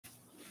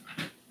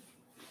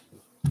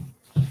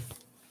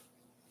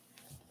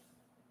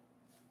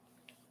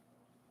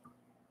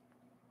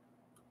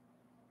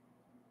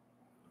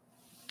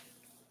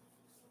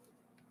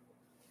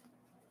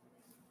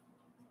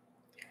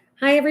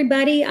Hi,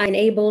 everybody. I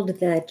enabled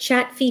the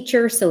chat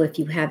feature, so if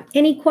you have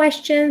any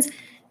questions,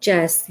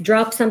 just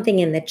drop something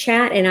in the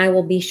chat, and I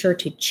will be sure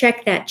to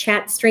check that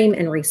chat stream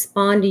and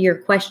respond to your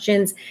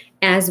questions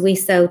as we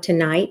sew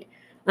tonight.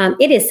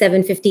 It is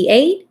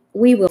 7:58.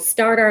 We will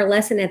start our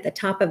lesson at the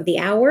top of the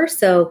hour,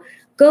 so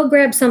go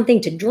grab something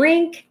to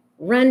drink,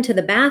 run to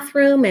the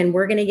bathroom, and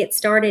we're going to get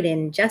started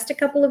in just a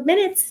couple of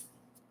minutes.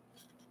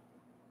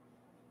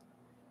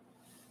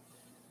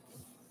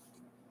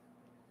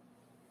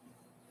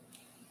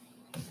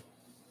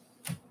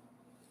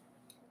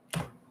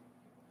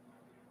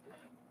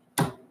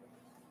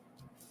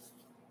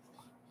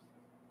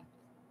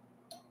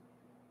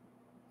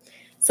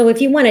 So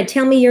if you want to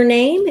tell me your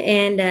name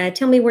and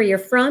tell me where you're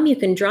from, you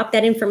can drop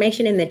that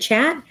information in the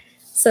chat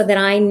so that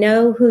I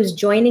know who's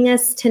joining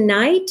us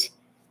tonight.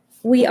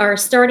 We are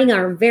starting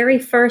our very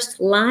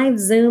first live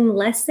Zoom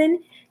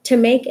lesson to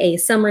make a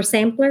summer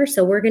sampler.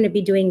 So we're going to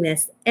be doing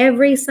this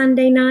every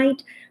Sunday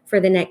night for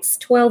the next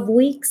 12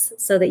 weeks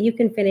so that you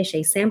can finish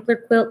a sampler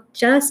quilt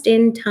just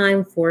in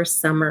time for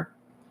summer.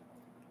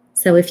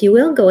 So if you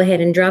will, go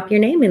ahead and drop your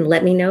name and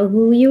let me know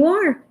who you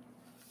are.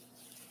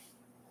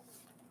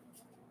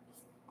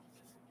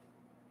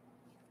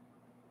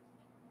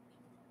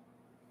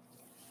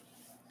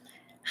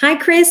 Hi,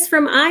 Chris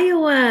from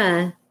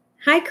Iowa.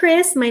 Hi,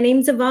 Chris. My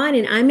name's Ivonne,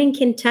 and I'm in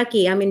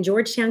Kentucky. I'm in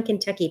Georgetown,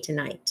 Kentucky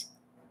tonight.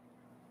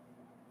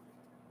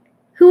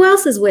 Who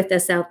else is with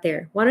us out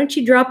there? Why don't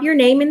you drop your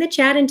name in the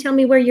chat and tell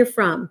me where you're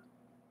from?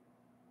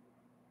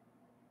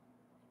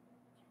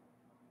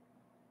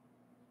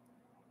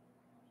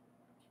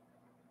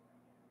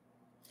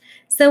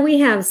 So we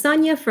have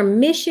Sonia from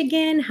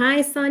Michigan.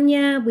 Hi,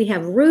 Sonia. We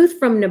have Ruth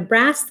from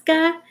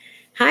Nebraska.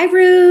 Hi,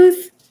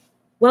 Ruth.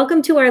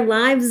 Welcome to our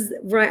live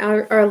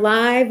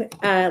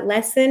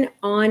lesson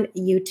on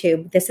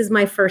YouTube. This is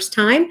my first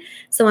time,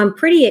 so I'm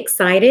pretty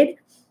excited.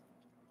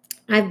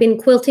 I've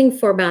been quilting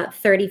for about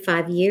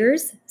 35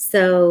 years,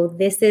 so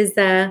this is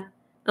a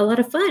lot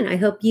of fun. I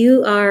hope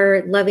you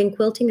are loving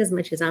quilting as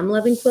much as I'm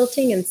loving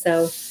quilting, and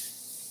so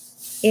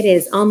it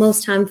is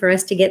almost time for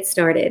us to get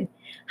started.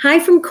 Hi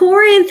from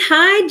Corinth.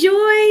 Hi,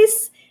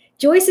 Joyce.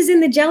 Joyce is in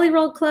the Jelly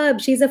Roll Club.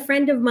 She's a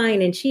friend of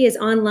mine, and she is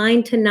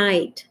online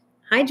tonight.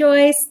 Hi,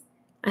 Joyce.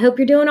 I hope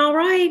you're doing all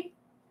right.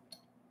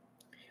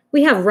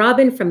 We have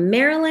Robin from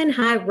Maryland.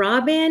 Hi,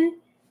 Robin.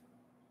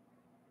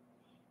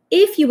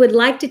 If you would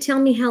like to tell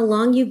me how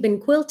long you've been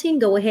quilting,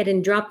 go ahead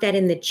and drop that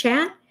in the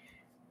chat,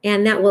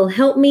 and that will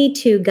help me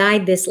to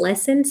guide this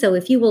lesson. So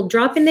if you will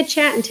drop in the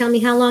chat and tell me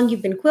how long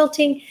you've been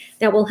quilting,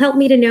 that will help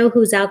me to know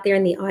who's out there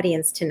in the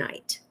audience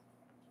tonight.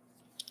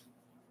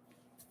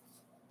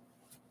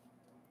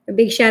 A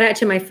big shout out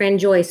to my friend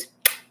Joyce.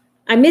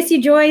 I miss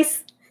you,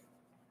 Joyce.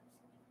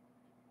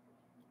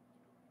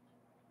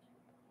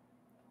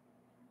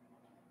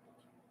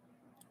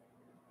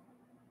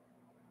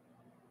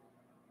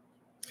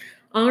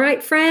 All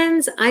right,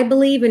 friends, I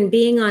believe in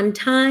being on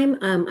time.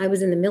 I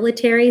was in the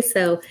military,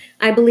 so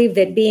I believe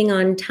that being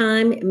on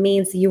time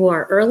means you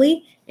are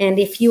early, and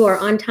if you are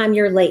on time,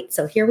 you're late.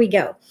 So here we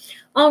go.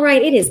 All right,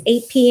 it is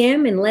 8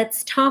 p.m., and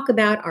let's talk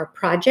about our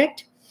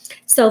project.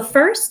 So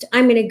first,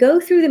 I'm going to go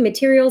through the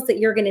materials that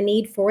you're going to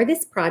need for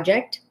this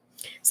project.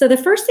 So the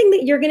first thing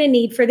that you're going to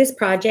need for this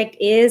project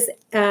is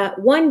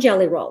one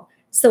jelly roll.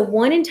 So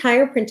one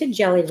entire printed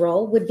jelly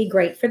roll would be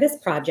great for this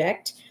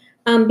project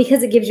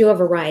because it gives you a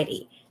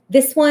variety.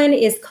 This one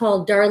is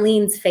called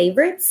Darlene's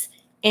Favorites.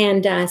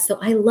 And so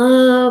I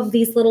love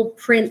these little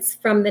prints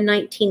from the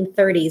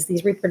 1930s,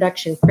 these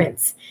reproduction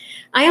prints.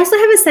 I also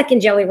have a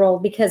second jelly roll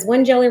because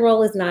one jelly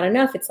roll is not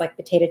enough. It's like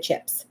potato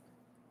chips.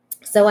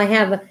 So I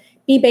have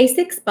Be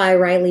Basics by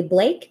Riley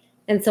Blake.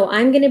 And so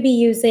I'm going to be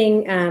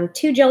using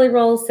 2 jelly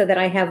rolls so that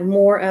I have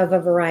more of a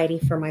variety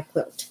for my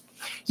quilt.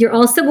 You're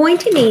also going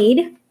to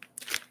need,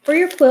 for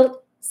your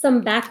quilt,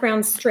 some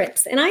background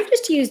strips. And I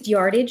just used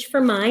yardage for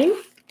mine.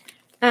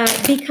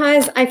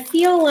 Because I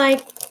feel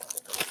like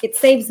it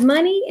saves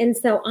money. And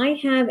so I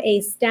have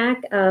a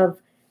stack of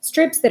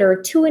strips that are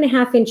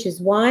 2.5 inches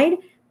wide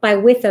by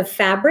width of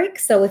fabric.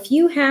 So if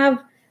you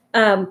have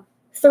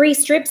 3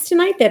 strips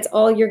tonight, that's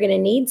all you're going to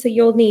need. So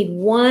you'll need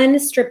 1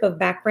 strip of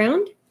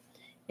background,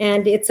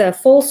 and it's a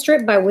full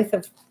strip by width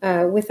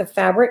of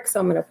fabric.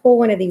 So I'm going to pull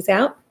one of these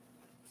out.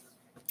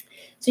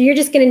 So you're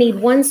just going to need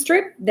 1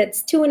 strip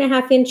that's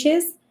 2.5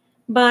 inches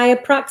by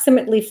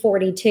approximately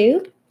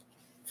 42.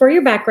 For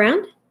your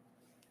background.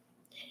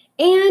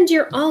 And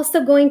you're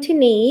also going to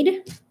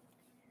need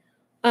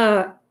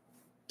a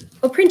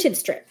printed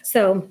strip.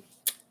 So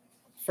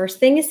first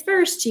thing is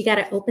first, you got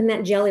to open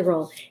that jelly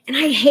roll. And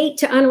I hate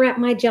to unwrap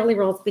my jelly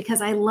rolls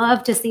because I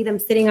love to see them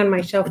sitting on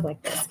my shelf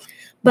like this.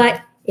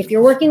 But if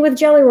you're working with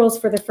jelly rolls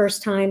for the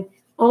first time,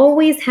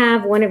 always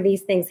have one of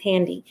these things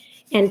handy.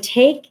 And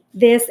take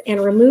this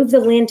and remove the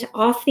lint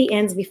off the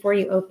ends before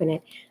you open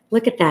it.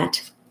 Look at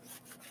that.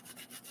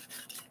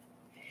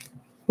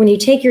 When you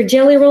take your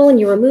jelly roll and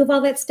you remove all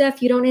that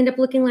stuff, you don't end up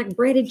looking like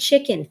breaded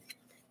chicken.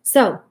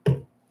 So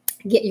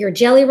get your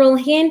jelly roll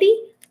handy,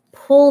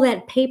 pull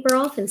that paper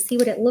off and see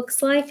what it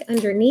looks like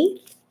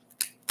underneath.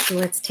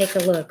 Let's take a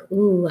look.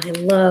 Ooh, I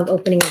love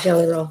opening a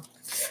jelly roll.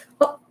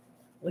 Oh,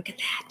 look at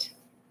that.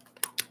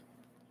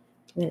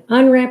 I'm going to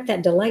unwrap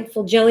that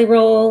delightful jelly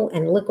roll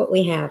and look what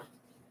we have.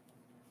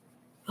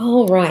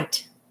 All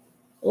right.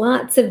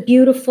 Lots of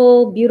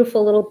beautiful,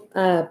 beautiful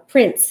little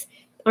prints.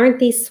 Aren't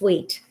these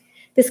sweet?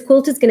 This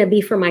quilt is going to be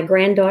for my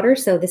granddaughter,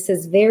 so this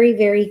is very,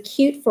 very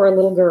cute for a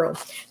little girl.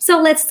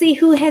 So let's see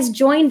who has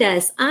joined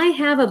us. I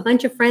have a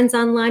bunch of friends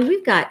online.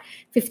 We've got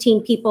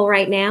 15 people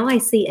right now. I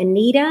see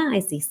Anita. I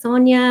see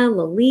Sonia,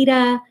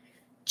 Lolita,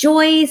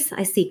 Joyce.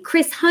 I see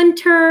Chris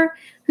Hunter,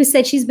 who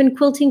said she's been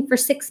quilting for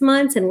 6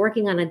 months and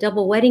working on a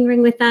double wedding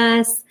ring with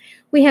us.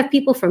 We have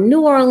people from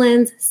New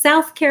Orleans,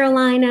 South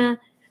Carolina.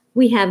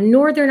 We have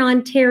Northern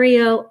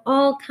Ontario,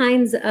 all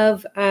kinds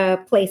of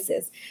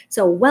places.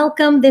 So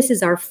welcome. This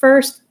is our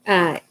first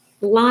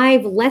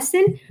live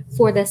lesson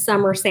for the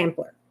summer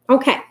sampler.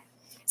 Okay,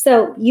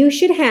 so you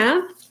should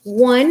have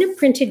one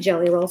printed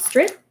jelly roll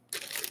strip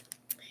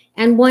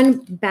and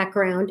one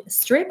background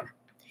strip.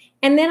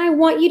 And then I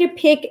want you to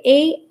pick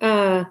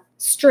a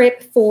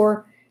strip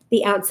for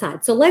the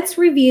outside. So let's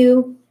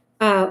review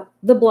the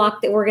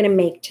block that we're going to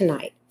make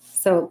tonight.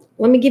 So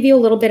let me give you a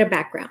little bit of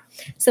background.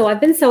 So I've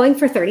been sewing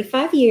for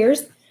 35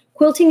 years.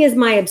 Quilting is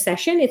my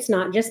obsession. It's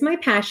not just my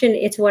passion.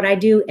 It's what I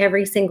do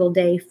every single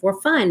day for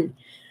fun.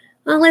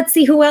 Let's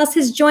see who else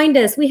has joined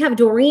us. We have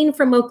Doreen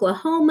from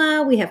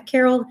Oklahoma. We have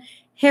Carol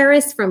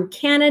Harris from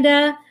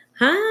Canada.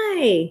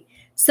 Hi.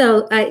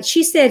 So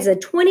she says a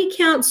 20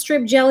 count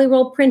strip jelly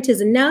roll print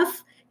is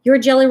enough. Your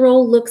jelly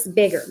roll looks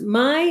bigger.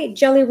 My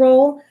jelly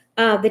roll,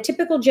 the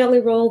typical jelly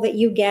roll that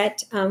you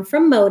get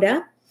from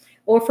Moda,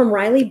 or from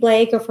Riley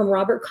Blake or from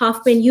Robert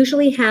Kauffman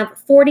usually have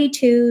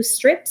 42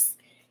 strips.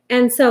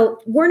 And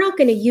so we're not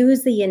going to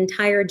use the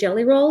entire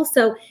jelly roll.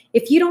 So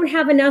if you don't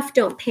have enough,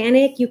 don't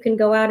panic. You can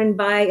go out and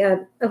buy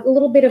a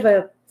little bit of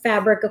a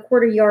fabric, a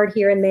quarter yard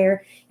here and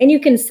there, and you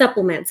can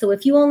supplement. So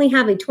if you only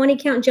have a 20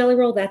 count jelly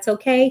roll, that's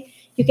okay.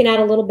 You can add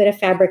a little bit of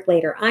fabric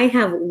later. I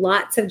have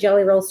lots of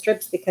jelly roll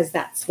strips because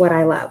that's what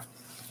I love.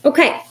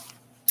 Okay,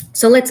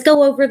 so let's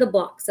go over the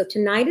block. So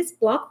tonight is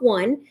block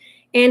 1.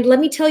 And let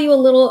me tell you a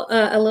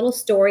little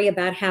story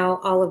about how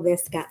all of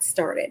this got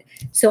started.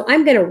 So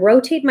I'm going to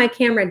rotate my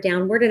camera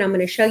downward and I'm going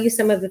to show you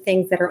some of the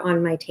things that are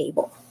on my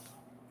table.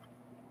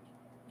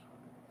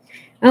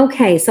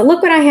 Okay, so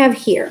look what I have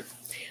here.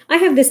 I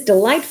have this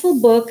delightful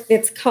book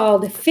that's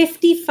called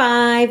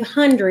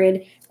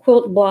 5,500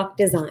 Quilt Block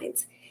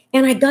Designs.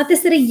 And I got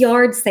this at a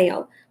yard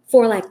sale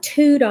for like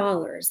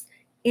 $2.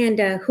 And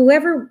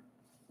whoever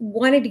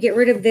wanted to get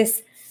rid of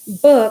this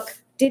book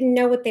didn't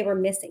know what they were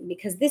missing,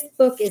 because this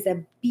book is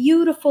a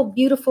beautiful,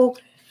 beautiful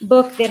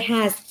book that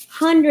has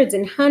hundreds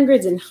and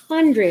hundreds and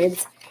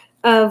hundreds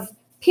of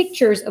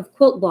pictures of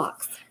quilt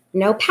blocks.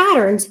 No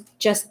patterns,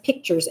 just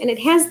pictures. And it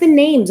has the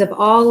names of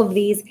all of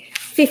these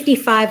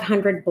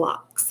 5,500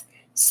 blocks.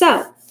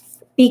 So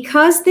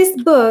because this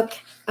book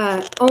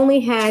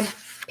only had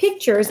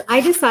pictures, I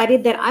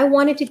decided that I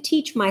wanted to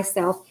teach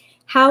myself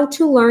how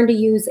to learn to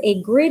use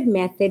a grid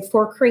method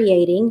for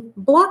creating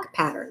block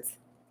patterns.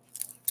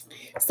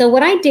 So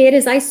what I did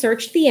is I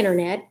searched the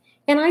internet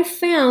and I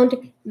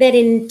found that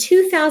in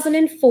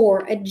 2004,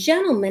 a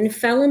gentleman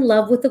fell in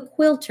love with a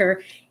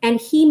quilter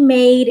and he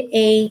made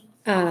a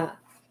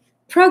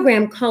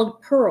program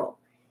called Pearl.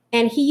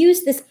 And he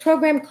used this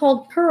program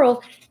called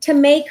Pearl to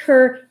make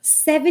her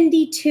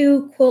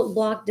 72 quilt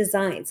block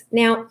designs.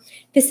 Now,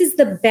 this is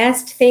the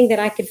best thing that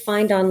I could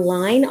find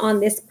online on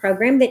this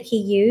program that he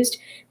used.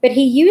 But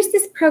he used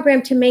this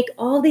program to make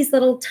all these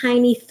little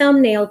tiny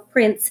thumbnail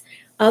prints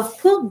of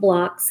quilt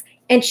blocks.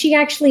 And she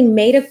actually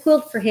made a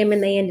quilt for him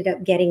and they ended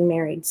up getting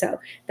married. So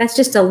that's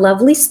just a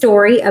lovely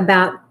story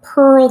about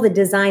Pearl, the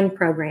design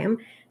program.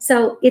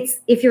 So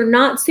if you're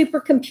not super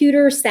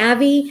computer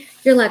savvy,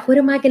 you're like, what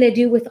am I going to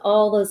do with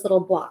all those little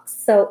blocks?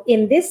 So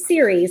in this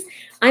series,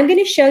 I'm going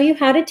to show you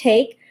how to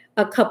take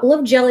a couple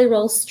of jelly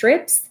roll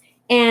strips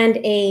and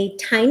a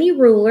tiny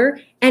ruler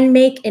and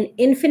make an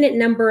infinite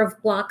number of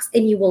blocks,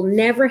 and you will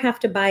never have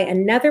to buy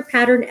another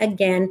pattern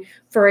again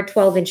for a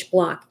 12-inch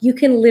block. You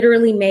can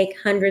literally make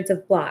hundreds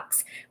of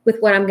blocks with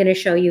what I'm going to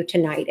show you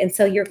tonight. And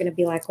so you're going to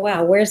be like,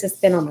 wow, where's this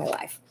been all my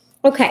life?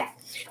 Okay,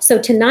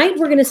 so tonight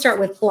we're going to start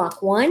with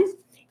block 1.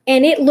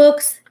 And it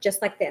looks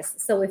just like this.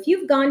 So if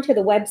you've gone to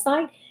the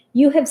website,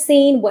 you have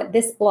seen what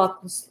this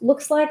block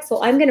looks like.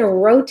 So I'm going to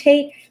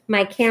rotate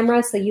my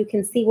camera so you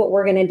can see what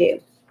we're going to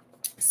do.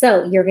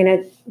 So you're going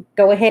to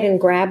go ahead and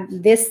grab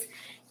this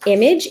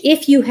image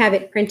if you have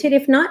it printed.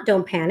 If not,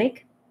 don't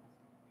panic.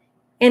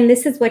 And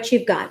this is what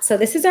you've got. So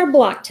this is our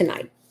block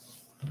tonight.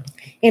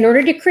 In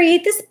order to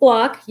create this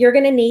block, you're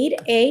going to need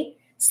a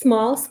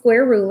small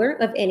square ruler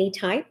of any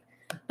type.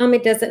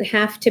 It doesn't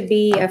have to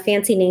be a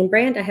fancy name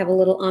brand. I have a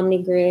little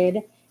Omni Grid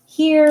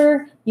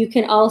here. You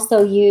can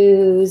also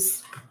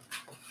use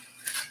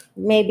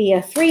maybe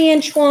a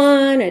 3-inch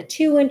one, a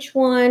 2-inch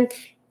one.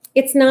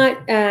 It's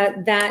not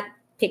that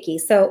picky.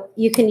 So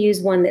you can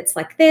use one that's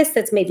like this,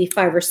 that's maybe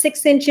 5 or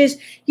 6 inches.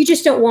 You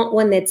just don't want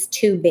one that's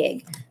too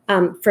big.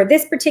 For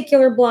this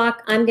particular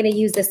block, I'm going to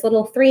use this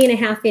little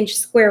 3.5-inch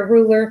square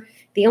ruler.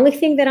 The only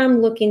thing that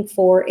I'm looking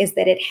for is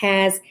that it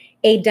has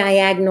a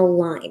diagonal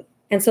line.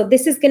 And so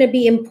this is going to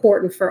be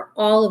important for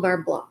all of our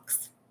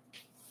blocks.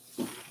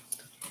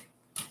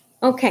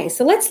 Okay,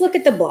 so let's look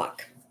at the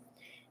block.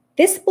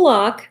 This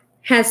block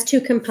has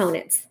 2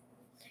 components.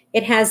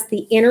 It has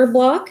the inner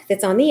block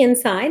that's on the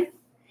inside.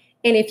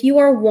 And if you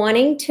are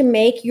wanting to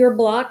make your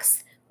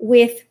blocks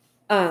with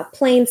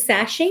plain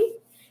sashing,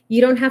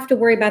 you don't have to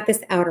worry about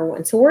this outer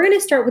one. So we're going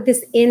to start with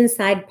this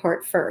inside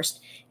part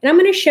first. And I'm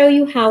going to show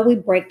you how we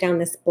break down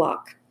this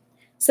block.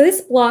 So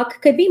this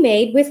block could be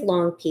made with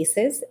long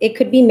pieces. It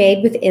could be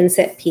made with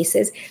inset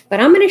pieces. But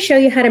I'm going to show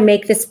you how to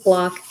make this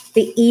block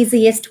the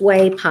easiest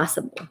way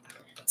possible.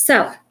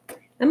 So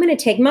I'm going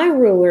to take my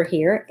ruler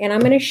here and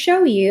I'm going to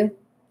show you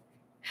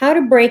how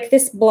to break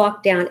this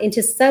block down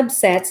into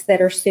subsets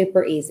that are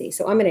super easy.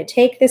 So I'm going to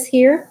take this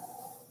here.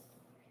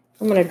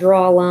 I'm going to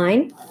draw a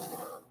line.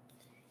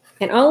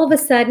 And all of a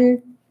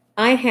sudden,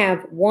 I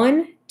have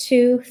 1,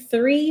 2,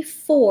 3,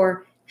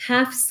 4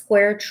 half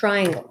square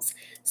triangles.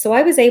 So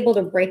I was able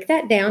to break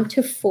that down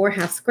to 4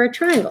 half square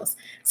triangles.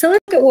 So let's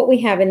look at what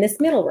we have in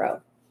this middle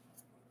row.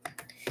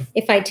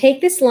 If I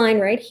take this line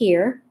right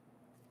here,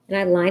 and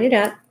I line it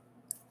up,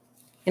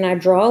 and I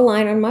draw a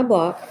line on my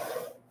block,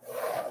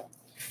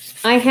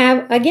 I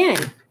have,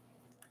 again,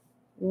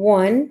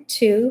 1,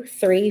 2,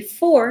 3,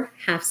 4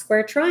 half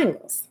square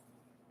triangles.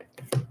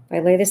 If I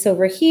lay this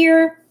over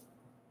here,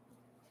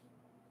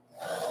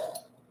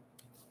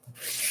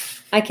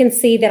 I can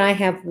see that I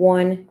have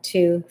 1,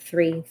 2,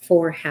 3,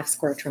 4 half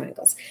square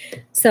triangles.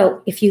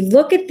 So if you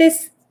look at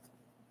this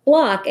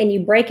block and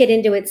you break it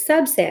into its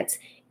subsets,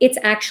 it's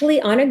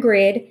actually on a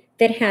grid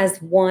that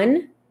has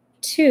 1,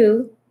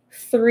 2,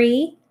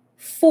 3,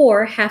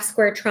 4 half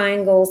square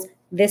triangles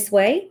this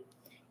way,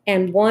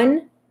 and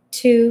 1,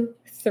 2,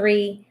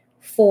 3,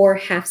 4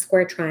 half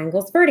square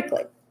triangles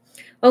vertically.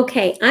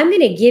 Okay, I'm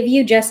going to give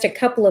you just a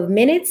couple of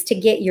minutes to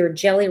get your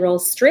jelly roll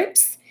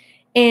strips.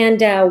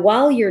 And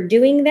while you're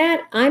doing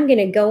that, I'm going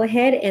to go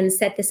ahead and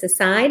set this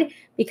aside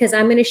because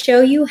I'm going to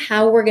show you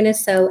how we're going to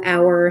sew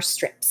our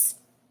strips.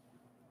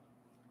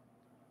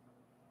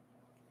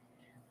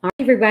 All right,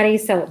 everybody,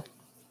 so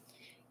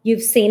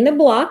you've seen the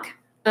block.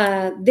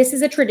 This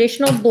is a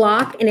traditional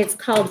block, and it's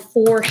called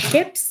 4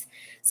 ships.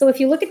 So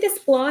if you look at this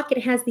block,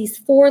 it has these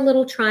 4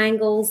 little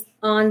triangles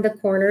on the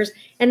corners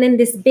and then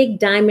this big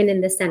diamond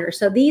in the center.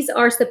 So these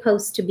are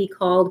supposed to be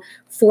called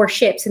 4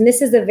 ships. And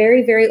this is a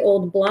very, very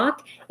old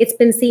block. It's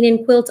been seen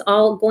in quilts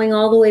going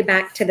all the way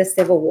back to the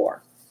Civil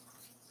War.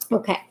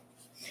 Okay,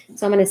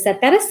 so I'm going to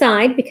set that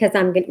aside because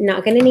I'm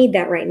not going to need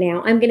that right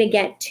now. I'm going to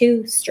get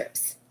 2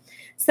 strips.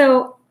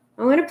 So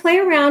I'm going to play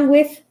around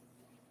with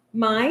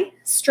my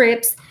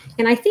strips,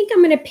 and I think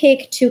I'm going to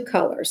pick 2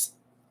 colors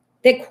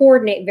that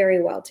coordinate very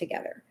well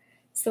together.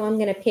 So I'm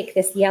going to pick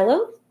this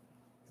yellow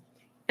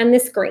and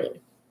this green.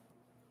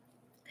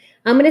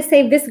 I'm going to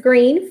save this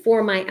green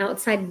for my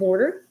outside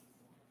border.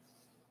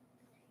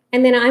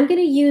 And then I'm going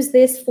to use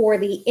this for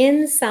the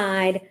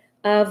inside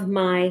of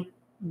my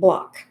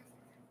block.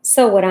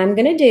 So what I'm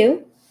going to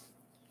do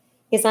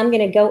is I'm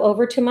going to go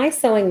over to my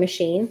sewing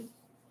machine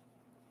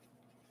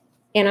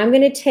and I'm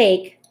going to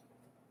take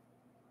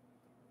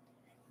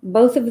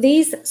both of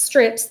these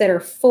strips that are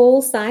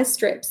full-size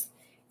strips,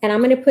 and I'm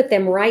going to put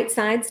them right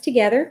sides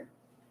together,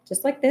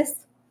 just like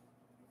this.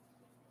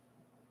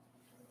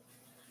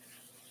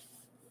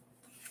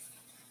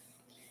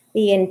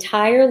 The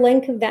entire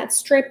length of that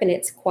strip, and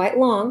it's quite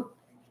long.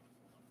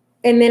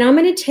 And then I'm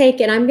going to take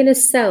and I'm going to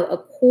sew a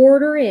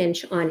 1/4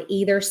 inch on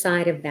either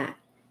side of that.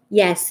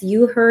 Yes,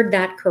 you heard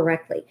that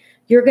correctly.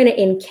 You're going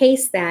to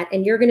encase that,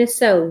 and you're going to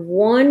sew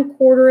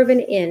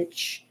 1/4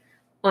 inch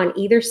on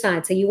either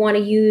side. So you want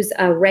to use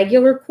a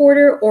regular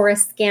quarter or a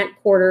scant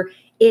quarter.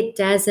 It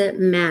doesn't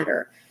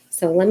matter.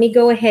 So let me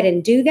go ahead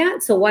and do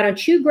that. So why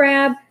don't you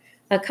grab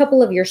a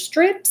couple of your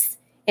strips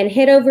and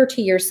head over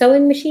to your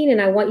sewing machine,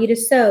 and I want you to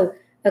sew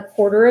a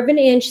 1/4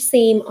 inch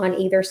seam on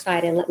either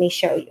side, and let me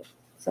show you.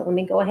 So let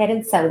me go ahead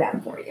and sew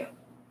that for you.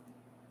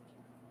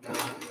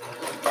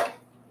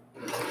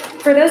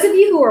 For those of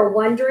you who are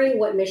wondering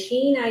what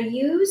machine I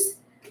use,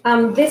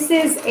 this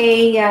is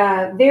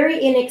a very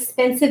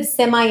inexpensive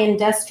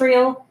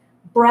semi-industrial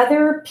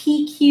Brother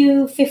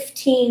PQ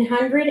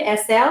 1500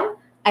 SL.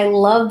 I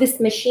love this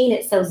machine.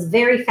 It sews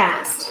very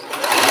fast.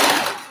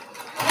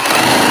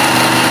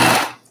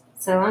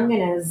 So I'm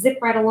going to zip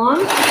right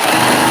along.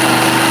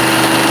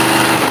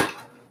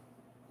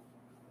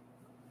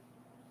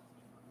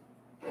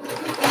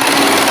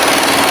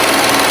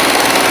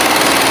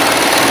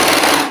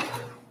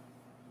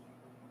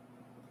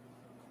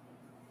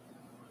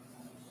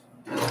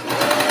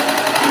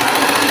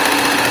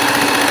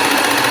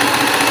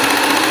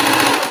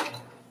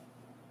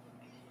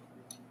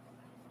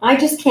 I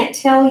just can't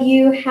tell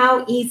you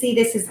how easy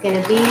this is going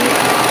to be.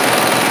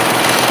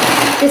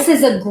 This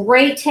is a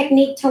great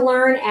technique to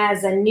learn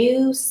as a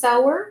new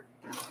sewer.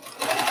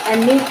 a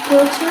new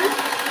quilter.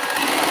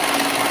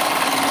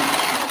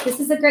 This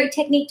is a great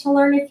technique to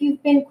learn if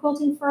you've been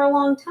quilting for a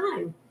long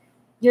time.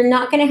 You're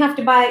not going to have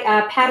to buy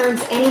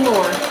patterns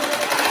anymore.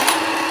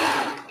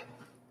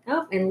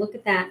 Oh, and look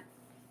at that.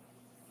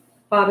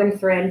 Bobbin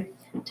thread.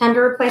 Time to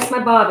replace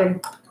my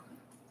bobbin.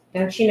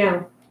 Don't you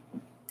know?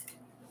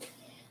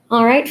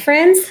 All right,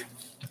 friends.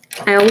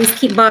 I always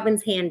keep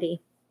bobbins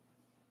handy.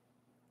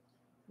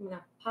 I'm going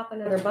to pop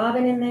another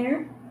bobbin in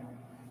there.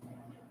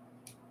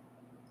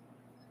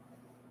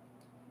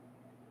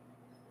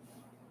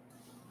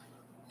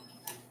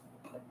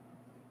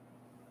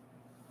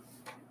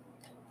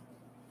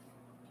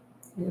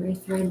 And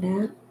rethread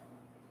that.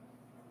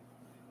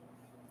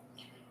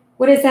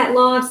 What is that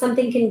law? If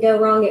something can go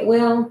wrong, it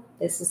will.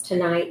 This is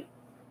tonight.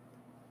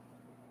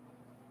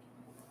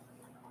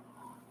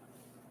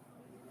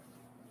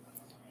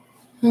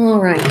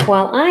 All right,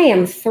 while I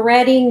am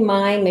threading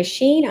my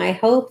machine, I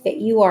hope that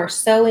you are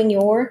sewing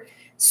your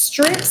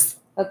strips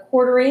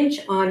 1/4 inch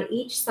on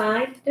each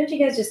side. Don't you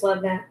guys just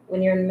love that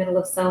when you're in the middle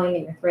of sewing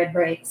and your thread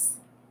breaks?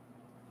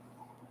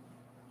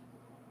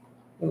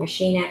 Your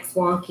machine acts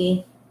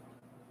wonky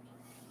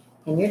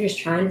and you're just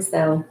trying to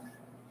sew.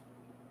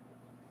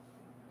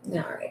 All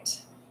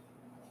right.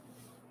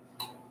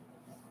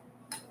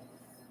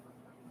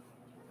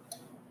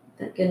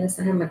 Thank goodness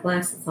I have my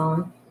glasses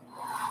on.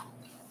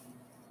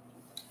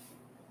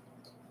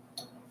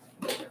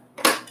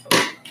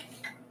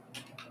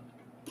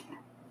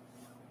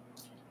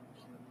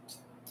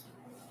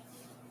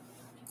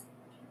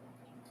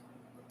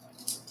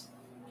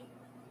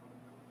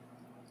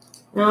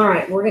 All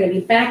right, we're going to be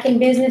back in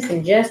business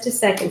in just a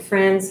second,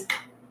 friends.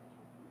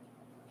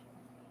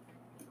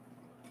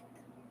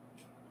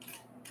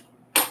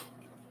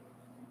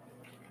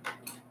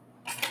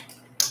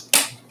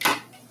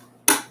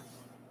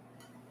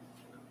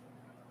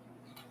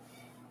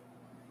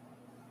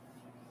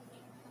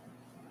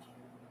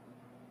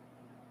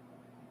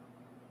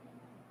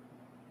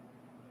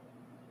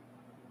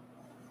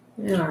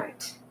 All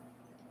right.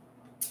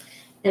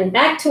 And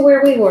back to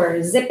where we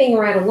were, zipping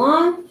right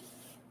along.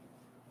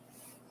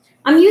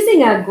 I'm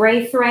using a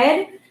gray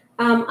thread.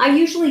 I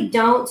usually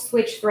don't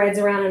switch threads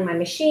around in my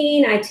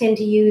machine. I tend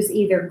to use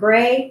either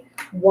gray,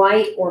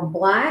 white, or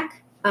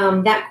black.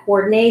 That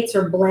coordinates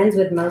or blends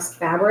with most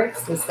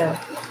fabrics, and so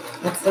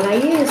that's what I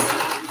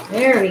use.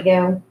 There we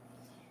go.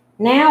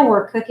 Now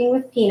we're cooking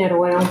with peanut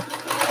oil.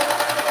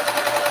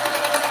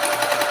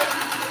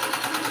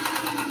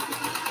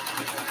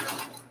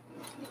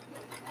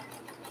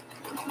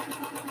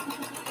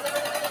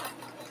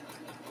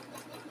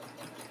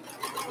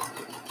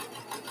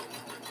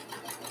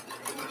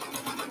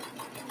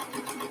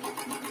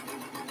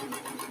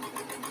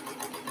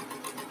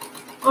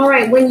 All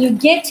right, when you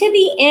get to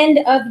the end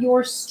of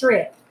your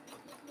strip,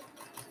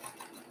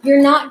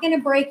 you're not going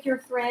to break your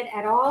thread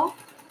at all.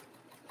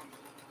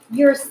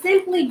 You're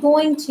simply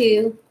going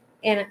to,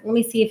 and let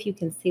me see if you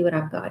can see what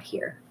I've got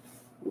here.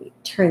 Let me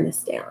turn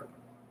this down.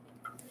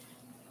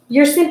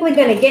 You're simply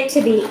going to get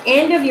to the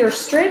end of your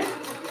strip.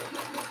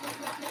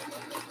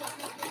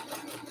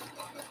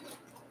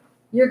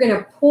 You're going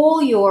to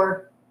pull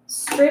your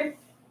strip,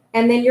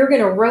 and then you're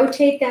going to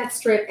rotate that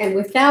strip, and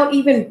without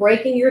even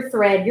breaking your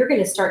thread, you're going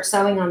to start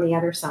sewing on the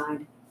other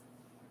side.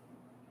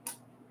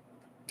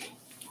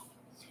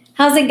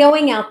 How's it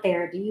going out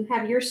there? Do you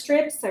have your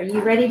strips? Are you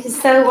ready to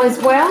sew as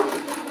well?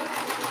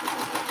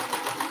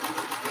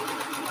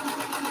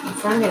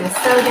 So I'm going to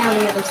sew down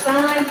the other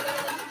side.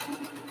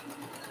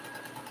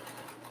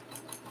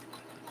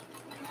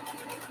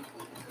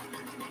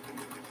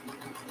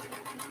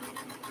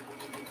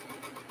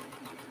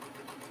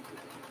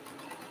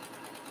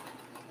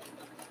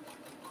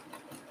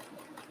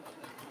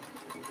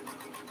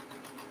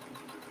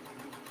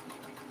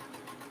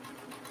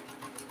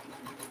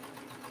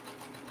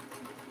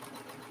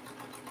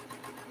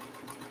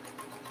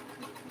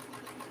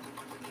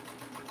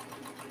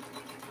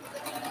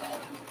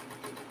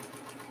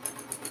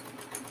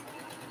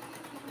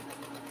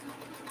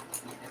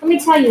 Let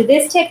me tell you,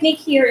 this technique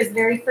here is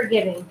very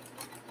forgiving.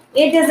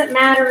 It doesn't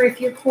matter if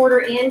your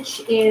 1/4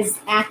 inch is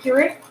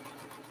accurate.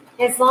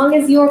 As long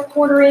as your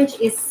 1/4 inch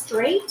is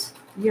straight,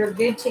 you're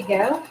good to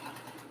go.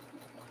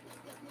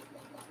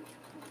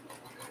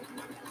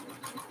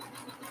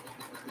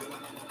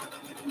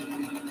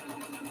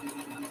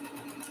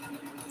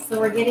 So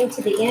we're getting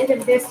to the end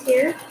of this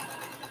here.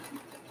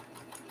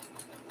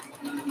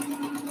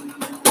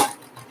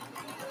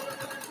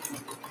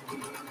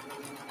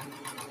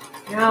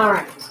 All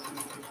right.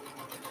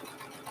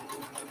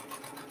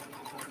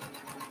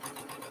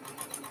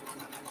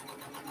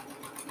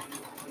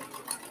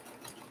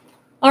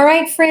 All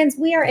right, friends,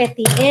 we are at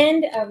the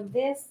end of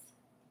this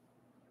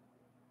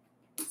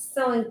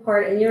sewing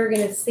part, and you're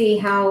going to see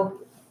how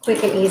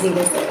quick and easy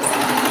this is.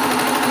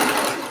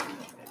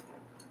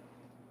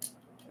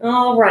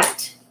 All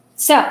right,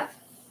 so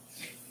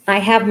I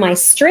have my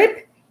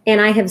strip, and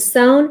I have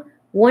sewn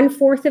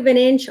 1/4 of an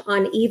inch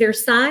on either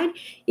side.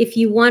 If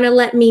you want to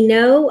let me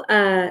know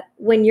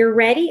when you're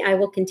ready, I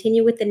will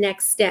continue with the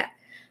next step.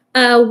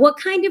 What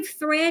kind of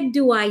thread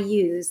do I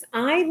use?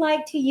 I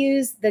like to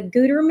use the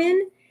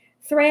Gutermann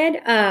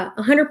thread,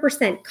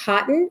 100%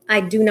 cotton.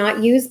 I do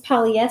not use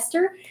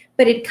polyester,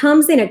 but it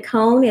comes in a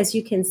cone. As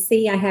you can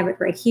see, I have it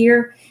right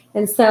here.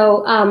 And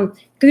so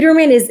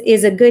Gutermann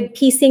is a good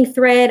piecing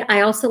thread.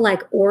 I also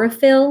like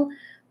Orifil.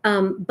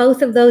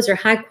 Both of those are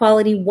high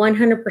quality,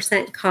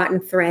 100% cotton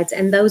threads,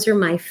 and those are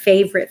my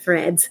favorite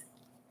threads.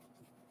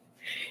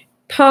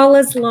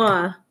 Paula's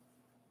Law.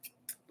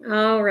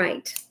 All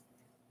right.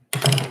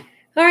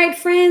 All right,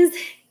 friends.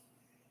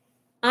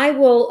 I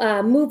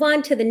will move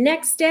on to the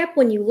next step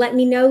when you let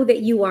me know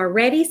that you are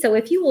ready. So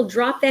if you will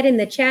drop that in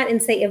the chat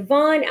and say,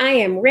 Ivonne, I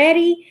am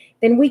ready,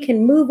 then we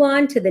can move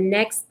on to the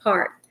next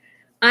part.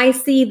 I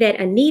see that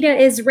Anita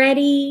is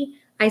ready.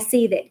 I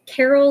see that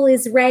Carol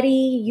is ready.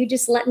 You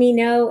just let me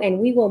know and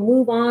we will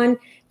move on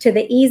to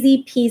the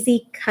easy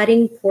peasy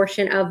cutting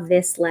portion of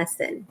this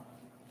lesson.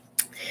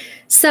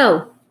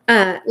 So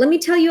let me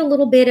tell you a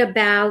little bit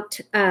about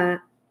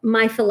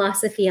my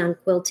philosophy on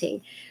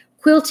quilting.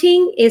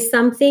 Quilting is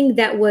something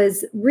that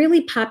was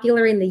really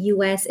popular in the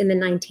US in the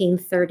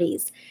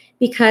 1930s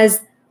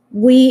because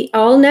we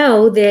all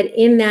know that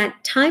in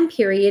that time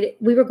period,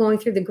 we were going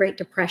through the Great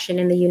Depression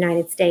in the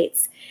United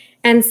States.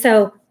 And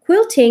so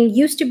quilting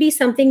used to be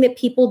something that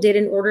people did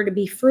in order to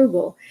be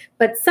frugal.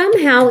 But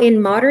somehow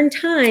in modern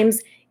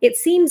times, it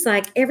seems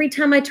like every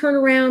time I turn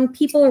around,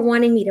 people are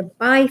wanting me to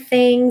buy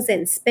things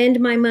and spend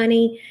my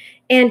money.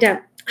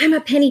 And I'm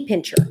a penny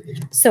pincher.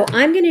 So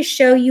I'm going to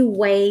show you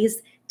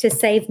ways to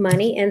save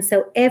money. And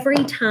so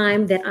every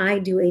time that I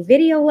do a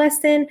video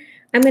lesson,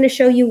 I'm going to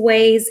show you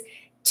ways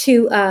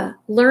to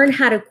learn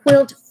how to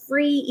quilt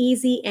free,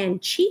 easy,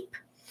 and cheap.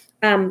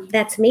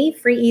 That's me,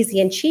 free, easy,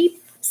 and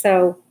cheap.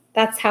 So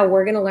that's how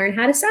we're going to learn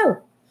how to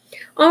sew.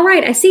 All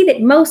right, I see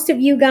that most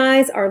of you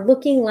guys are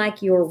looking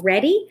like you're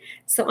ready.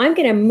 So I'm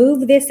going to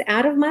move this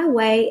out of my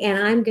way and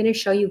I'm going to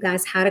show you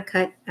guys how to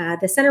cut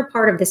the center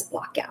part of this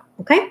block out,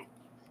 okay?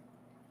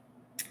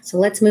 So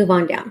let's move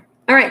on down.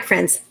 All right,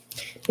 friends,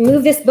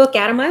 move this book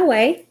out of my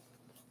way.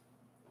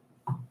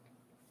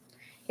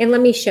 And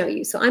let me show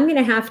you. So I'm going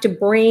to have to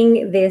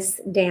bring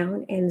this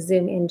down and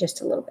zoom in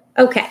just a little bit.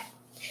 Okay.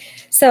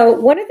 So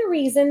one of the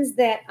reasons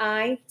that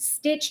I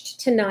stitched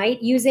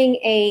tonight using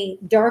a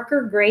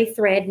darker gray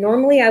thread,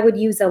 normally I would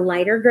use a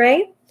lighter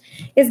gray,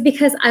 is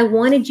because I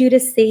wanted you to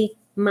see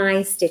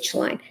my stitch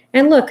line.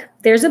 And look,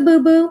 there's a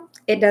boo-boo.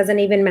 It doesn't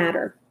even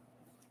matter.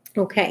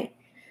 Okay.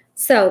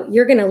 So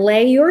you're going to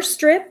lay your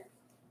strip.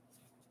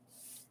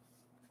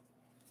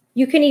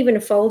 You can even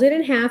fold it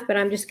in half, but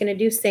I'm just going to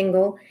do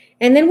single.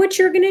 And then what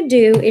you're going to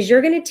do is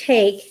you're going to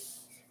take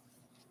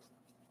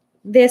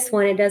this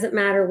one, it doesn't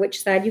matter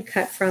which side you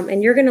cut from,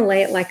 and you're going to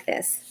lay it like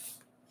this.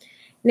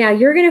 Now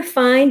you're going to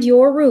find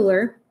your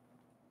ruler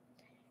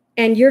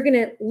and you're going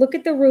to look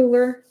at the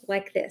ruler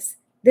like this.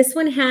 This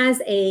one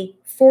has a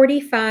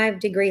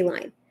 45-degree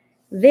line.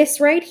 This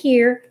right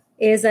here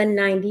is a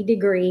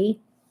 90-degree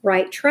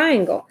right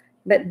triangle,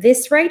 but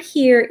this right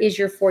here is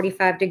your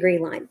 45-degree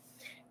line.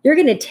 You're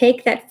going to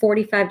take that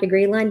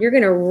 45-degree line, you're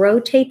going to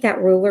rotate that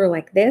ruler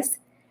like this,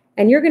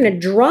 and you're going to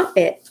drop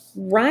it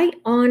right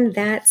on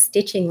that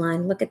stitching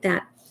line. Look at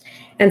that.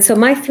 And so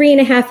my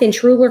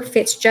 3.5-inch ruler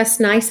fits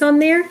just nice on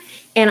there.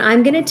 And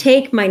I'm going to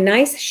take my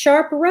nice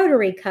sharp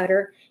rotary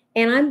cutter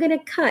and I'm going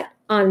to cut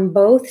on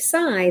both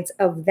sides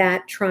of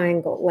that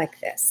triangle like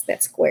this,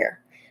 that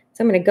square.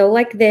 So I'm going to go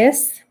like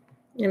this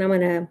and I'm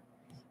going to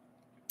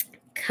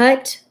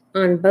cut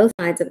on both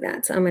sides of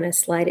that. So I'm going to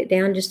slide it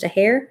down just a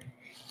hair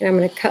and I'm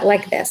going to cut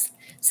like this.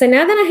 So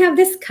now that I have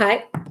this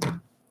cut,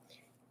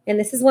 and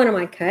this is one of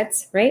my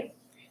cuts, right?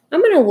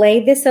 I'm going to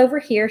lay this over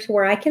here to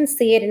where I can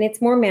see it and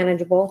it's more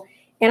manageable.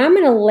 And I'm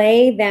going to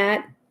lay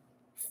that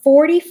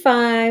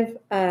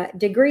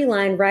 45-degree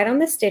line right on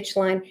the stitch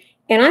line.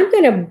 And I'm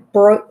going to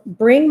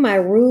bring my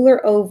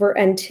ruler over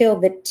until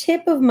the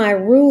tip of my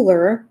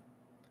ruler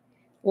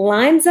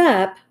lines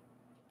up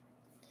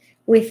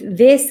with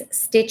this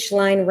stitch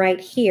line right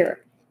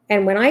here.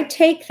 And when I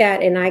take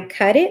that and I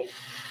cut it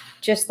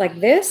just like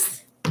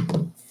this,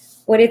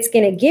 what it's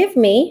going to give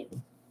me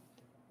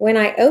when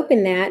I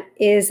open that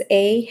is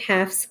a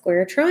half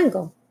square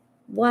triangle.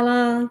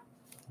 Voila.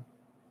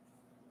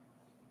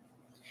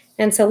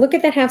 And so look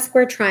at that half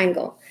square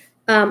triangle.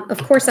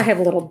 Of course, I have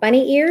little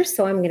bunny ears,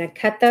 so I'm going to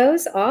cut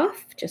those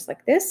off just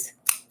like this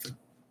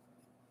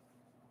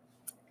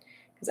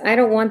because I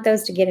don't want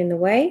those to get in the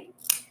way.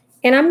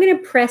 And I'm going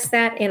to press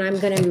that and I'm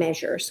going to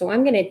measure. So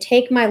I'm going to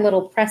take my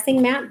little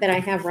pressing mat that I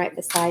have right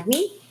beside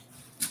me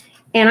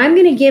and I'm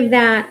going to give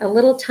that a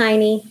little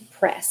tiny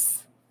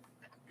press.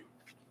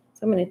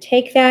 So I'm going to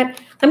take that.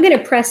 I'm going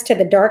to press to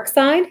the dark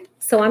side.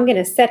 So I'm going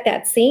to set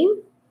that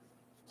seam.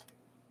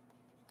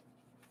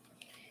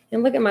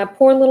 And look at my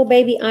poor little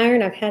baby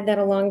iron. I've had that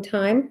a long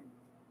time.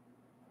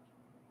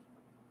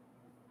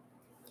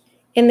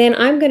 And then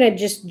I'm going to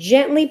just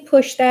gently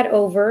push that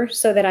over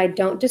so that I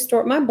don't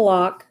distort my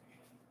block.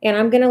 And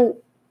I'm going to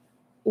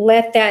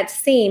let that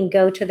seam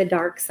go to the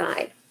dark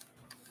side.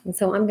 And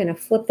so I'm going to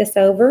flip this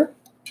over.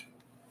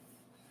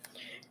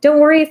 Don't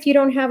worry if you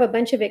don't have a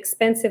bunch of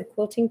expensive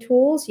quilting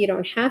tools. You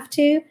don't have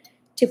to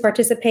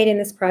participate in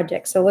this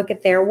project. So look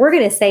at there. We're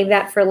going to save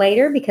that for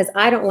later because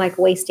I don't like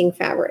wasting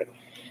fabric.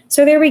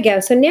 So there we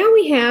go. So now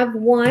we have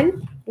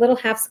one little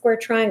half square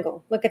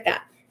triangle. Look at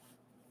that.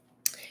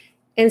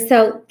 And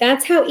so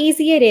that's how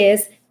easy it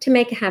is to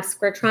make a half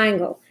square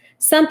triangle.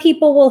 Some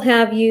people will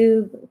have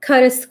you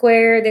cut a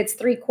square that's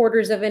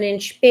 3/4 of an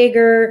inch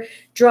bigger,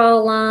 draw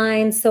a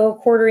line, so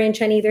 1/4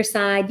 inch on either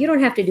side. You don't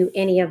have to do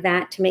any of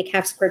that to make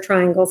half square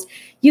triangles.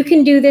 You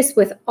can do this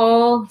with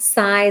all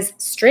size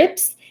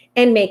strips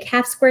and make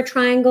half square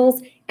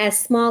triangles as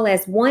small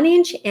as 1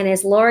 inch and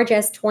as large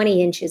as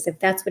 20 inches if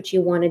that's what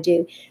you want to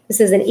do. This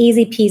is an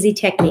easy peasy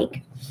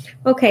technique.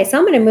 Okay, so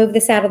I'm going to move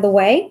this out of the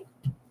way.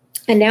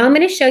 And now I'm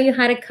going to show you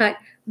how to cut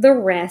the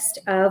rest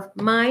of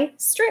my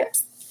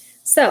strips.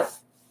 So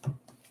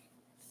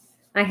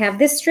I have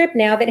this strip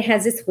now that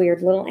has this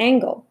weird little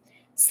angle.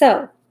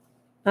 So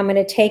I'm going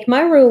to take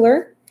my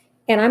ruler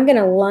and I'm going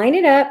to line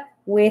it up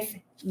with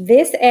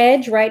this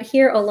edge right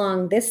here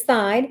along this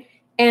side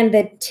and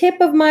the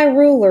tip of my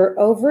ruler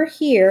over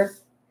here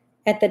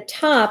at the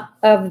top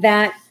of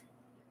that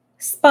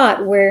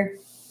spot where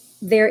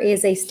there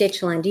is a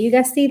stitch line. Do you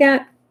guys see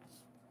that?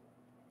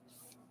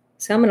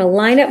 So I'm going to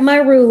line up my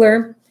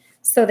ruler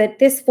so that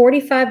this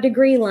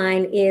 45-degree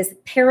line is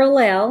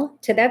parallel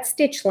to that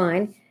stitch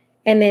line.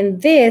 And then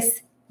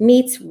this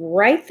meets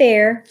right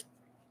there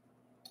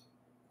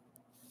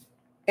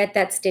at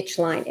that stitch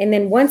line. And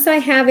then once I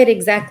have it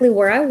exactly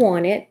where I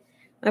want it,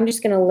 I'm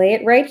just going to lay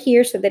it right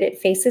here so that it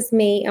faces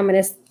me. I'm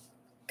going to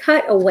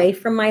cut away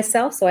from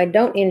myself so I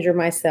don't injure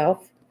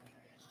myself.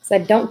 So I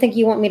don't think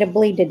you want me to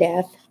bleed to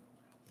death.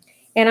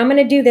 And I'm going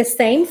to do the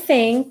same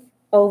thing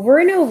over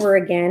and over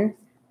again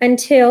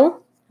until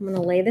I'm going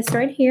to lay this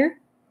right here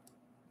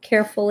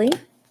carefully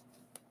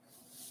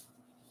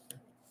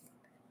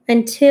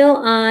until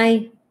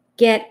I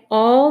get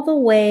all the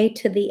way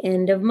to the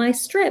end of my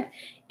strip.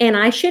 And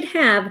I should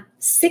have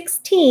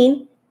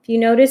 16, if you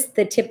notice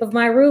the tip of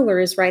my ruler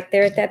is right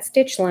there at that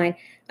stitch line,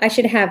 I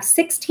should have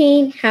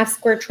 16 half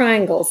square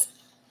triangles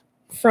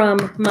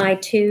from my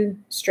 2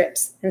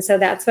 strips. And so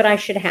that's what I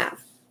should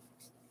have.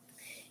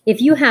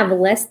 If you have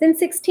less than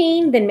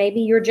 16, then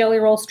maybe your jelly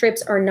roll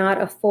strips are not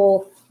a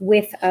full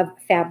width of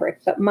fabric,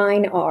 but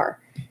mine are.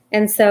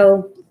 And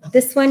so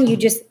this one, you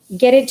just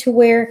get it to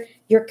where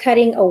you're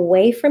cutting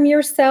away from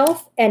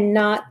yourself and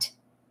not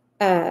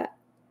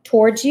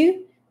towards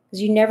you,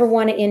 because you never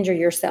want to injure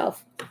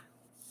yourself.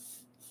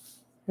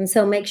 And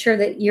so make sure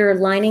that you're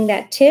lining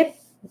that tip.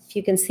 If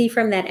you can see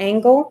from that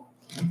angle,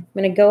 I'm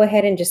going to go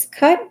ahead and just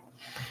cut.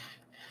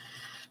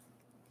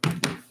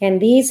 And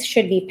these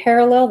should be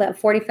parallel. That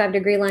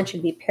 45-degree line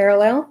should be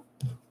parallel.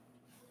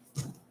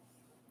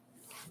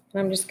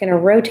 I'm just going to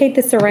rotate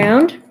this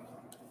around,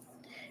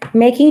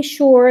 making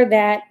sure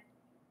that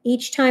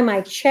each time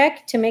I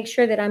check to make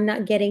sure that I'm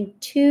not getting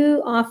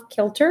too off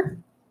kilter.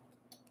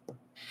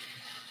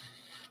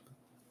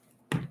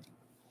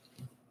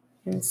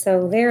 And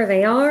so there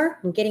they are.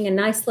 I'm getting a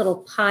nice little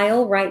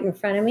pile right in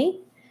front of me.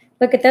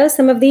 Look at those.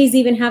 Some of these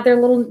even have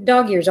their little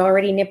dog ears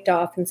already nipped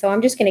off. And so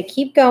I'm just going to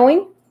keep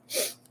going.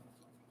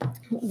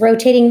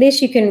 Rotating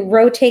this, you can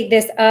rotate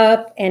this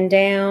up and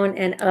down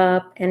and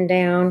up and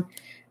down.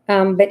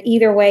 But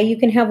either way, you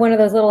can have one of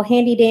those little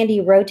handy dandy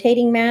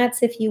rotating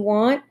mats if you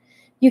want.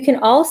 You can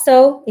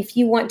also, if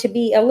you want to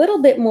be a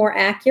little bit more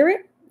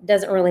accurate,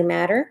 doesn't really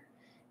matter.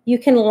 You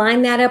can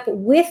line that up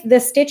with the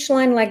stitch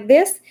line like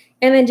this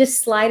and then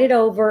just slide it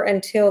over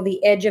until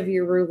the edge of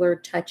your ruler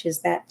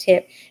touches that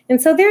tip.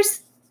 And so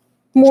there's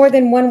more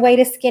than one way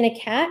to skin a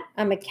cat.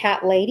 I'm a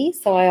cat lady,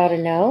 so I ought to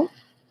know.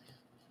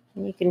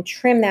 And you can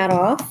trim that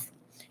off.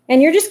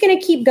 And you're just going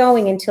to keep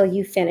going until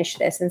you finish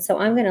this. And so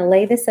I'm going to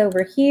lay this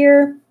over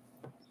here,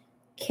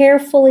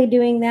 carefully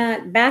doing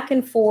that back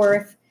and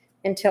forth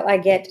until I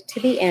get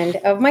to the end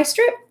of my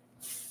strip.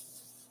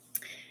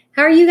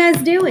 How are you guys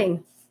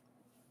doing?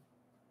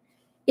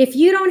 If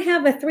you don't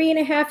have a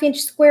 3.5-inch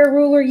square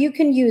ruler, you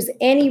can use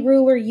any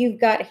ruler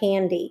you've got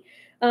handy.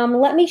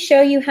 Let me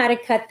show you how to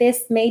cut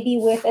this maybe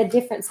with a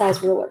different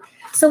size ruler.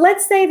 So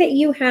let's say that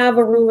you have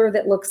a ruler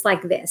that looks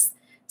like this.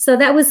 So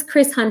that was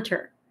Chris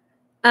Hunter.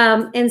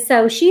 And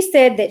so she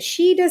said that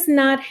she does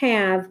not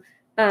have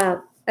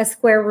a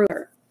square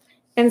ruler.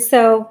 And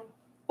so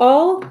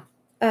all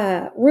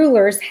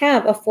rulers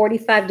have a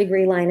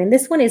 45-degree line, and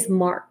this one is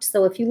marked.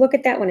 So if you look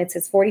at that one, it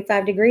says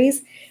 45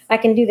 degrees. I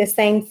can do the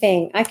same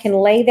thing. I can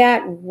lay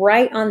that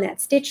right on that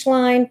stitch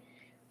line.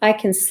 I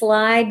can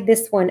slide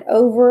this one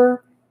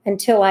over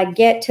until I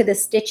get to the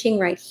stitching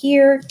right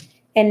here.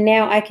 And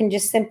now I can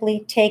just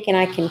simply take and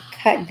I can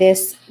cut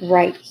this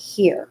right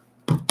here.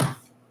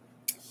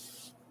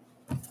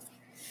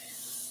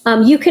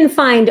 You can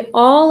find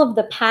all of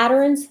the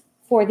patterns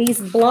for these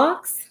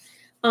blocks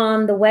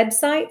on the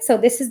website. So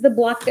this is the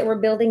block that we're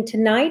building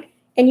tonight.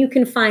 And you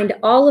can find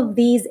all of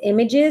these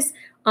images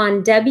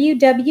on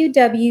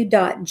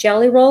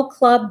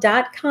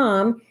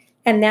www.jellyrollclub.com.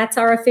 And that's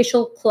our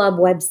official club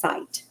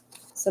website.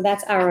 So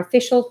that's our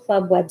official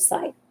club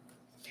website.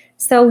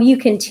 So you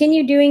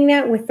continue doing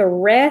that with the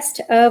rest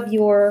of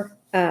your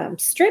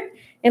strip.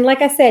 And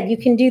like I said, you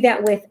can do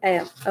that with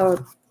a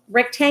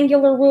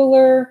rectangular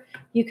ruler.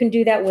 You can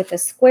do that with a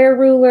square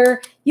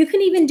ruler. You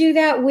can even do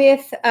that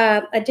with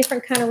a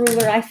different kind of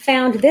ruler. I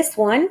found this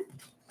one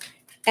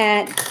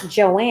at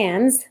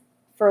Joann's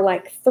for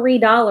like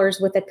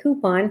 $3 with a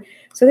coupon.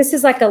 So this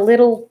is like a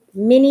little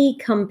mini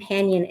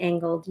companion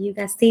angle. Do you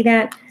guys see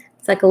that?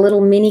 It's like a little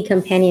mini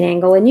companion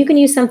angle. And you can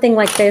use something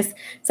like this.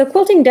 So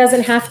quilting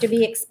doesn't have to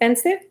be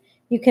expensive.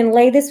 You can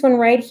lay this one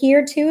right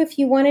here too if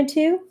you wanted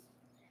to.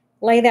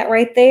 Lay that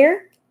right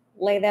there.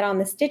 Lay that on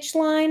the stitch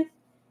line.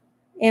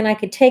 And I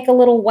could take a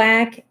little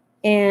whack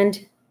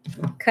and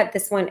cut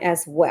this one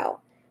as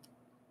well.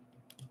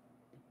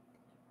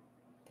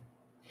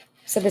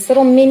 So this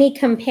little mini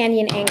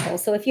companion angle.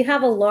 So if you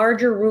have a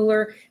larger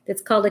ruler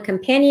that's called a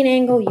companion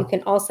angle, you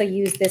can also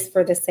use this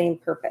for the same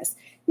purpose.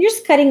 You're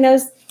just cutting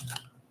those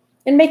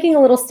and making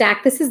a little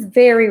stack. This is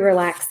very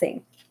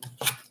relaxing.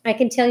 I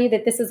can tell you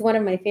that this is one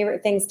of my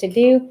favorite things to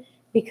do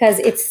because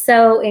it's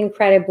so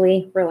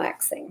incredibly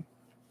relaxing.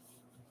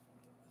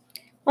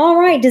 All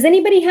right, does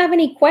anybody have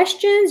any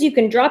questions? You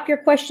can drop your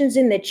questions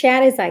in the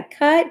chat as I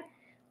cut.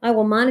 I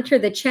will monitor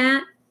the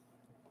chat.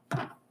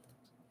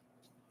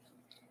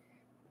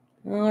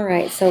 All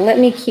right, so let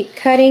me keep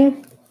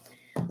cutting.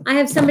 I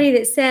have somebody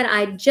that said,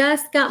 I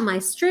just got my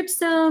strip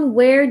sewn.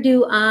 Where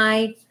do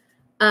I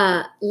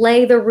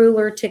lay the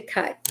ruler to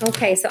cut?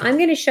 Okay, so I'm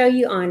going to show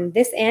you on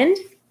this end.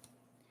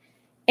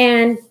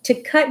 And to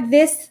cut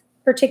this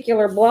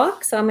particular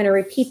block, so I'm going to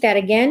repeat that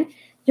again.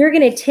 You're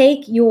going to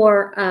take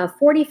your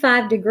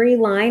 45-degree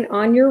line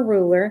on your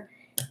ruler,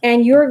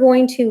 and you're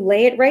going to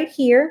lay it right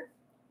here.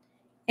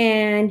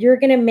 And you're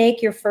going to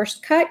make your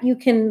first cut. You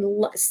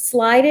can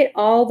slide it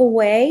all the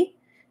way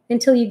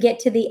until you get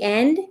to the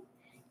end.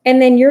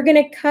 And then you're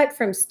going to cut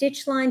from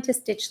stitch line to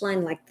stitch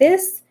line like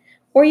this.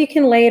 Or you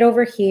can lay it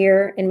over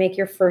here and make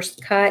your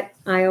first cut.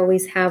 I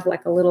always have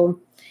like a little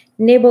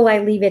nibble I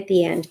leave at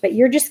the end. But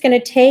you're just going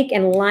to take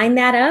and line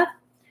that up,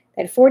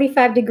 that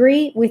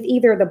 45-degree with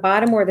either the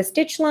bottom or the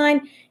stitch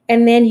line.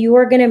 And then you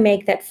are going to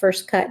make that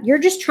first cut. You're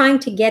just trying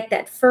to get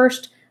that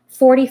first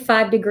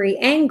 45-degree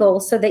angle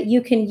so that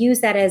you can use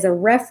that as a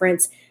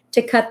reference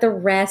to cut the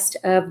rest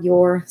of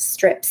your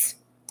strips.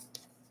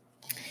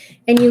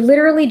 And you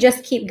literally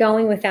just keep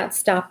going without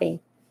stopping.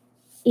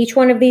 Each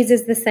one of these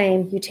is the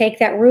same. You take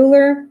that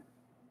ruler,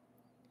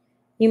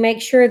 you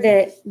make sure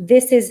that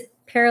this is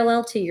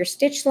parallel to your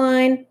stitch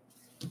line.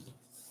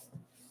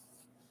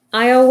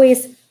 I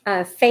always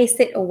face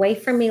it away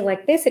from me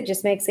like this. It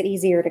just makes it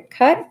easier to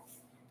cut.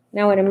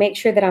 Now I want to make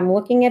sure that I'm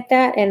looking at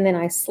that, and then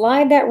I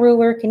slide that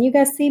ruler. Can you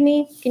guys see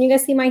me? Can you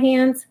guys see my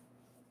hands?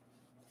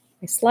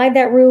 I slide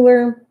that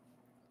ruler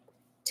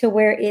to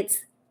where it's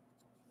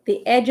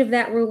the edge of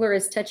that ruler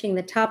is touching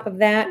the top of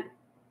that.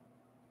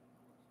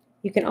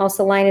 You can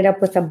also line it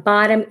up with the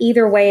bottom.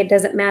 Either way, it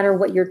doesn't matter.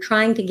 What you're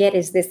trying to get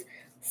is this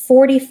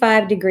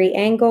 45-degree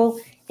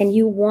angle, and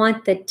you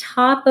want the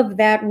top of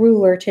that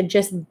ruler to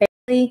just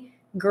barely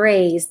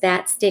graze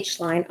that stitch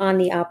line on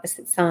the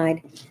opposite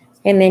side.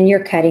 And then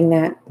you're cutting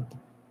that.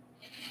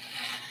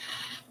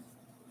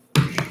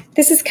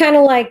 This is kind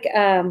of like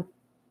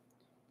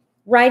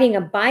riding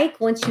a bike.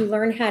 Once you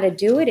learn how to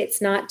do it,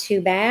 it's not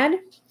too bad.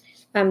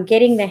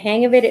 Getting the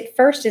hang of it at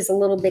first is a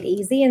little bit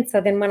easy. And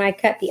so then when I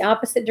cut the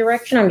opposite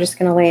direction, I'm just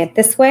going to lay it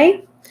this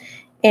way.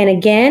 And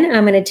again,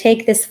 I'm going to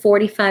take this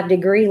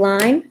 45-degree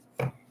line,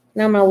 and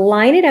I'm going to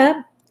line it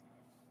up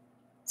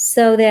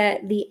so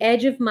that the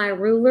edge of my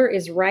ruler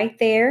is right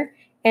there,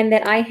 and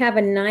that I have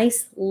a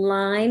nice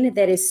line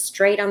that is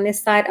straight on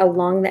this side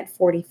along that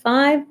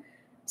 45,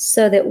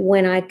 so that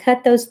when I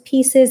cut those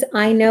pieces,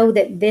 I know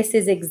that this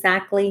is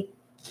exactly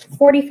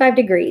 45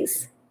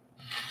 degrees.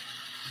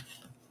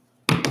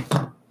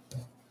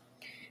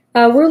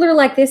 A ruler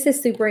like this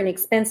is super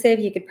inexpensive.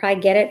 You could probably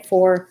get it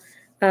for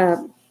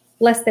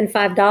less than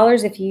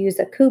 $5 if you use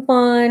a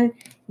coupon.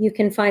 You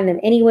can find them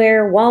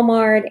anywhere: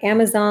 Walmart,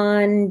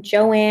 Amazon,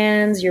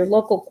 Joann's. Your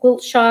local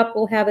quilt shop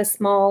will have a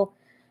small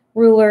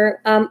ruler.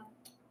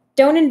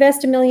 Don't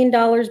invest $1 million,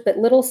 but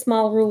little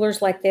small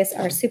rulers like this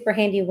are super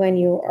handy when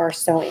you are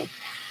sewing.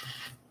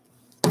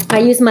 I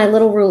use my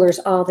little rulers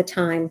all the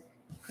time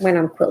when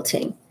I'm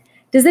quilting.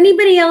 Does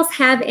anybody else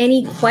have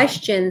any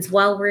questions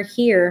while we're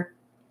here?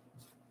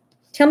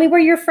 Tell me where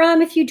you're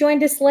from if you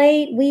joined us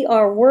late. We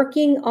are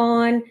working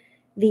on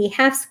the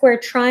half square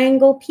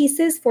triangle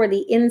pieces for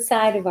the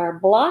inside of our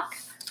block.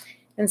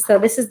 And so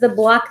this is the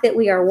block that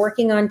we are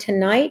working on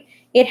tonight.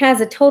 It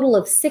has a total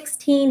of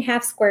 16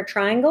 half square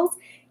triangles,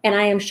 and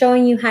I am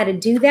showing you how to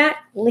do that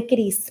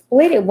lickety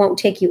split. It won't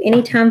take you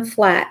any time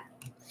flat.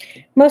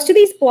 Most of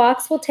these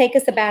blocks will take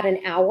us about an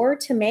hour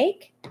to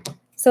make.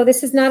 So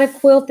this is not a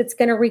quilt that's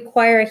going to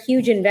require a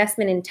huge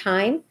investment in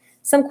time.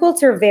 Some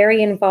quilts are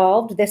very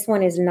involved. This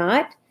one is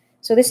not.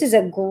 So this is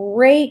a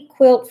great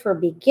quilt for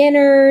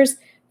beginners,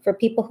 for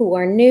people who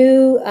are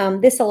new.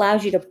 This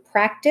allows you to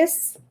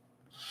practice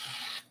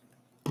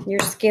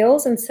your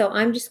skills. And so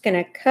I'm just going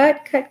to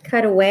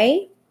cut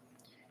away.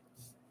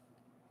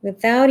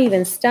 without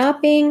even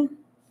stopping.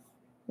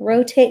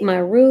 Rotate my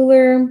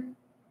ruler.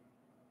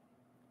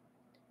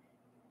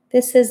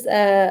 This is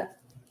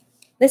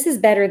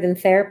better than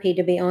therapy,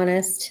 to be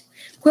honest.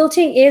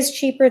 Quilting is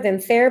cheaper than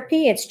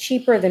therapy. It's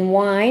cheaper than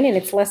wine, and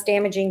it's less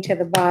damaging to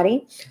the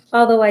body.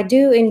 Although I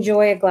do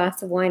enjoy a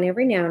glass of wine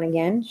every now and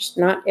again, just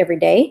not every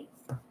day.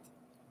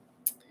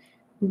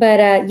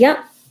 But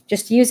yeah,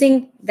 just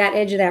using that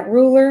edge of that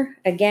ruler,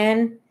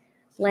 again,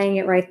 laying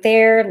it right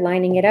there,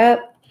 lining it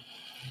up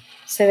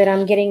so that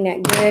I'm getting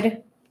that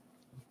good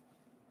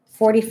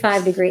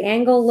 45-degree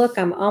angle. Look,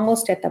 I'm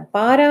almost at the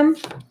bottom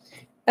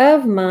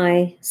of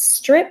my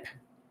strip.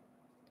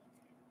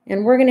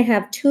 And we're going to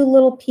have 2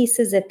 little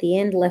pieces at the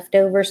end left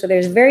over. So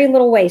there's very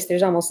little waste.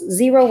 There's almost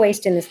 0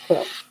 waste in this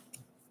quilt.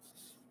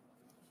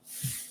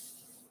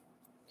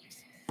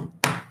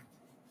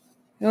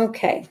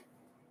 Okay.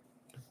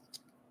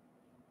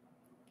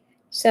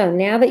 So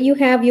now that you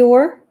have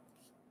your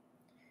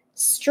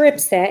strip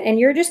set, and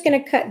you're just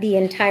going to cut the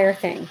entire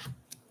thing.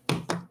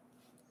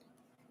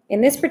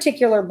 In this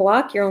particular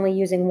block, you're only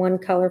using 1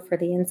 color for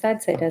the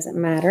inside, so it doesn't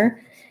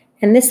matter.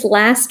 And this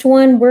last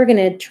one, we're going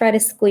to try to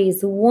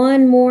squeeze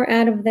 1 more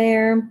out of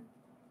there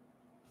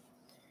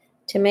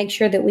to make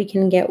sure that we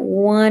can get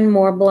 1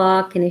 more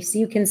block. And as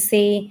you can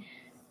see,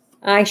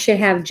 I should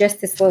have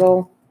just this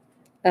little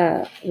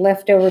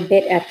leftover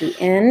bit at the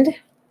end.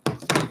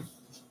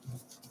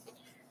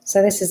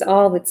 So this is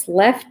all that's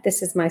left.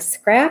 This is my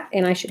scrap,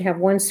 and I should have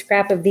 1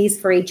 scrap of these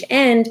for each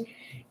end.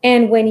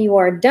 And when you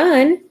are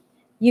done,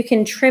 you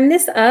can trim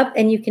this up,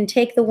 and you can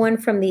take the one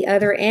from the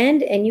other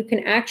end, and you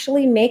can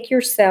actually make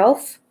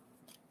yourself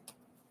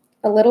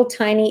a little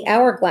tiny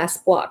hourglass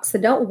block. So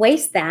don't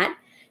waste that,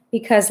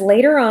 because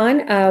later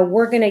on,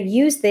 we're going to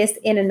use this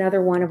in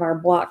another one of our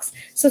blocks.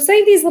 So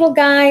save these little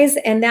guys,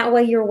 and that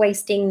way you're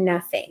wasting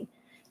nothing.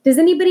 Does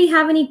anybody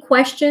have any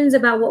questions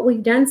about what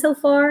we've done so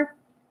far?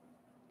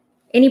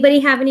 Anybody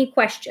have any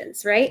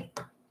questions, right?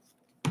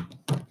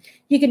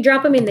 You can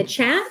drop them in the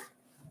chat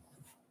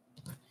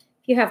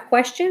if you have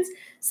questions.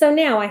 So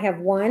now I have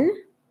 1,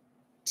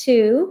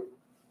 2,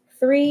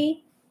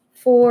 3,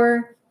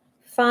 4,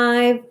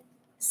 5,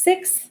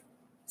 6,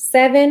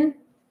 7,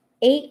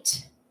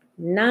 8,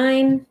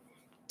 9,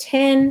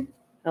 10,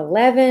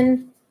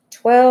 11,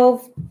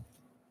 12,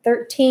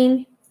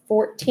 13,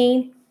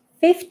 14,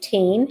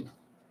 15,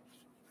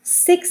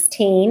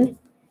 16,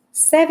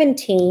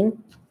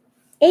 17,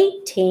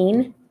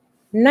 18,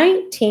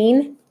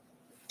 19,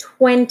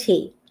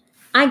 20.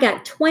 I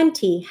got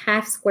 20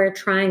 half square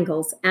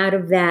triangles out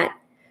of that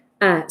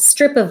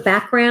strip of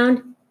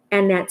background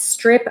and that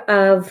strip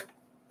of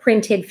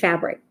printed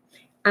fabric.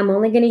 I'm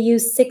only going to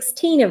use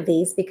 16 of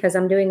these because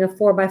I'm doing a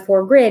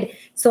 4x4 grid.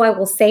 So I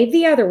will save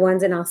the other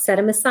ones and I'll set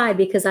them aside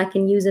because I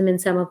can use them in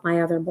some of my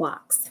other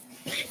blocks.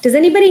 Does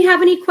anybody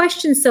have any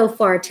questions so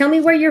far? Tell me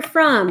where you're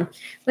from.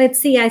 Let's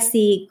see. I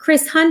see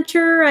Chris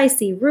Hunter. I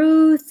see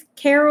Ruth,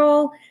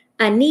 Carol,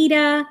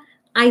 Anita.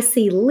 I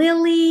see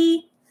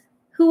Lily.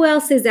 Who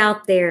else is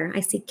out there? I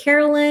see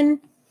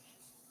Carolyn.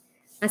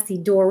 I see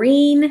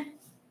Doreen.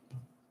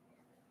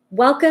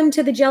 Welcome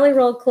to the Jelly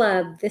Roll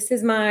Club. This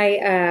is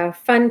my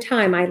fun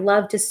time. I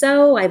love to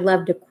sew, I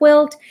love to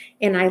quilt,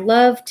 and I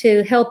love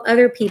to help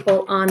other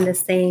people on the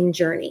same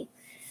journey.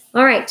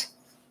 All right,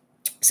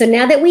 so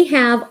now that we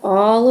have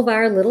all of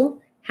our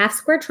little half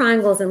square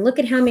triangles, and look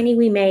at how many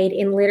we made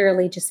in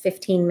literally just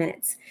 15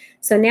 minutes.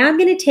 So now I'm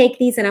going to take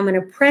these and I'm going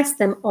to press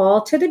them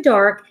all to the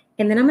dark,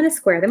 and then I'm going to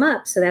square them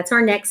up. So that's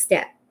our next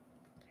step.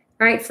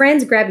 All right,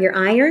 friends, grab your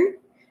iron,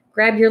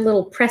 grab your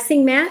little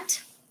pressing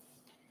mat.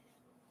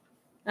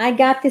 I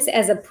got this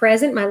as a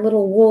present, my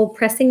little wool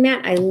pressing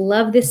mat. I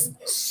love this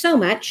so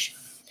much.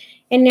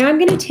 And now I'm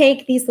going to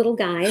take these little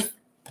guys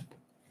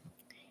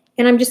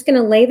and I'm just going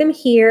to lay them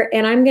here,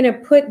 and I'm going to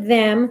put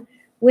them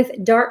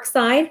with dark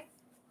side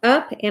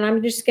up, and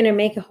I'm just going to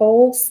make a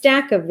whole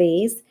stack of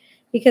these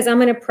because I'm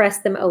going to press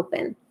them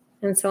open.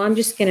 And so I'm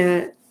just going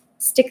to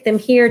stick them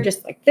here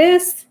just like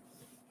this.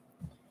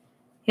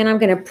 And I'm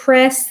going to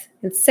press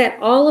and set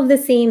all of the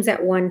seams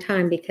at one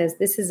time because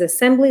this is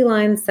assembly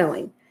line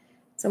sewing.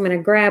 So I'm going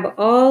to grab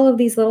all of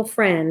these little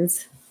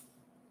friends.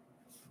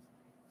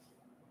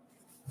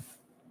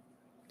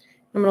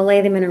 I'm going to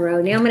lay them in a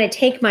row. Now I'm going to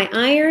take my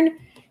iron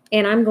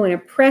and I'm going to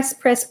press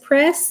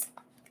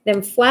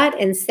them flat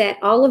and set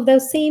all of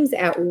those seams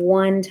at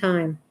one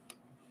time.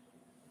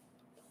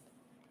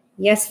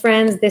 Yes,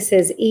 friends, this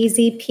is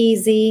easy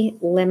peasy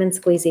lemon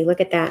squeezy.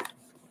 Look at that.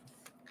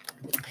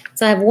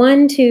 So I have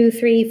 1, 2,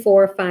 3,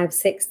 4, 5,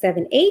 6,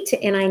 7, 8,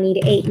 and I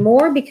need 8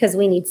 more because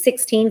we need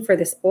 16 for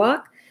this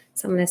block.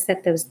 So I'm going to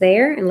set those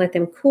there and let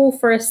them cool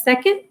for a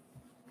second.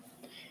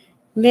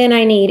 Then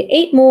I need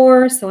 8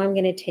 more, so I'm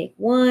going to take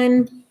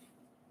 1,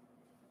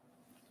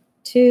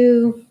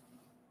 2,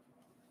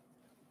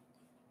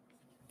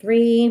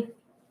 3,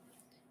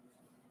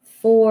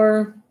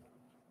 4,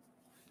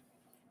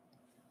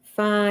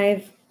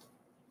 5,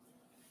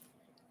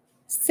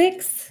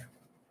 6,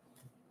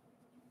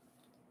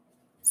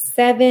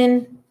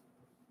 7,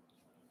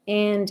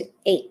 and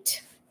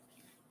 8.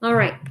 All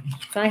right,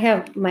 so I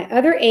have my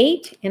other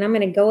 8, and I'm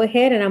going to go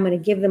ahead and I'm going to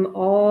give them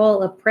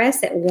all a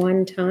press at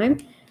one time.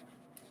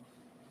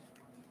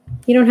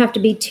 You don't have to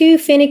be too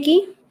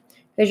finicky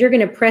because you're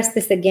going to press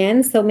this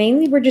again. So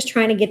mainly we're just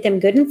trying to get them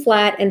good and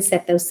flat and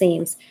set those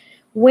seams.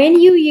 When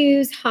you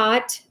use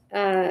hot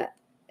iron,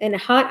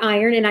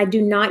 and I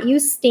do not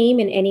use steam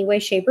in any way,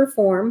 shape, or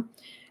form,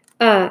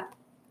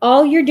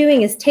 all you're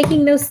doing is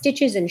taking those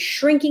stitches and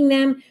shrinking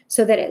them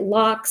so that it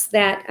locks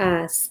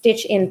that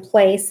stitch in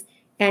place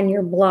and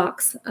your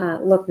blocks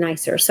look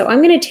nicer. So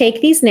I'm going to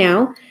take these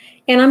now,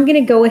 and I'm going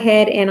to go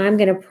ahead and I'm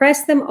going to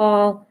press them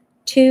all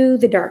to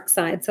the dark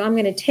side. So I'm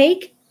going to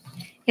take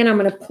and I'm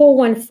going to pull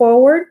one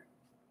forward.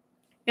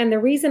 And the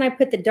reason I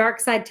put the dark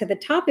side to the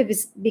top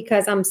is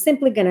because I'm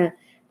simply going to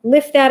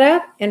lift that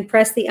up and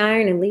press the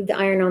iron and leave the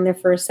iron on there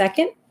for a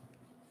second.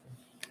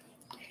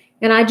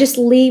 And I just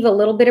leave a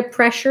little bit of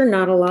pressure,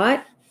 not a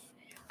lot.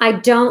 I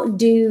don't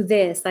do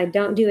this. I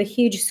don't do a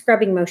huge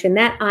scrubbing motion.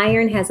 That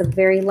iron has a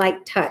very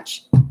light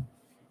touch.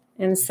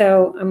 And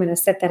so I'm going to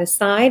set that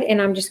aside,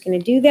 and I'm just going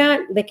to do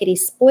that lickety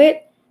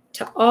split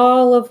to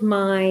all of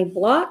my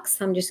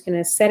blocks. I'm just going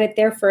to set it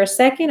there for a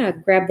second. I'll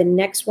grab the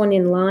next one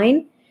in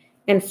line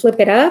and flip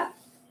it up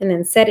and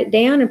then set it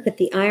down and put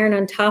the iron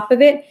on top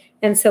of it.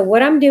 And so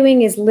what I'm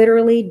doing is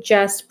literally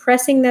just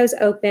pressing those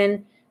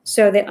open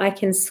so that I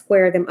can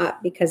square them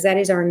up, because that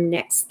is our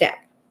next step.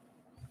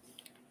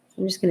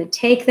 I'm just going to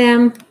take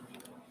them,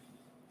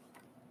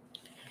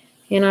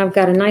 and I've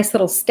got a nice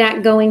little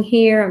stack going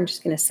here. I'm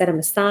just going to set them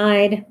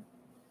aside.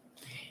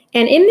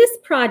 And in this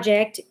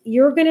project,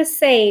 you're going to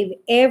save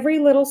every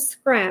little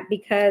scrap,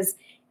 because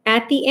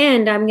at the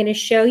end, I'm going to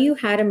show you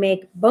how to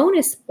make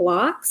bonus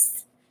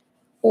blocks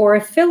or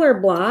filler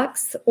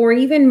blocks or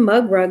even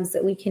mug rugs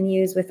that we can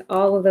use with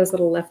all of those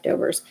little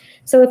leftovers.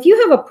 So if you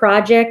have a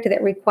project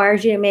that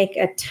requires you to make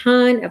a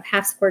ton of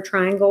half square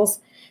triangles,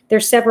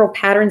 there's several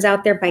patterns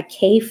out there by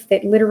Kaif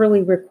that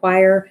literally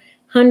require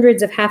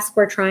hundreds of half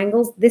square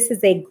triangles. This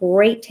is a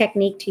great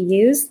technique to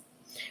use.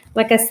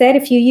 Like I said,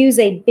 if you use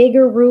a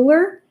bigger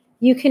ruler,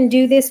 you can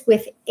do this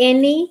with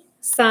any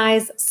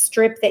size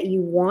strip that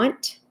you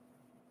want.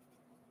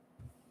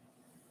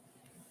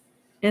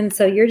 And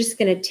so you're just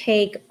going to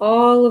take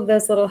all of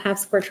those little half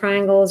square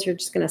triangles. You're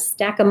just going to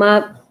stack them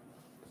up.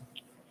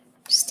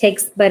 Just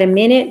takes but a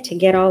minute to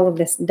get all of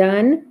this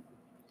done.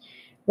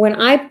 When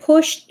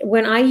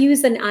I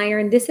use an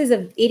iron, this is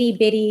a itty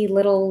bitty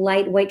little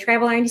lightweight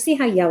travel iron. You see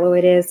how yellow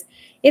it is?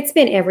 It's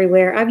been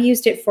everywhere. I've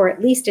used it for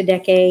at least a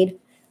decade.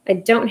 I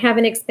don't have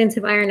an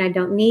expensive iron. I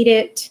don't need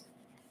it.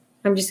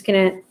 I'm just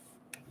going to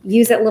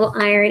use that little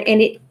iron,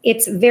 and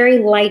it's very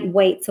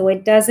lightweight, so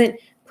it doesn't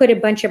put a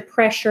bunch of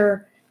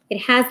pressure. It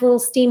has little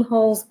steam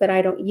holes, but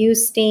I don't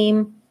use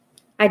steam.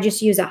 I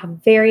just use a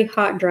very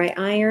hot, dry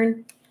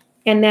iron,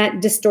 and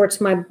that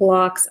distorts my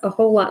blocks a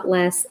whole lot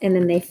less, and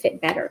then they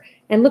fit better.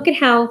 And look at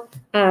how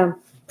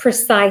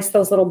precise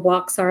those little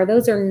blocks are.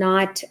 Those are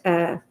not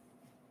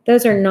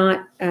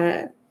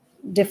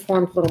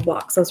deformed little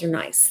blocks. Those are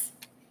nice.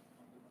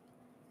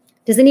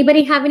 Does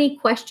anybody have any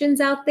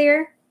questions out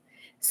there?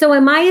 So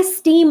am I a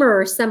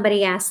steamer?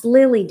 Somebody asked.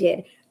 Lily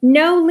did.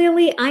 No,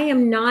 Lily, I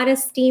am not a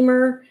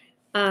steamer.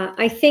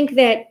 I think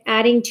that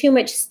adding too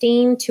much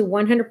steam to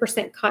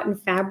 100% cotton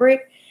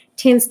fabric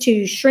tends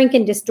to shrink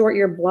and distort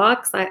your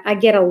blocks. I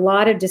get a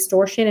lot of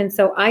distortion, and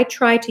so I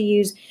try to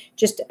use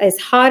just as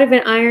hot of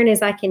an iron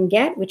as I can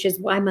get, which is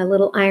why my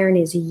little iron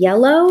is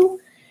yellow.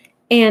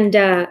 And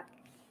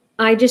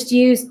I just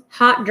use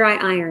hot, dry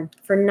iron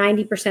for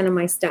 90% of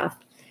my stuff.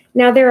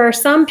 Now, there are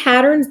some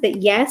patterns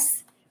that,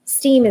 yes,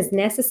 steam is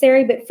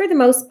necessary, but for the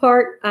most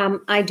part,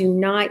 I do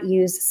not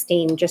use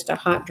steam, just a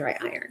hot, dry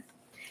iron.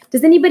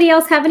 Does anybody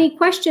else have any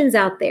questions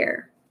out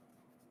there?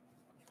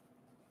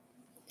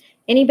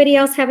 Anybody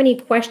else have any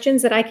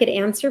questions that I could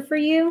answer for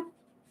you?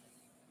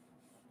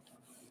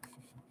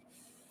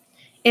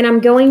 And I'm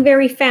going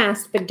very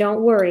fast, but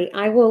don't worry.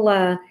 I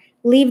will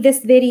leave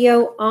this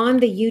video on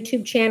the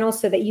YouTube channel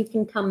so that you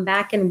can come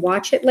back and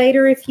watch it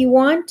later if you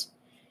want.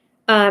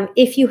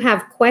 If you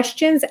have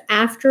questions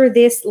after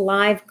this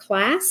live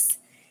class,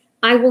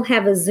 I will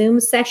have a Zoom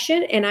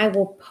session, and I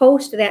will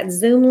post that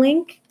Zoom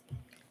link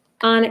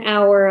on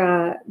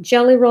our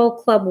Jelly Roll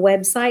Club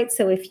website.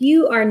 So if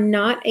you are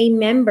not a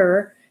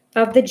member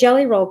of the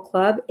Jelly Roll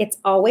Club, it's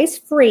always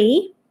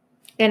free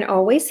and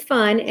always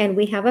fun. And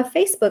we have a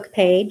Facebook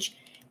page,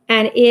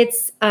 and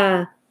it's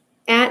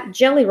at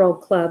Jelly Roll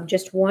Club,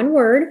 just one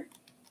word.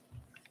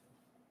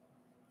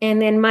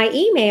 And then my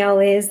email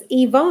is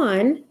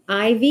Ivonne,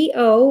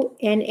 IVONNE,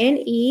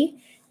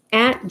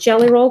 at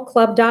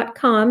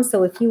jellyrollclub.com.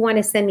 So if you want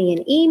to send me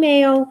an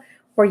email,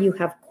 or you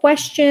have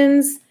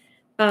questions,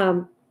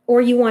 or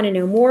you want to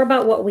know more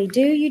about what we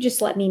do, you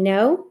just let me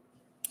know.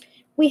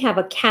 We have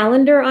a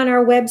calendar on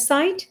our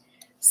website.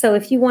 So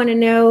if you want to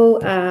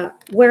know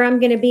where I'm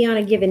going to be on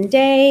a given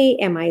day,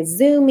 am I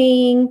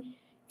Zooming,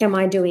 am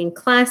I doing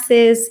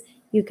classes,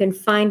 you can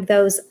find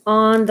those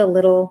on the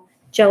little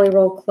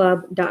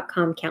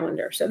jellyrollclub.com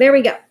calendar. So there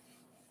we go.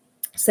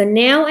 So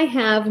now I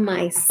have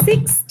my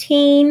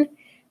 16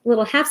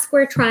 little half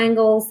square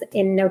triangles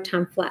in no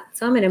time flat.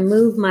 So I'm going to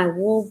move my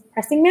wool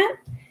pressing mat,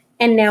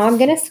 and now I'm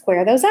going to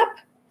square those up.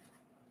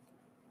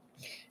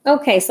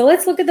 Okay, so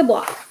let's look at the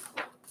block.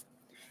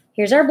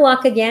 Here's our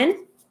block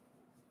again.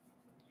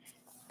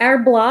 Our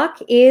block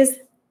is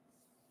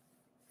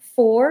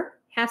 4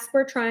 half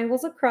square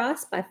triangles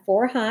across by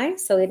 4 high,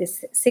 so it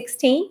is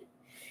 16.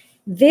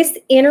 This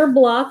inner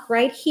block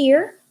right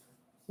here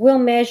will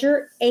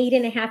measure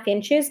 8.5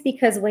 inches,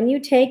 because when you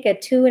take a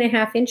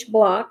 2.5-inch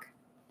block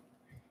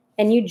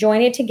and you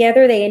join it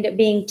together, they end up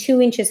being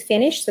 2 inches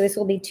finished. So this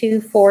will be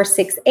 2, 4,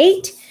 6,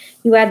 8.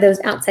 You add those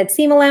outside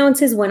seam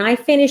allowances. When I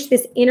finish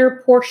this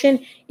inner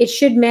portion, it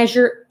should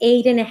measure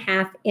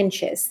 8.5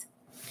 inches.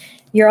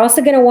 You're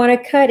also going to want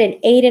to cut an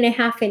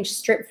 8.5-inch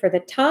strip for the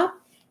top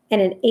and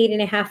an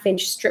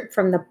 8.5-inch strip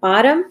from the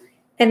bottom,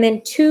 and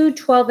then 2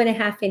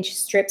 12.5-inch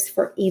strips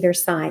for either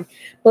side.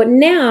 But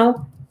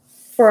now,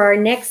 for our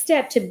next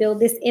step to build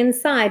this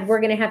inside, we're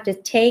going to have to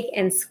take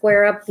and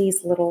square up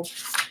these little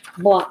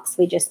blocks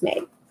we just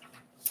made.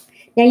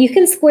 Now, you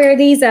can square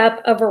these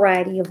up a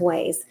variety of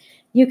ways.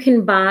 You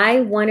can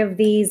buy one of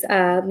these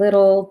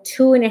little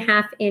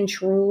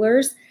 2.5-inch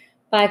rulers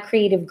by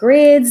Creative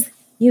Grids.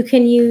 You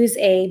can use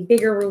a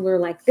bigger ruler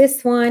like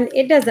this one.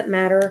 It doesn't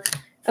matter.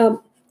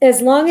 As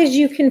long as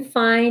you can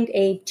find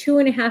a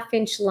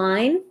 2.5-inch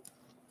line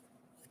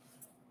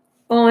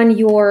on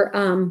your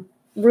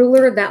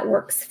ruler, that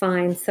works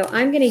fine. So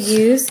I'm going to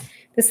use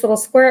this little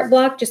square up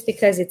block just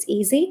because it's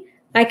easy.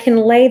 I can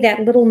lay that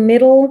little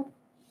middle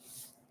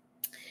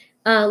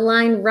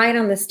line right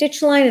on the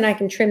stitch line, and I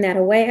can trim that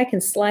away. I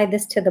can slide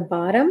this to the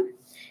bottom,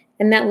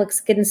 and that looks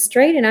good and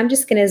straight. And I'm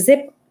just going to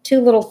zip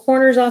 2 little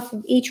corners off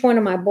of each one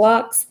of my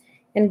blocks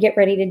and get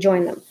ready to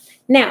join them.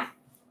 Now,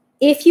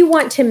 if you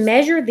want to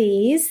measure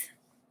these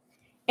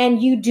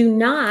and you do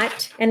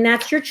not, and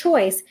that's your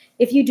choice,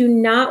 if you do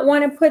not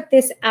want to put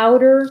this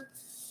outer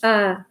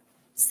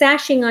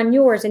sashing on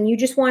yours and you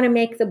just want to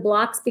make the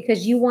blocks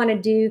because you want to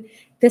do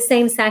the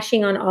same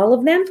sashing on all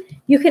of them,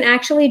 you can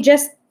actually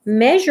just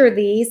measure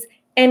these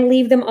and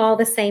leave them all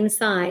the same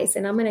size.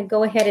 And I'm going to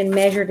go ahead and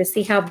measure to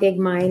see how big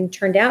mine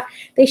turned out.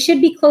 They should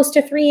be close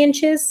to 3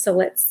 inches. So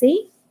let's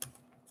see.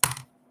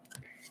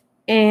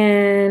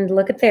 And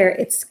look at there.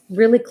 It's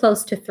really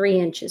close to 3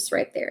 inches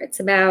right there. It's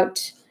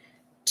about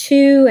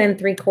 2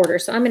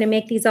 3/4. So I'm going to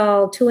make these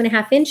all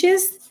 2.5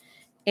 inches,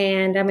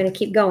 and I'm going to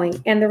keep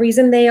going. And the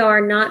reason they are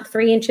not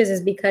 3 inches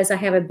is because I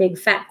have a big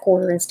fat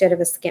quarter instead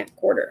of a scant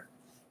quarter.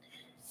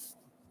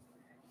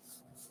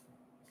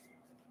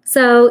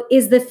 So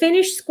is the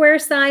finished square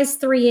size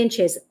 3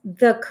 inches?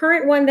 The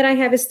current one that I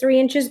have is 3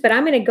 inches, but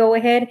I'm going to go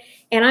ahead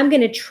and I'm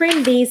going to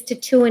trim these to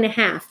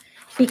 2.5,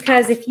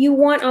 because if you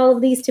want all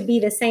of these to be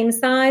the same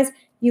size,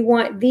 you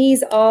want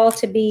these all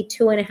to be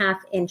 2.5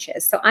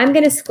 inches. So I'm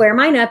going to square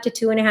mine up to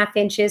 2.5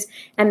 inches,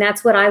 and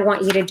that's what I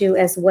want you to do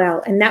as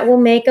well. And that will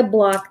make a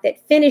block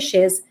that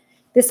finishes,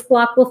 this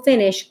block will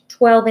finish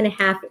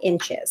 12.5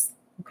 inches,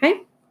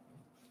 okay?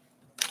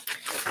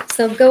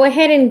 So go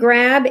ahead and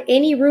grab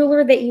any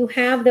ruler that you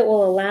have that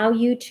will allow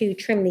you to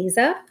trim these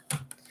up.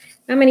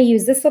 I'm going to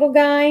use this little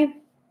guy. I'm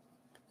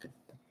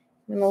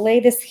going to lay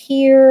this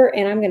here,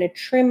 and I'm going to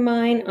trim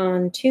mine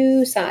on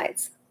 2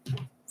 sides.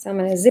 So I'm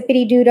going to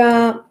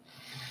zippity-doo-dah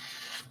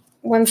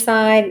one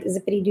side,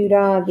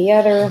 zippity-doo-dah the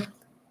other,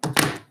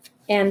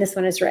 and this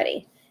one is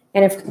ready.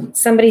 And if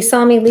somebody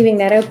saw me leaving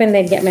that open,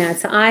 they'd get mad.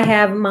 So I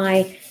have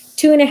my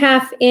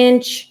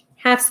 2.5-inch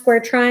half square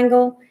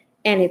triangle,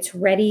 and it's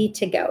ready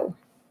to go.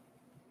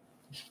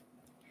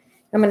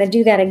 I'm going to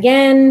do that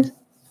again.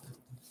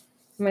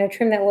 I'm going to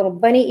trim that little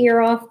bunny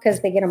ear off because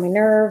they get on my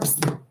nerves.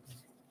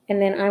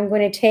 And then I'm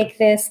going to take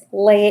this,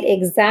 lay it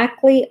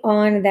exactly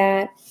on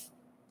that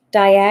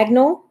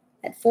diagonal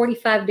at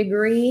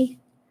 45°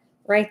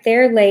 right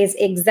there, lays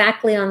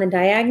exactly on the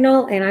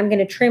diagonal. And I'm going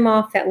to trim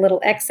off that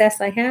little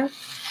excess I have.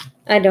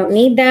 I don't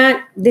need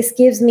that. This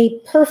gives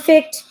me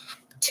perfect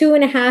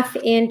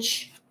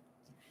 2.5-inch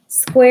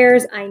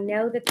squares. I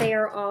know that they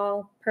are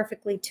all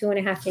perfectly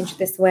 2.5 inch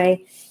this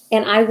way,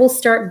 and I will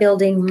start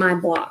building my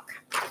block.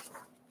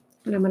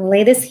 And I'm going to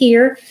lay this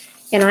here,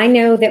 and I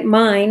know that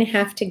mine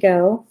have to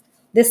go.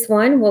 This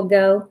one will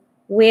go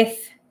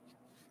with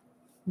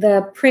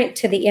the print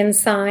to the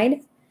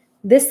inside.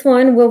 This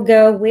one will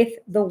go with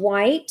the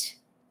white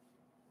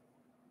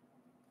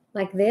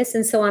like this,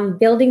 and so I'm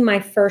building my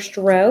first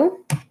row.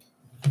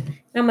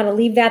 I'm going to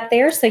leave that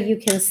there so you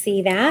can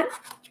see that.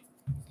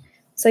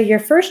 So your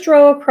first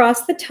row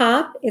across the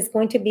top is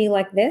going to be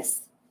like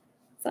this.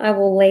 So I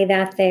will lay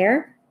that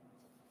there.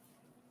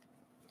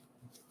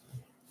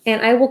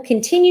 And I will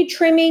continue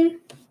trimming.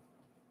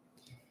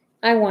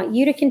 I want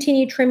you to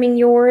continue trimming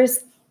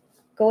yours.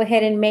 Go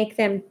ahead and make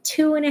them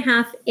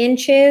 2.5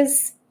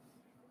 inches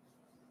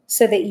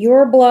so that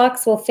your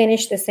blocks will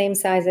finish the same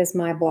size as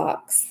my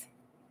blocks.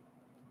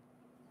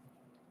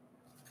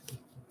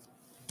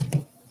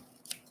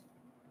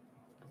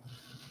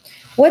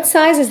 What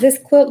size is this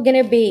quilt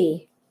going to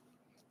be?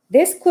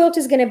 This quilt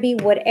is going to be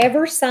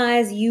whatever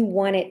size you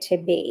want it to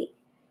be.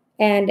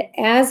 And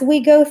as we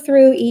go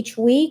through each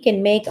week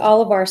and make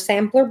all of our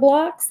sampler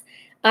blocks,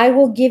 I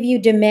will give you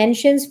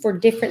dimensions for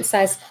different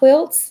size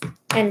quilts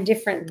and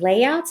different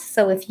layouts.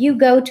 So if you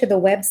go to the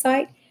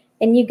website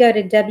and you go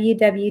to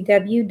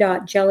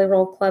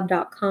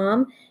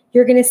www.jellyrollclub.com,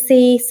 you're going to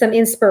see some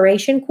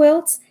inspiration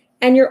quilts,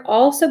 and you're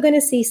also going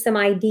to see some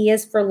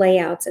ideas for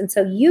layouts. And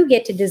so you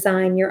get to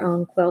design your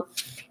own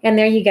quilt. And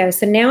there you go.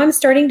 So now I'm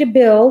starting to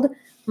build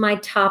my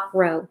top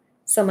row.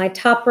 So my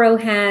top row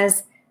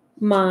has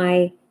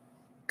my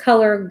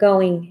color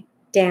going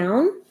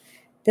down.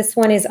 This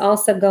one is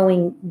also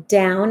going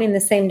down in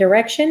the same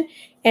direction.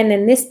 And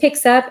then this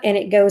picks up and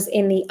it goes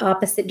in the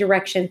opposite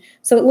direction.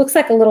 So it looks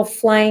like a little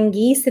flying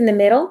geese in the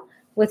middle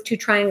with 2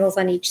 triangles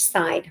on each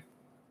side.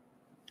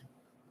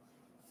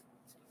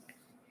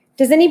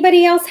 Does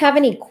anybody else have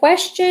any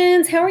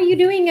questions? How are you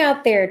doing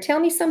out there? Tell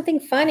me something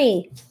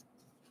funny.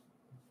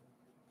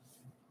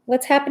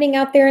 What's happening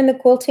out there in the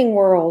quilting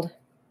world?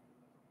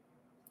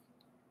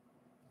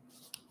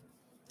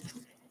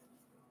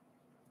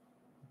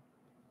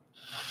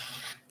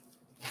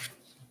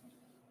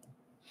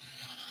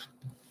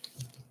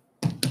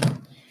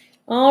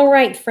 All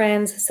right,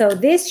 friends. So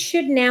this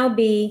should now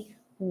be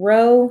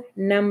row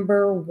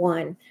number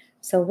 1.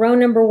 So row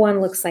number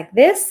 1 looks like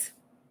this.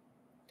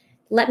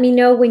 Let me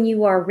know when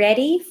you are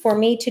ready for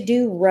me to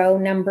do row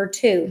number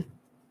 2.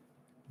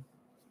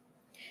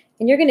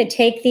 And you're going to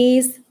take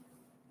these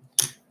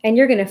and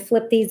you're going to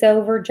flip these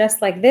over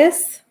just like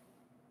this.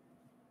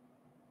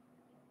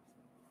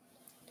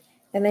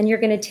 And then you're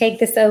going to take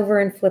this over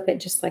and flip it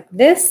just like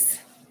this.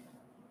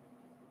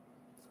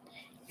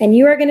 And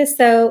you are going to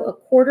sew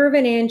 1/4 of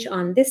an inch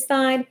on this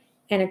side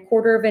and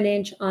 1/4 of an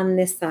inch on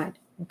this side,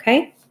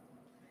 okay?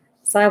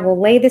 So I will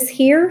lay this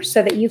here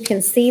so that you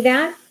can see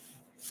that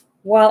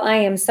while I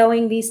am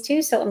sewing these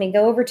two. So let me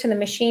go over to the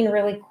machine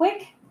really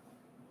quick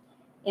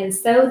and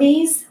sew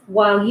these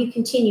while you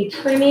continue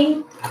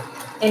trimming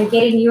and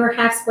getting your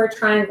half square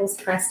triangles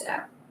pressed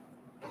up.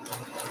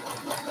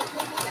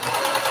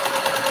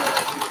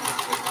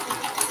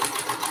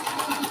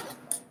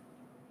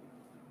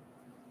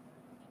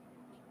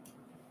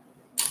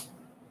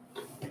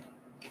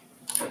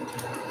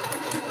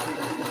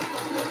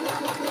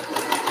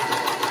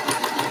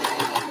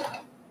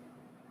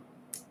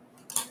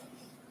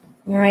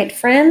 All right,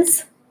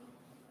 friends,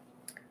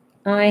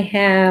 I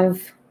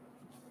have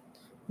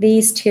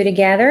these two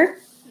together.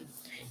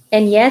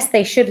 And yes,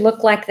 they should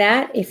look like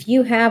that. If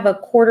you have a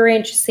 1/4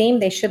 inch seam,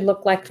 they should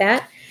look like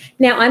that.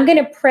 Now I'm going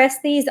to press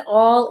these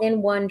all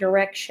in one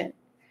direction.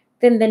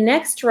 Then the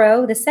next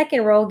row, the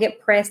second row will get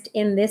pressed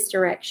in this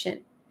direction.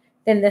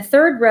 Then the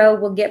third row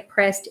will get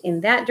pressed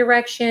in that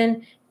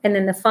direction. And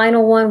then the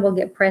final one will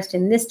get pressed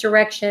in this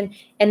direction.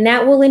 And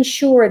that will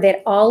ensure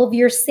that all of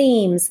your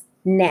seams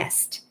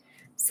nest.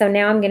 So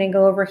now I'm going to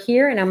go over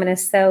here and I'm going to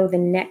sew the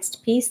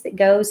next piece that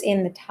goes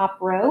in the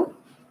top row.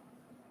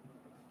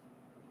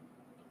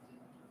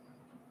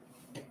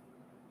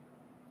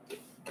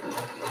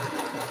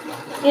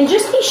 And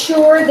just be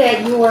sure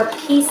that your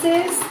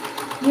pieces,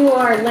 you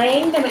are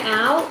laying them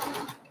out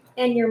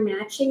and you're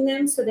matching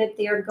them so that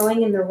they are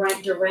going in the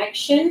right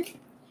direction.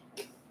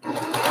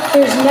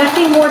 There's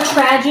nothing more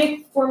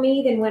tragic for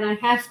me than when I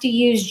have to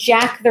use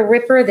Jack the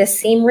Ripper, the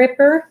seam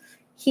ripper.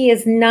 He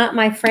is not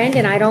my friend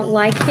and I don't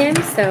like him,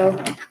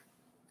 so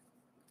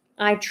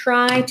I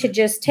try to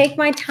just take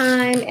my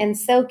time and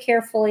sew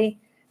carefully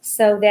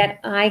so that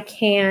I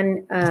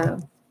can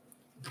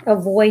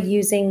avoid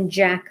using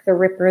Jack the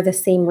Ripper, the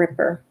seam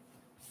ripper.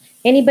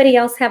 Anybody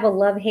else have a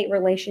love-hate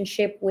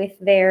relationship with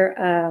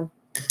their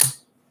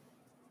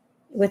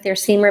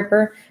seam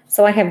ripper?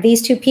 So I have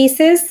these two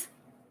pieces.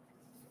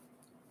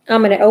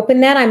 I'm going to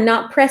open that. I'm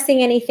not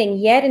pressing anything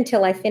yet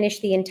until I finish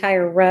the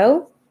entire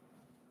row.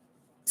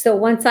 So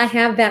once I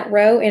have that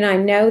row and I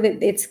know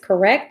that it's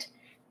correct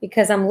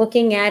because I'm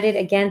looking at it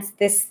against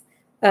this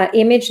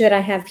image that I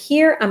have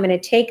here, I'm going to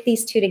take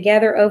these two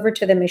together over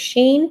to the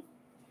machine.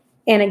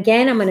 And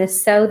again, I'm going to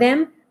sew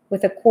them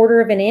with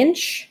 1/4 of an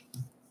inch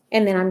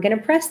and then I'm going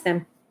to press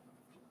them.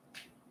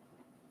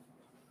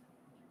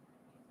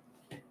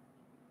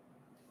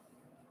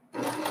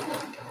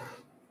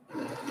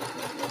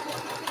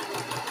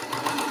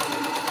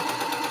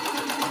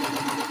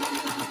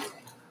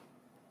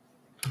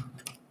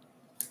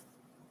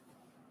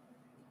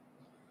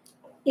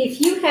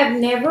 If you have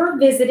never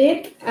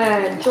visited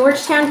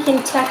Georgetown,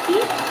 Kentucky,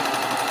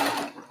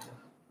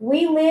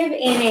 we live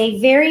in a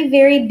very,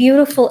 very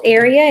beautiful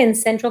area in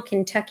central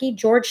Kentucky.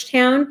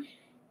 Georgetown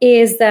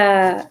is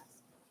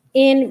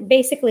in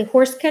basically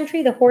horse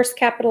country. The horse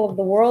capital of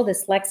the world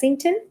is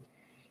Lexington.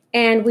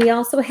 And we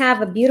also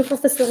have a beautiful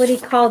facility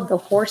called the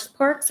Horse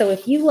Park. So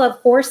if you love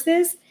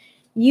horses,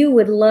 you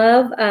would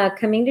love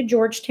coming to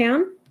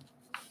Georgetown.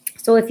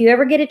 So if you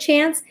ever get a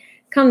chance,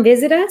 come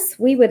visit us.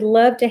 We would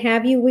love to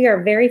have you. We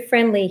are very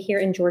friendly here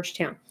in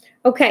Georgetown.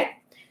 Okay,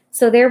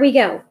 so there we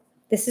go.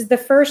 This is the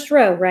first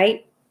row,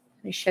 right?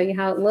 Let me show you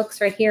how it looks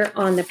right here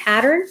on the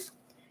pattern.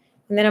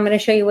 And then I'm going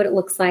to show you what it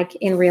looks like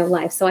in real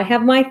life. So I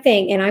have my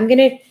thing, and I'm going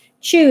to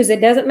choose.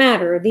 It doesn't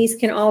matter. These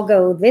can all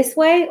go this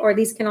way or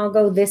these can all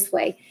go this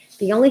way.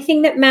 The only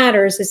thing that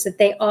matters is that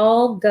they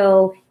all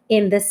go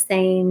in the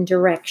same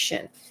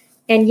direction.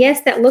 And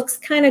yes, that looks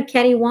kind of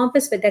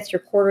cattywampus, but that's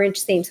your 1/4 inch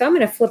seam. So I'm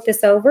going to flip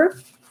this over.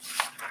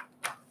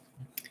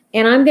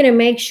 And I'm going to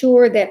make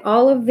sure that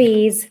all of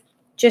these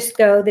just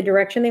go the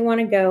direction they want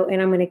to go.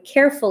 And I'm going to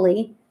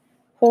carefully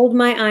hold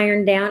my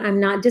iron down. I'm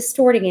not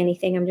distorting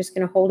anything. I'm just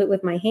going to hold it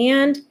with my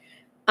hand.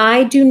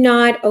 I do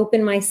not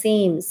open my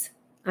seams.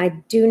 I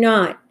do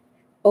not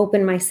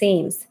open my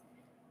seams.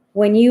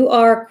 When you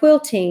are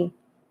quilting,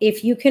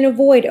 if you can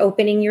avoid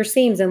opening your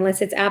seams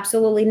unless it's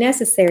absolutely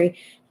necessary,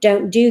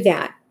 don't do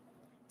that.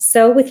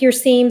 Sew with your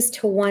seams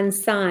to one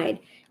side,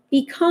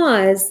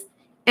 because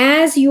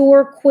as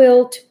your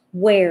quilt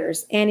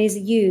wears and is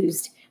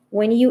used,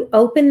 when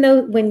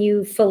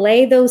you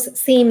fillet those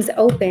seams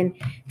open,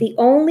 the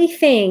only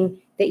thing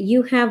that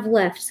you have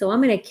left, so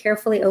I'm going to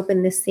carefully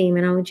open this seam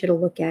and I want you to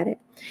look at it.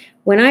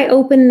 When I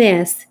open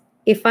this,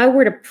 if I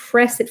were to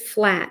press it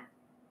flat,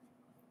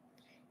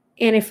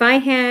 and if I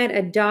had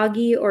a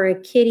doggy or a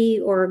kitty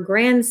or a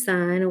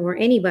grandson or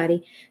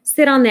anybody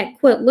sit on that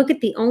quilt, look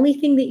at the only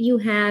thing that you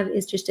have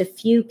is just a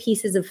few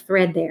pieces of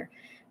thread there.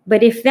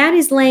 But if that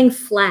is laying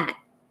flat,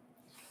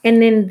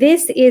 and then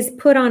this is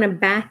put on a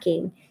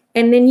backing,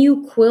 and then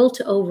you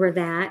quilt over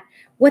that,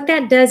 what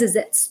that does is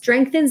it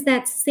strengthens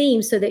that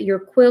seam so that your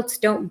quilts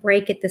don't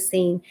break at the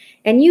seam.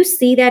 And you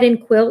see that in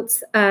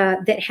quilts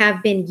that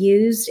have been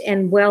used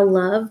and well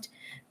loved,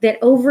 that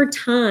over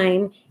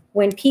time,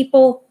 when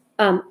people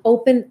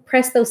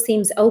press those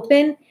seams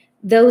open,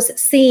 those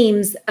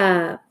seams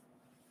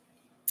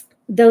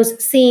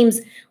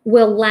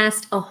will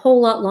last a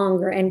whole lot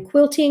longer. And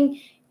quilting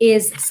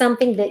is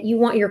something that you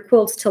want your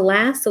quilts to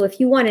last. So if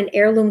you want an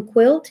heirloom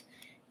quilt,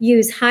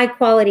 use high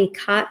quality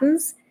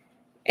cottons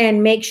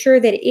and make sure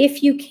that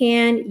if you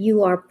can,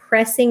 you are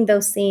pressing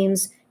those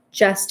seams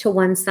just to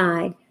one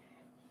side.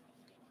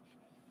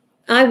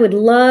 I would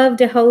love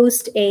to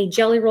host a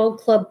Jelly Roll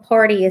Club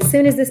party. As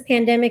soon as this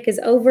pandemic is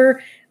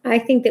over, I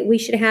think that we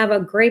should have a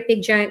great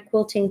big giant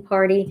quilting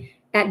party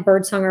at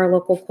Birdsong, our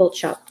local quilt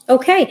shop.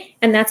 Okay,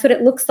 and that's what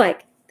it looks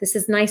like. This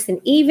is nice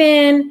and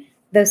even.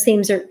 Those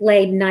seams are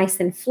laid nice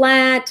and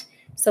flat.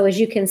 So as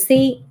you can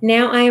see,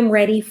 now I am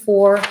ready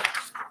for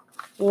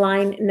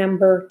line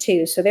number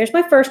 2. So there's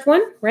my first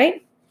one,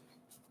 right?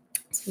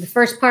 So the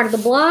first part of the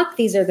block,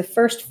 these are the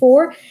first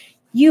 4.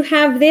 You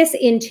have this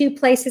in 2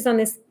 places on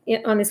this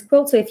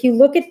quilt. So if you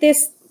look at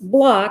this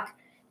block,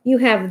 you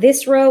have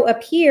this row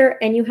up here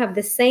and you have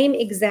the same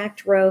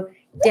exact row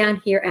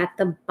down here at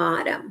the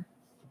bottom.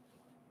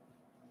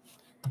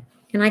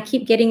 And I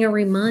keep getting a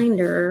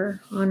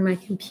reminder on my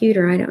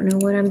computer. I don't know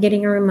what I'm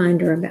getting a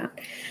reminder about.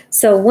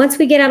 So once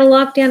we get out of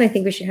lockdown, I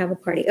think we should have a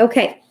party.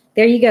 Okay,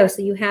 there you go.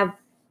 So you have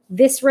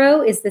this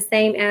row is the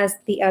same as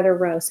the other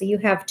row. So you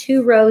have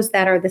 2 rows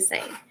that are the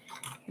same.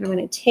 And I'm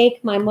going to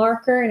take my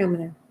marker and I'm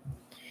going to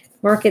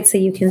mark it so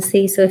you can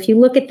see. So if you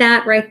look at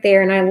that right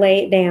there and I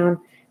lay it down,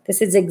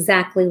 this is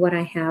exactly what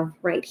I have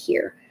right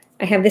here.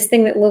 I have this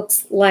thing that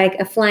looks like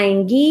a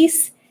flying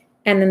geese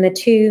and then the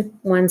 2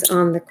 ones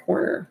on the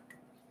corner.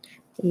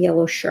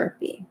 Yellow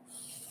Sharpie.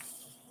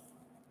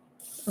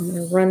 I'm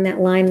going to run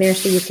that line there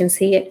so you can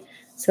see it.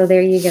 So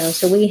there you go.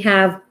 So we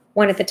have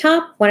one at the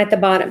top, one at the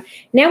bottom.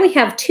 Now we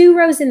have 2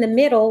 rows in the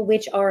middle,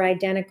 which are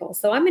identical.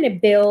 So I'm going to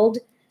build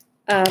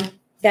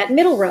that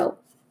middle row.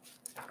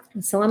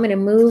 And so I'm going to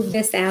move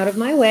this out of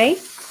my way.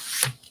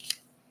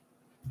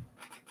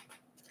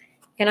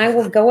 And I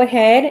will go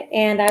ahead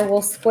and I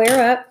will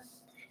square up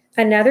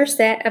another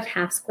set of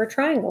half square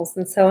triangles.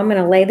 And so I'm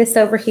going to lay this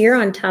over here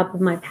on top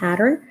of my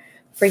pattern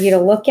for you to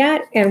look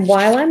at. And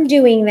while I'm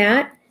doing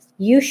that,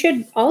 you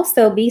should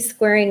also be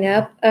squaring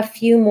up a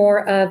few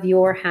more of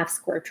your half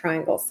square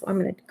triangles. So I'm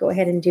going to go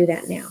ahead and do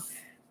that now.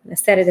 I'm going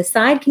to set it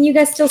aside. Can you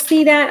guys still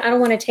see that? I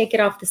don't want to take it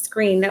off the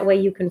screen. That way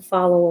you can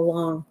follow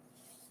along.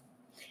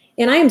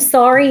 And I am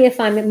sorry if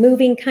I'm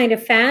moving kind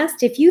of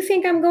fast. If you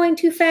think I'm going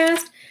too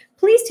fast,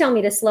 please tell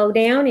me to slow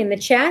down in the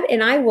chat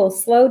and I will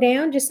slow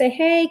down. Just say,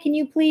 hey, can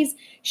you please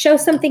show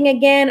something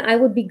again? I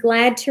would be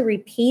glad to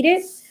repeat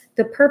it.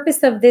 The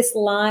purpose of this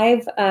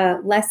live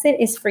lesson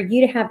is for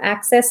you to have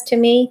access to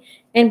me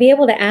and be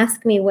able to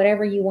ask me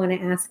whatever you want to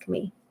ask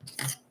me.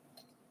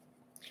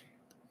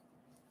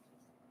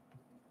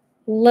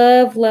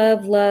 Love,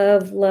 love,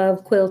 love,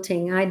 love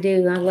quilting. I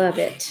do. I love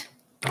it.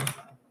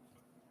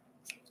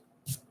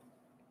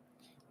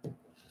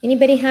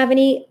 Anybody have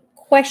any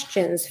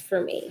questions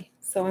for me?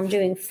 So I'm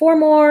doing 4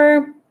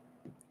 more.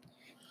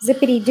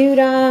 Zippity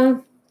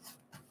doo-dah.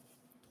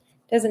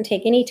 Doesn't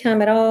take any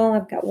time at all.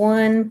 I've got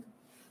 1.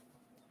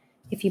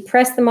 If you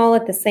press them all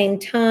at the same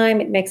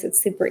time, it makes it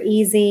super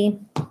easy.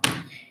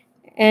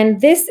 And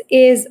this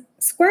is,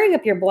 squaring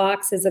up your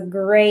blocks is a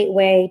great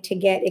way to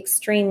get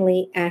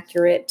extremely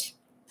accurate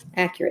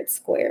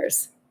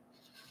squares.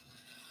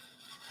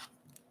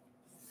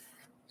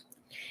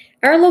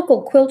 Our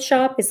local quilt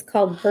shop is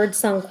called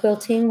Birdsong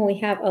Quilting. We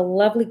have a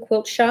lovely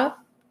quilt shop.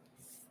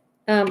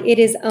 It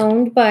is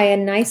owned by a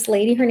nice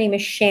lady. Her name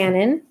is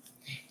Shannon.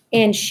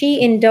 and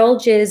she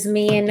indulges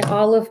me in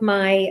all of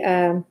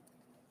my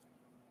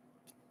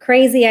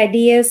crazy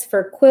ideas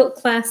for quilt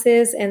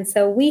classes. And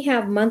so we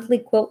have monthly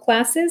quilt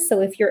classes.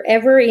 So if you're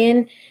ever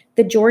in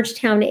the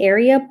Georgetown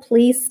area,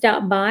 please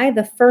stop by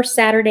the first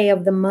Saturday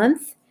of the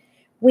month.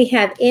 We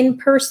have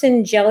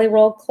in-person Jelly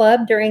Roll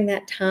Club during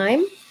that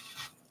time.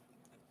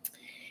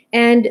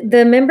 And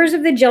the members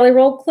of the Jelly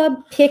Roll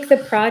Club pick the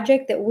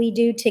project that we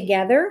do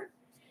together.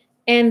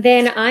 And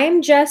then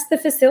I'm just the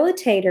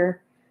facilitator.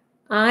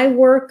 I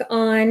work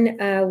on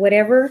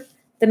whatever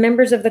the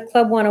members of the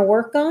club want to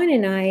work on,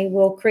 and I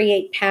will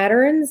create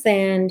patterns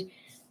and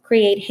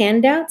create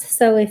handouts.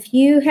 So if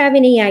you have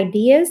any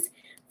ideas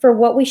for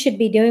what we should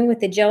be doing with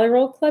the Jelly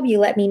Roll Club, you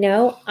let me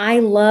know. I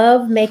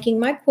love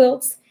making my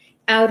quilts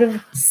out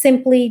of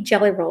simply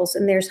jelly rolls,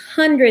 and there's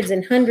hundreds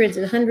and hundreds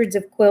and hundreds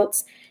of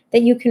quilts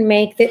that you can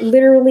make that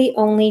literally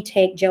only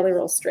take jelly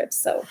roll strips.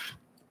 So,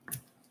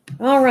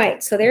 all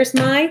right, so there's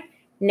my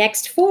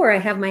next 4. I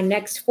have my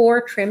next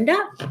 4 trimmed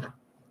up.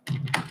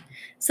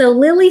 So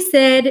Lily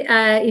said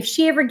if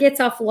she ever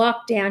gets off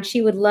lockdown,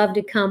 she would love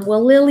to come.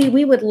 Well, Lily,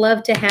 we would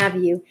love to have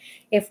you.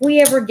 If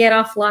we ever get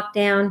off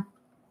lockdown,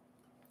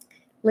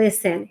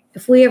 listen,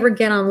 if we ever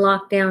get on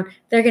lockdown,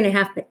 they're going to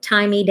have to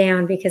tie me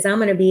down because I'm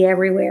going to be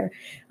everywhere.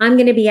 I'm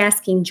going to be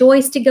asking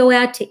Joyce to go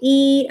out to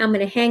eat. I'm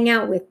going to hang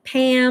out with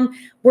Pam.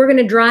 We're going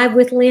to drive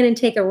with Lynn and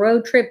take a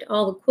road trip to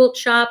all the quilt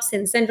shops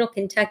in Central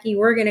Kentucky.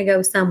 We're going to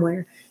go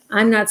somewhere.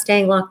 I'm not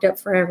staying locked up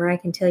forever, I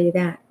can tell you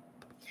that.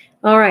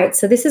 All right,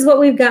 so this is what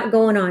we've got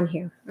going on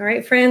here. All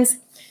right, friends.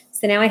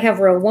 So now I have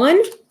row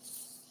 1,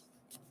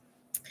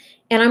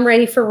 and I'm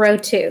ready for row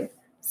 2.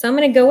 So I'm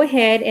going to go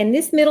ahead, and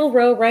this middle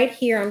row right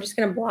here, I'm just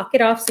going to block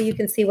it off so you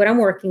can see what I'm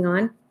working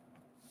on.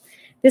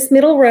 This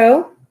middle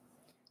row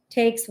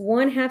takes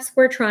 1/2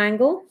 square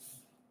triangle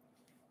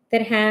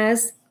that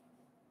has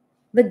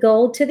the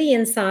gold to the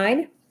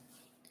inside.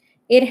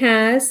 It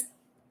has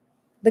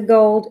the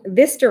gold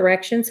this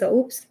direction, so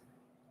oops,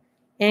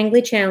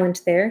 angly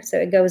challenge there. So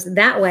it goes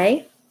that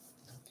way.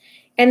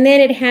 And then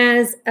it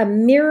has a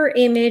mirror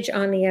image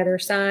on the other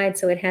side.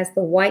 So it has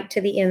the white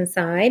to the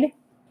inside.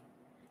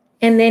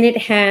 And then it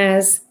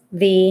has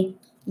the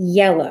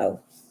yellow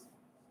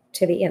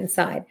to the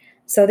inside.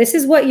 So this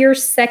is what your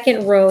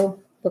second row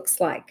looks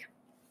like.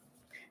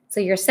 So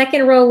your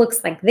second row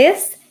looks like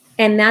this,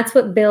 and that's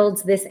what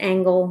builds this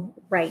angle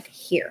right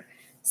here.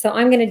 So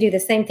I'm going to do the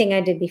same thing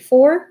I did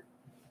before.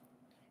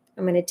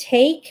 I'm going to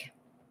take,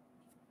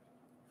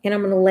 and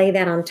I'm going to lay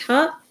that on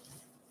top.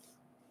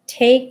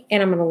 Take,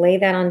 and I'm going to lay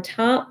that on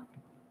top.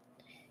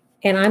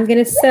 And I'm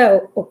going to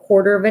sew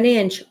 1/4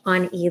 inch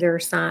on either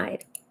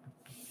side.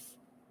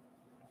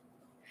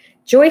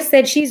 Joyce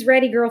said she's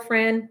ready,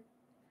 girlfriend.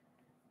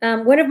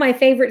 One of my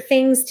favorite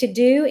things to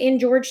do in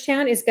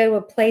Georgetown is go to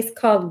a place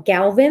called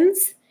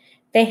Galvin's.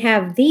 They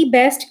have the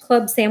best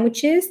club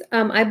sandwiches.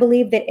 I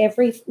believe that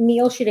every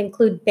meal should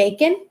include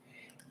bacon,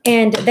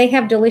 and they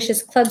have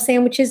delicious club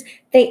sandwiches.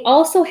 They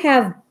also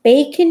have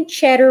bacon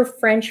cheddar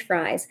French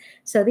fries.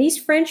 So these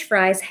French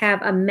fries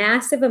have a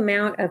massive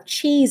amount of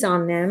cheese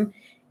on them,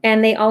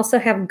 and they also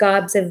have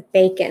gobs of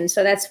bacon.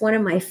 So that's one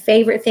of my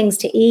favorite things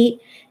to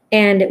eat.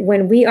 And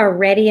when we are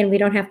ready and we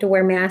don't have to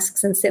wear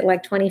masks and sit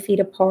like 20 feet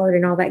apart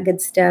and all that good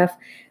stuff,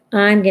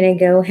 I'm going to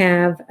go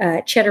have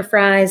cheddar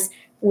fries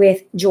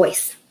with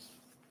Joyce.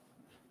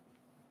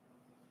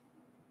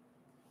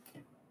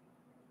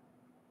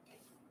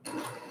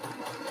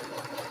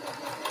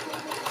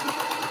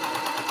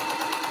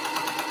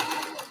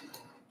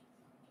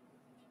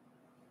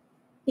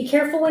 Be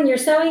careful when you're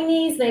sewing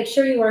these. Make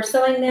sure you are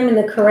sewing them in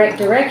the correct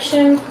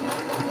direction.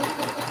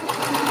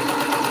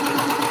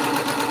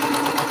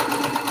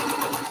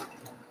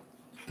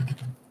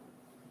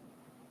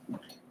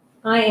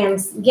 I am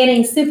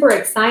getting super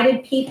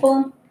excited,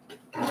 people,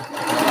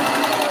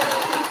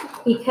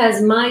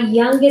 because my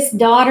youngest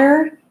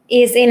daughter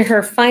is in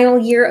her final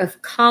year of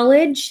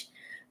college.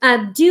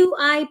 Do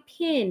I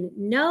pin?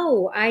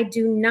 No, I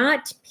do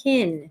not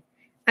pin.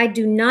 I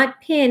do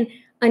not pin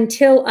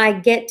until I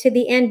get to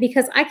the end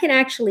because I can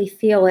actually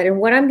feel it. And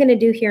what I'm going to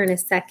do here in a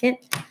second,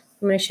 I'm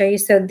going to show you.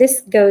 So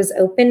this goes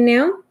open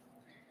now.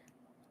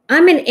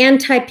 I'm an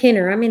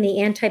anti-pinner. I'm in the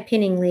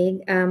anti-pinning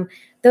league.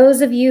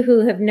 Those of you who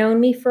have known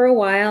me for a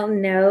while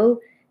know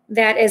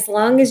that as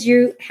long as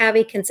you have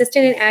a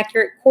consistent and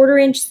accurate 1/4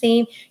 inch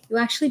seam, you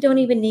actually don't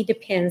even need to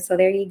pin. So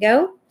there you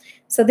go.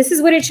 So this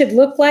is what it should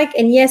look like.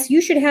 And yes,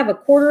 you should have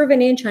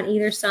 1/4 inch on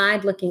either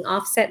side, looking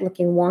offset,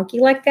 looking wonky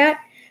like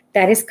that.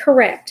 That is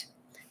correct.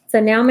 So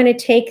now I'm going to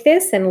take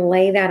this and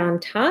lay that on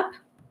top.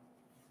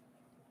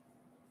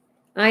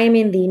 I am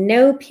in the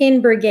no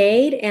pin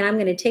brigade, and I'm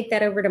going to take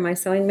that over to my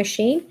sewing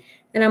machine,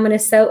 and I'm going to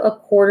sew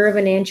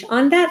 1/4 inch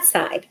on that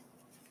side.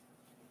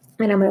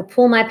 And I'm going to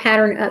pull my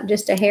pattern up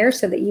just a hair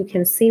so that you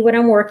can see what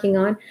I'm working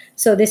on.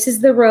 So this is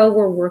the row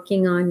we're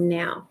working on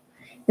now.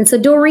 And so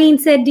Doreen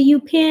said, do you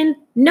pin?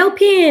 No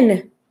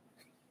pin.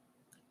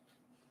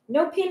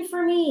 No pin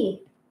for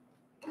me.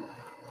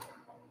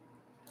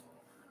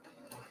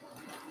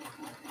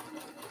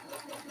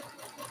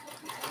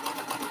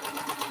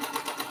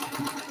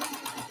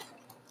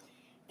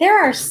 There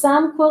are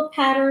some quilt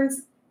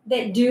patterns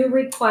that do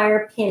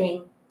require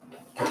pinning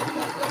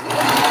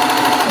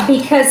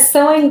because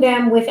sewing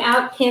them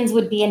without pins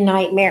would be a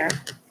nightmare.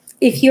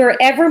 If you're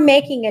ever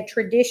making a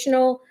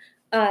traditional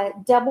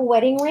double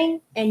wedding ring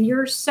and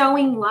you're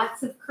sewing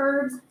lots of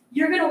curves,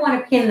 you're going to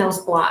want to pin those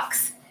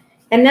blocks.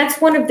 And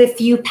that's one of the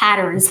few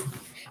patterns.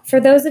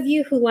 For those of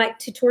you who like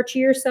to torture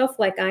yourself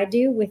like I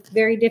do with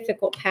very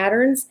difficult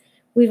patterns,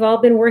 we've all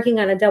been working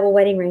on a double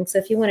wedding ring. So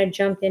if you want to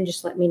jump in,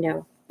 just let me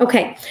know.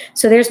 Okay,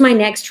 so there's my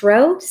next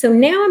row. So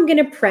now I'm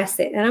going to press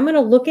it, and I'm going to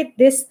look at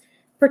this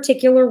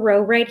particular row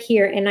right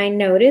here, and I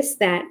notice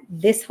that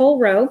this whole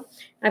row,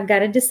 I've got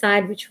to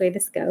decide which way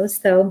this goes.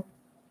 So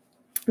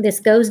this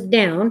goes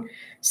down.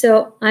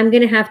 So I'm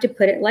going to have to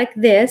put it like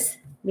this,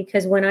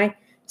 because when I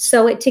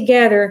sew it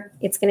together,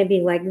 it's going to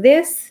be like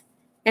this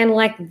and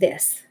like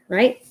this,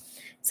 right?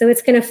 So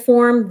it's going to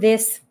form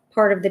this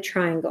part of the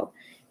triangle.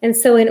 And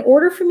so in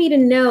order for me to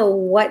know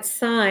what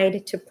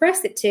side to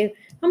press it to,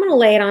 I'm going to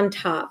lay it on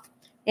top.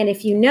 And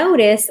if you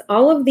notice,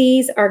 all of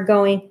these are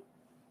going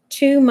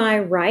to my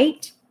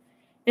right.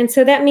 And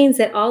so that means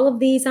that all of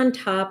these on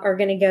top are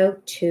going to go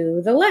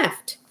to the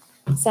left.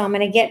 So I'm going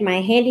to get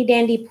my handy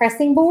dandy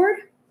pressing board.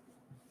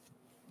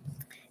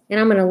 And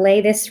I'm going to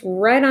lay this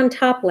right on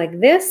top like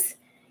this.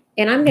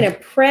 And I'm going to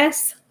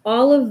press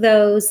all of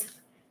those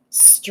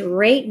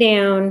straight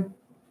down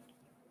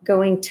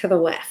going to the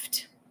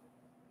left.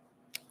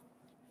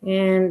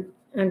 And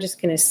I'm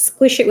just going to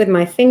squish it with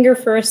my finger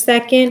for a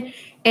second.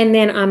 And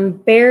then I'm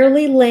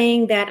barely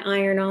laying that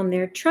iron on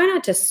there. Try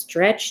not to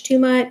stretch too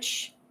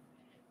much.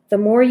 The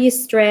more you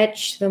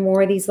stretch, the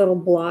more these little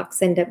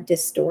blocks end up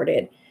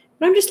distorted.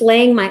 But I'm just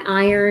laying my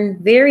iron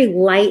very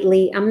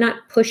lightly. I'm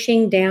not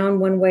pushing down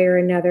one way or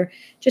another,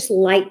 just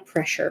light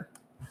pressure.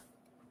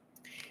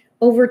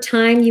 Over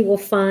time, you will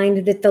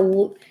find that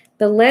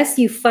the less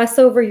you fuss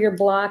over your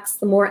blocks,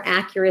 the more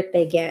accurate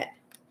they get.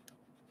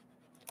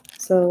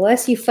 So the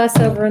less you fuss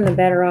over them, the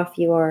better off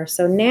you are.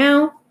 So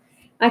now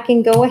I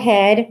can go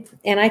ahead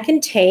and I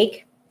can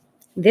take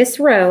this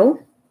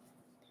row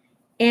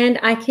and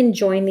I can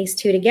join these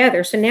two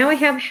together. So now I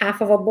have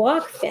half of a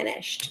block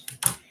finished.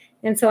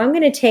 And so I'm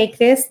going to take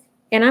this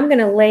and I'm going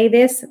to lay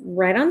this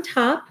right on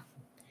top.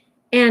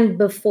 And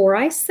before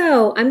I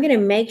sew, I'm going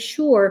to make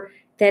sure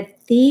that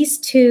these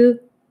two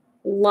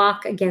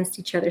lock against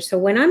each other. So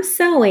when I'm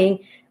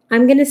sewing,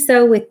 I'm going to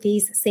sew with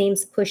these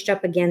seams pushed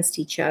up against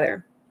each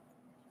other.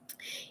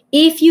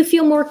 If you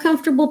feel more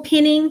comfortable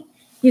pinning,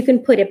 you can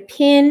put a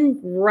pin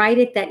right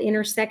at that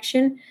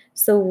intersection.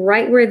 So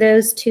right where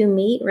those two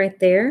meet, right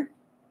there.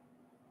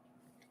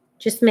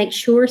 Just make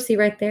sure, see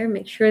right there,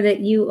 make sure that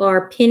you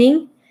are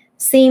pinning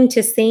seam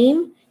to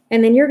seam.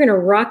 And then you're going to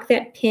rock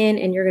that pin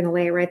and you're going to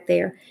lay it right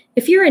there.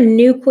 If you're a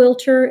new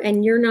quilter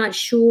and you're not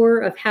sure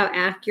of how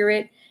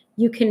accurate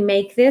you can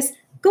make this,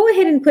 go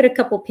ahead and put a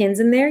couple pins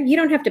in there. You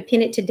don't have to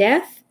pin it to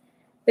death,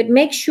 but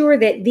make sure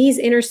that these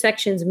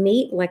intersections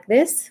meet like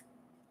this.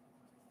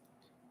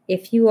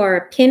 If you are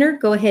a pinner,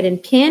 go ahead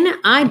and pin.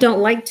 I don't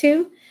like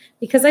to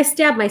because I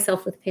stab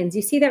myself with pins.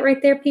 You see that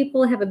right there,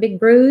 people? I have a big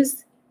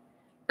bruise.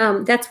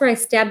 That's where I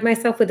stabbed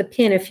myself with a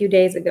pin a few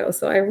days ago.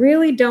 So I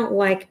really don't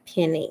like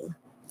pinning.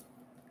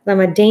 I'm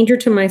a danger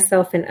to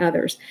myself and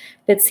others.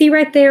 But see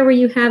right there where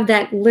you have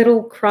that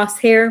little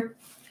crosshair?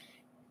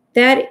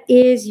 That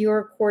is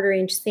your 1/4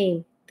 inch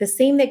seam. The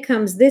seam that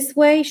comes this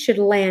way should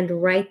land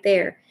right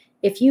there.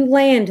 If you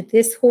land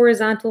this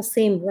horizontal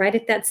seam right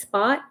at that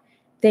spot,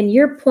 then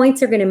your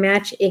points are going to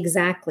match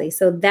exactly.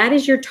 So that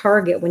is your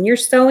target. When you're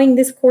sewing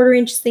this 1/4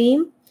 inch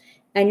seam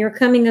and you're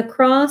coming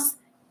across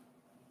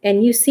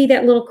and you see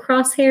that little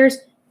crosshairs,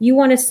 you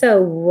want to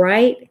sew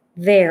right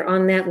there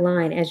on that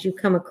line as you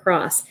come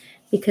across,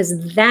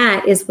 because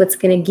that is what's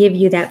going to give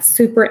you that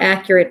super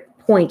accurate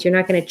point. You're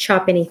not going to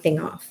chop anything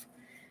off.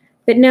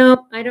 But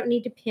no, I don't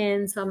need to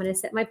pin, so I'm going to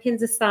set my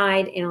pins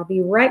aside and I'll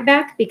be right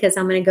back because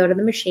I'm going to go to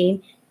the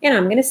machine and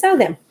I'm going to sew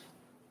them.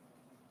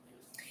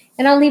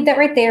 And I'll leave that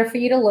right there for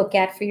you to look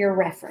at for your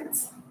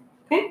reference.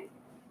 Okay?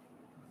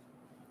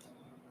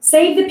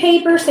 Save the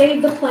paper,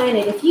 save the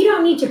planet. If you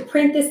don't need to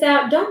print this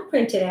out, don't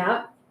print it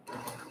out.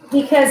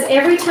 Because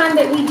every time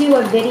that we do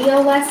a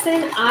video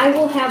lesson, I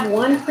will have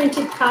one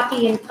printed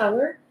copy in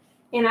color.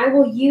 And I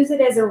will use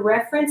it as a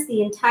reference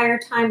the entire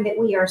time that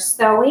we are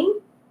sewing,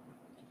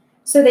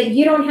 so that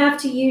you don't have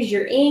to use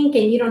your ink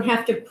and you don't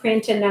have to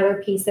print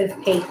another piece of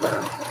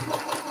paper.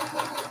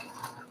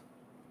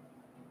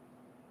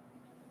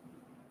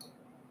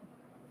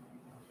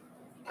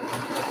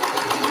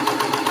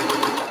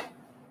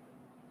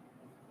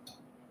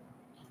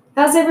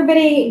 How's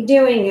everybody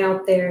doing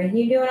out there?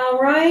 You doing all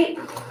right?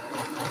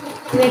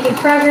 You making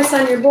progress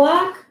on your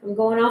block? I'm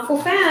going awful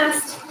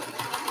fast.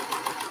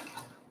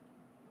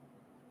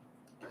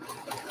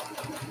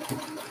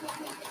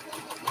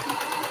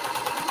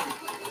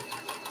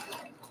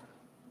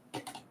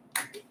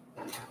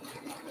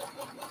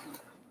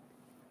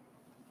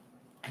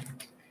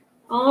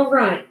 All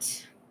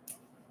right.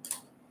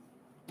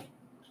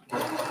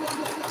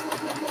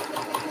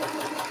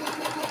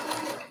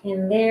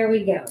 And there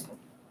we go.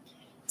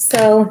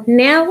 So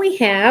now we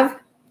have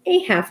a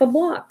half a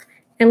block.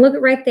 And look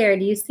at right there.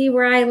 Do you see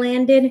where I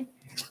landed?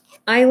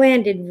 I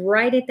landed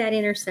right at that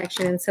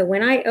intersection. And so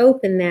when I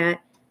open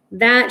that,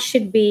 that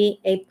should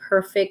be a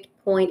perfect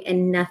point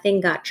and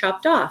nothing got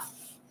chopped off.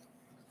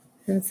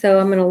 And so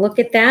I'm going to look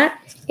at that.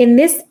 In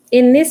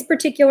this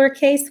particular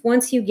case,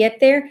 once you get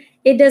there,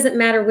 it doesn't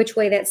matter which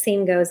way that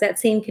seam goes. That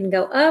seam can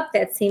go up,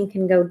 that seam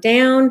can go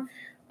down.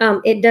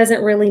 It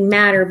doesn't really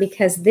matter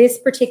because this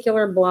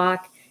particular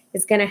block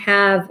is going to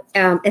have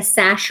a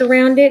sash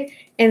around it.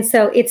 And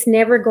so it's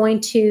never going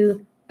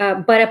to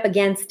butt up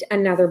against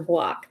another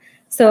block.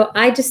 So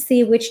I just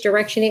see which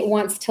direction it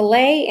wants to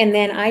lay, and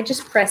then I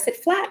just press it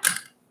flat.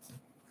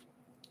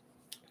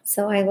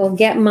 So I will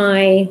get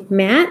my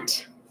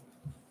mat,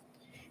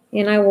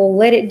 and I will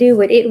let it do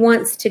what it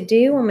wants to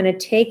do. I'm going to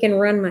take and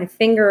run my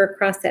finger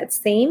across that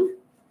seam.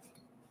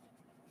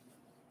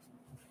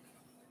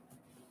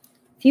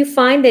 If you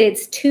find that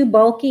it's too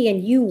bulky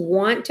and you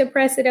want to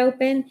press it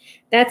open,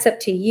 that's up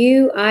to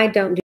you. I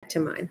don't do that to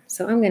mine.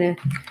 So I'm going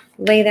to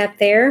lay that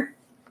there.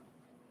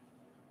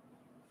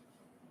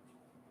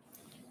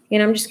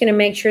 And I'm just going to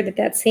make sure that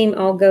that seam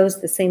all goes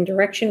the same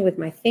direction with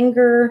my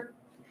finger.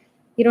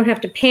 You don't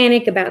have to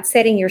panic about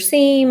setting your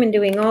seam and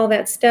doing all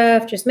that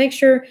stuff. Just make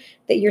sure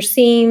that your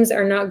seams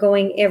are not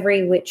going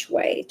every which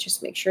way.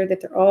 Just make sure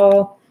that they're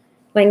all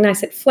laying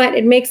nice and flat.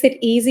 It makes it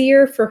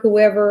easier for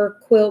whoever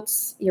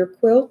quilts your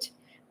quilt,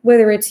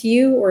 whether it's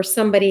you or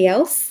somebody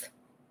else.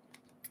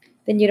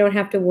 Then you don't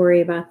have to worry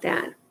about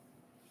that.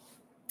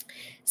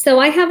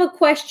 So I have a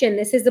question.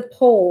 This is a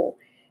poll.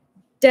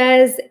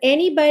 Does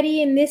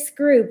anybody in this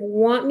group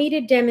want me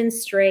to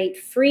demonstrate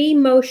free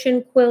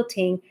motion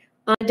quilting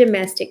on a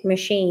domestic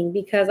machine?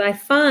 Because I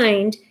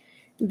find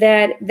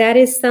that that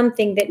is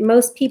something that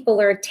most people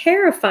are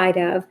terrified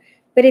of,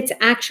 but it's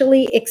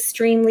actually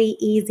extremely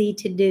easy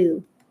to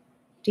do.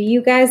 Do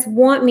you guys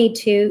want me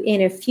to,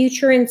 in a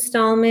future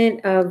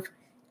installment of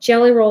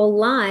Jelly Roll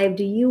Live,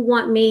 do you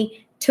want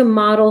me to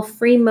model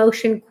free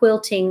motion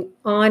quilting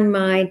on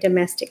my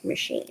domestic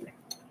machine?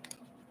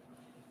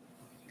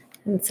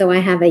 And so I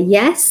have a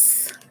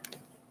yes.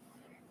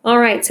 All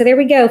right, so there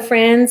we go,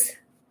 friends.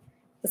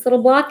 This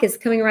little block is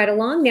coming right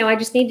along. Now I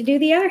just need to do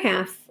the other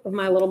half of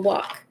my little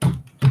block.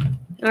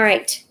 All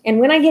right, and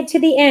when I get to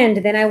the end,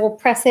 then I will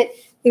press it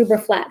uber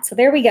flat. So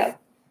there we go.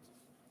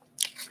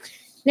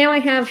 Now I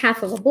have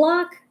half of a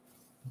block.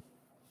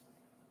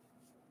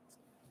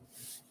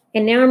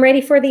 And now I'm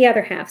ready for the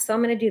other half. So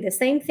I'm going to do the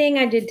same thing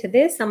I did to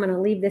this. I'm going to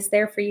leave this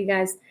there for you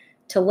guys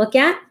to look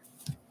at.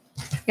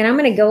 And I'm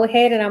going to go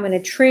ahead and I'm going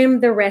to trim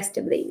the rest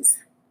of these.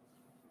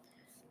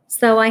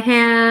 So I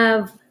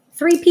have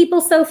 3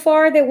 people so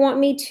far that want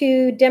me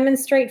to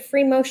demonstrate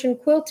free motion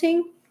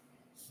quilting.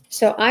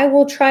 So I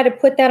will try to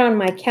put that on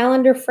my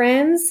calendar,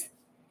 friends.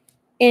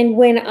 And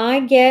when I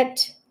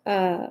get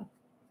a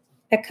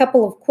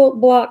couple of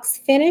quilt blocks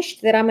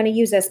finished that I'm going to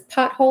use as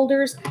pot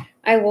holders,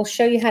 I will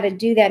show you how to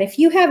do that. If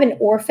you have an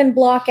orphan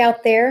block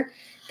out there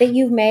that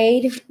you've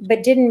made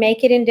but didn't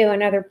make it into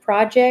another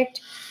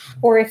project,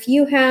 or if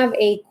you have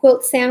a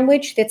quilt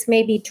sandwich that's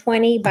maybe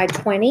 20 by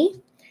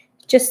 20,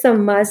 just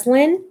some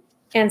muslin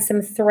and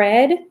some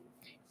thread,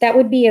 that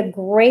would be a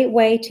great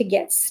way to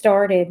get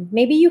started.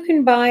 Maybe you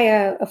can buy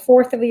a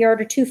 1/4 of a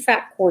yard or 2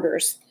 fat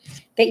quarters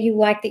that you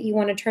like, that you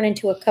want to turn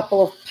into a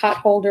couple of pot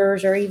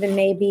holders, or even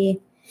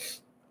maybe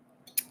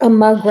a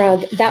mug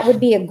rug. That would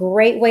be a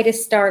great way to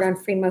start on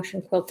free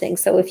motion quilting.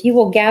 So if you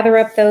will gather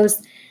up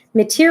those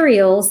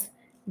materials,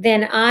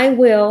 then I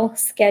will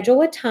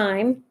schedule a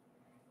time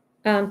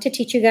to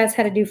teach you guys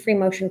how to do free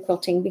motion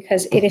quilting,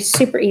 because it is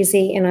super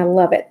easy and I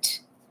love it.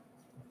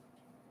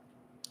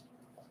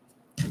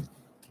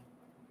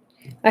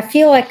 I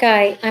feel like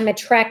I'm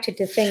attracted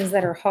to things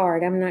that are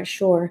hard. I'm not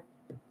sure.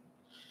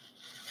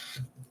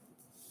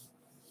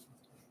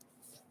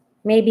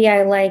 Maybe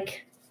I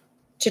like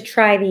to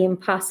try the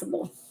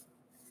impossible.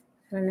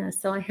 I don't know.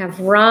 So I have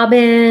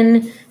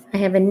Robin, I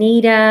have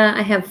Anita,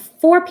 I have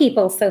 4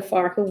 people so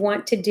far who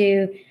want to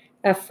do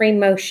a free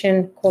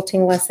motion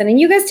quilting lesson. And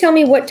you guys tell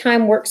me what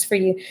time works for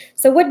you.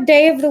 So what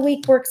day of the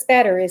week works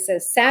better? Is a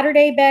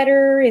Saturday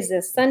better? Is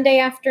a Sunday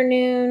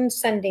afternoon,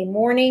 Sunday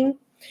morning?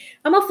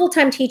 I'm a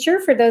full-time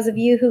teacher, for those of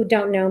you who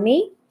don't know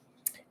me.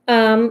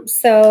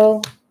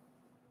 So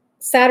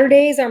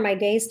Saturdays are my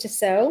days to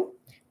sew.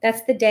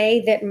 That's the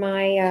day that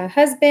my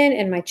husband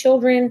and my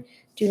children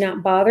do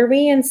not bother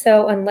me. And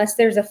so unless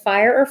there's a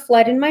fire or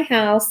flood in my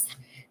house,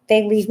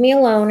 they leave me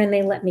alone and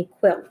they let me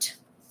quilt.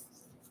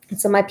 And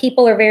so my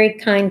people are very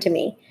kind to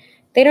me.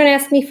 They don't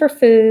ask me for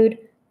food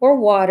or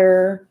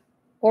water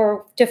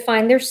or to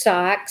find their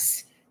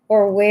socks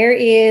or where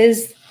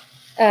is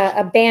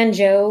a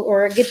banjo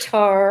or a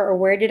guitar or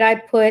where did I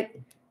put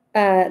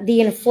the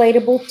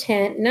inflatable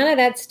tent. None of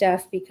that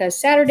stuff, because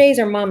Saturdays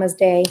are Mama's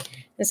day.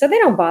 And so they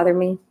don't bother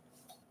me.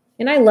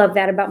 And I love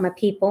that about my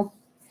people.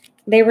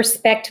 They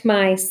respect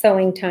my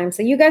sewing time.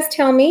 So you guys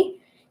tell me,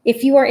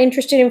 if you are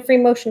interested in free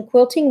motion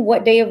quilting,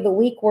 what day of the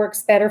week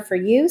works better for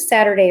you,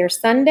 Saturday or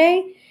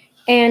Sunday?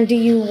 And do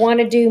you want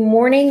to do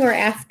morning or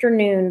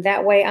afternoon?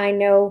 That way I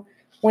know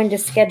when to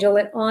schedule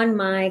it on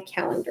my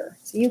calendar.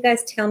 So you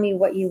guys tell me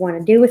what you want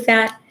to do with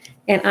that,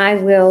 and I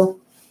will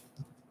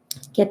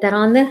get that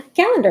on the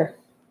calendar.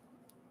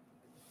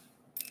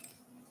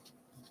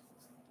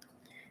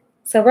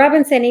 So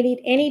Robin said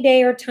any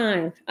day or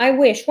time. I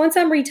wish. Once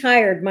I'm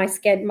retired, my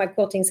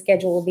quilting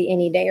schedule will be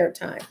any day or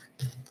time.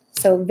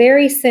 So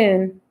very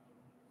soon.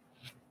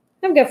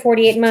 I've got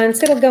 48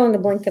 months. It'll go in the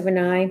blink of an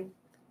eye.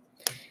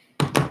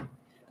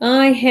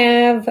 I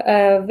have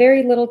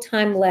very little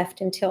time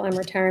left until I'm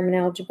retirement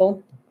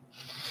eligible,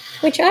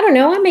 which I don't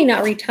know. I may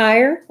not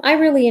retire. I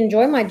really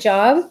enjoy my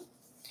job.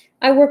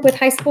 I work with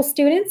high school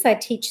students. I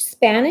teach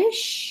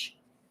Spanish,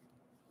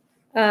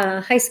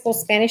 high school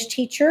Spanish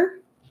teacher.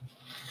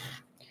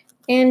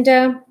 And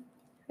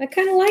I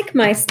kind of like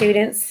my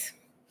students.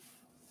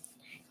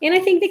 And I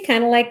think they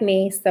kind of like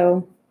me,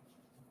 so.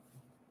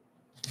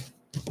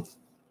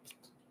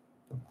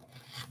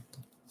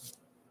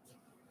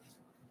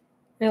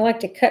 I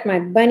like to cut my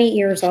bunny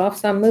ears off,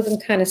 so I'm moving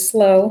kind of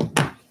slow.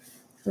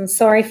 I'm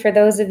sorry for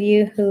those of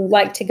you who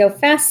like to go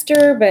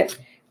faster, but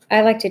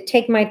I like to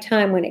take my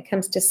time when it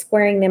comes to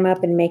squaring them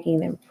up and making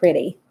them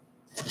pretty.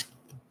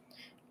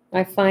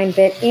 I find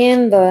that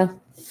in the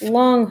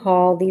long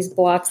haul, these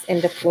blocks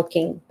end up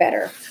looking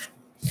better.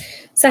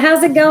 So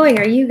how's it going?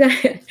 Are you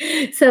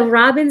guys? So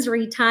Robin's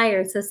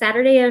retired. So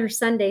Saturday or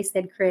Sunday,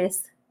 said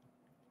Chris.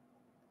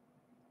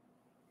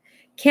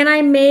 Can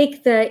I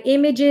make the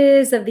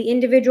images of the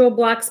individual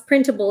blocks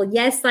printable?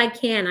 Yes, I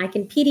can. I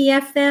can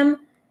PDF them.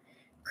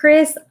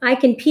 Chris, I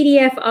can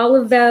PDF all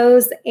of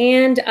those,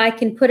 and I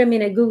can put them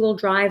in a Google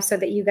Drive so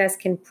that you guys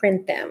can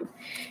print them.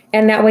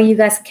 And that way you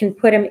guys can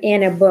put them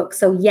in a book.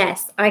 So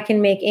yes, I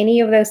can make any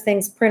of those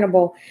things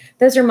printable.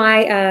 Those are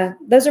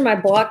my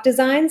block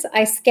designs.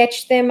 I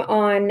sketched them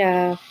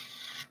on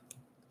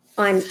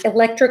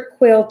Electric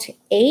Quilt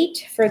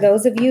 8 for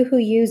those of you who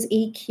use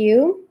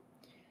EQ.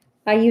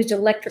 I used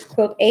Electric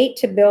Quilt 8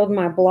 to build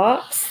my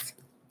blocks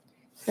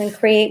and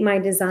create my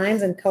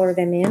designs and color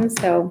them in.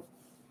 So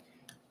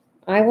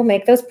I will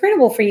make those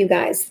printable for you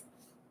guys.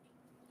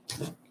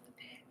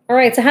 All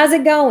right, so how's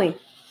it going?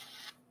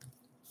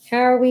 How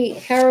are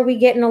we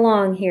getting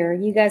along here?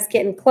 You guys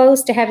getting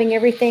close to having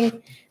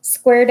everything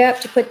squared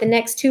up to put the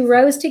next 2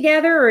 rows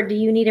together, or do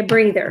you need a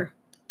breather?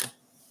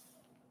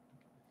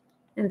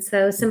 And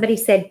so somebody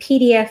said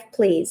PDF,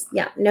 please.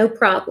 Yeah, no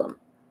problem.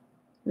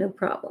 No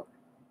problem.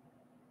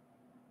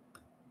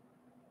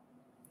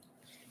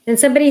 And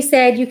somebody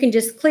said you can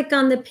just click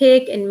on the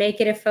pic and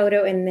make it a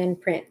photo and then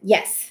print.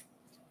 Yes.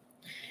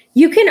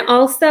 You can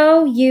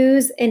also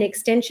use an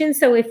extension.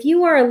 So if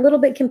you are a little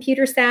bit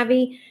computer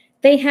savvy,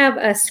 they have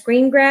a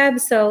screen grab.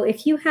 So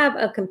if you have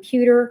a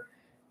computer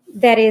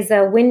that is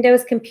a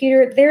Windows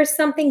computer, there's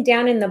something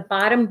down in the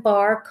bottom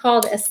bar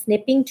called a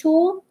snipping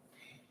tool.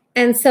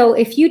 And so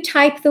if you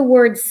type the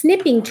word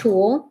snipping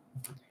tool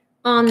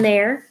on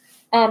there,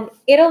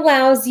 it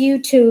allows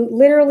you to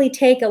literally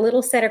take a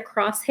little set of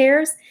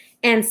crosshairs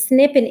and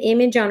snip an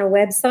image on a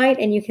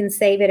website, and you can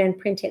save it and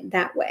print it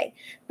that way.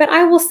 But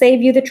I will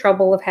save you the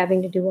trouble of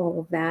having to do all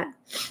of that.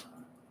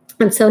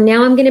 And so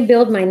now I'm going to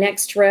build my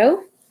next row.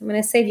 I'm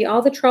going to save you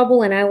all the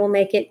trouble, and I will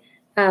make it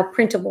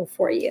printable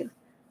for you.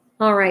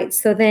 All right,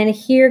 so then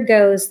here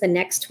goes the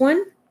next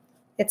one.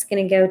 It's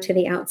going to go to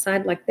the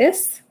outside like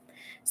this.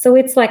 So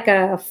it's like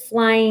a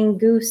flying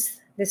goose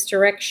this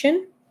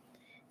direction.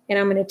 And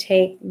I'm going to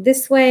take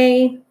this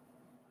way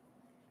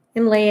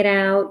and lay it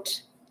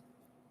out,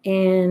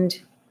 and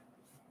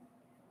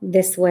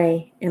this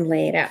way and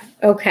lay it out.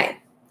 Okay,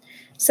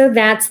 so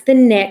that's the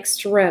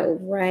next row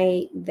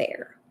right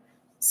there.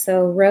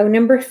 So row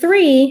number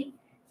 3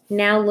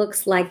 now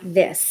looks like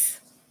this.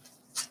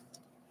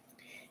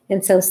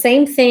 And so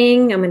same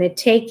thing, I'm going to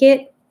take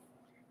it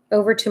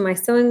over to my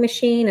sewing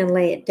machine and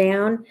lay it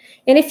down.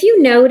 And if you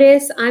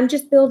notice, I'm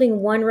just building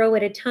 1 row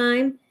at a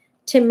time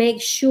to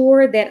make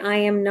sure that I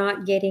am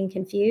not getting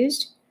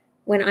confused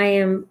when I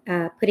am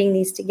putting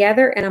these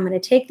together. And I'm going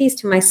to take these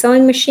to my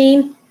sewing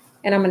machine,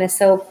 and I'm going to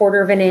sew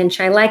 1/4 inch.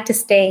 I like to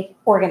stay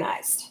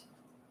organized.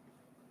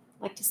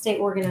 I like to stay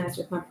organized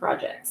with my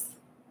projects.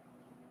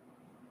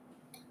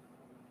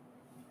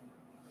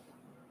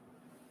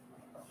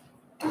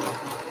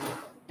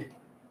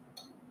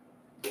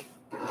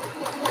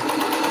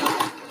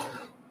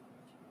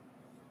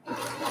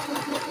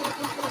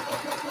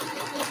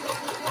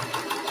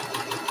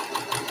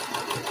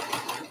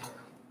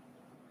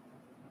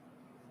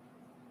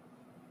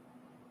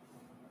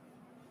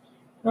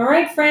 All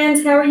right,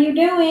 friends, how are you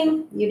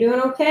doing? You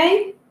doing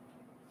okay?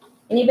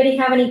 Anybody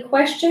have any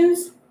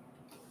questions?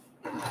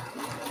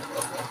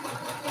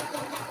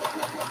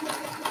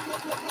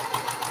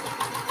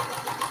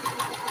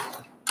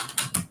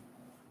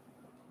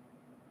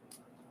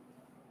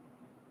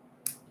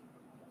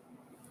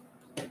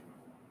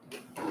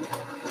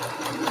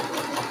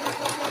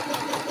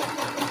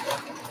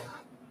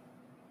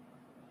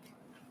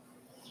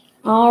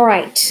 All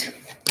right.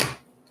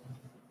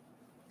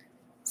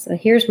 So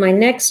here's my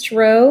next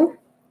row.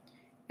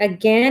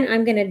 Again,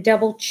 I'm going to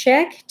double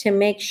check to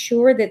make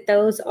sure that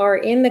those are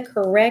in the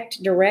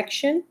correct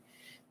direction.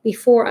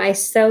 before I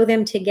sew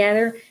them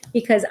together,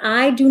 because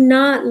I do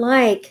not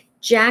like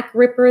Jack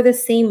Ripper the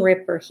seam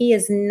ripper. He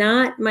is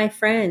not my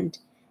friend.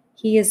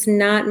 He is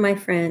not my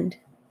friend.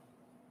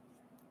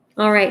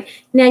 All right,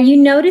 now you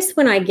notice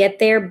when I get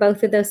there,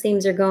 both of those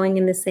seams are going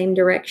in the same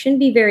direction.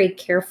 Be very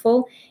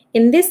careful.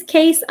 In this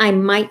case, I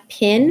might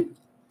pin.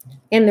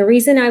 And the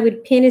reason I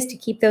would pin is to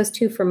keep those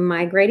two from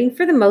migrating.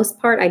 For the most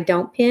part, I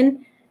don't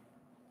pin.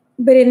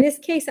 But in this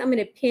case, I'm going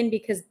to pin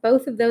because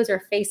both of those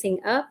are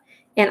facing up.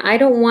 And I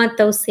don't want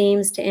those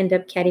seams to end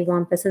up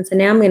cattywampus. And so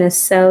now I'm going to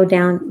sew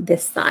down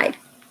this side.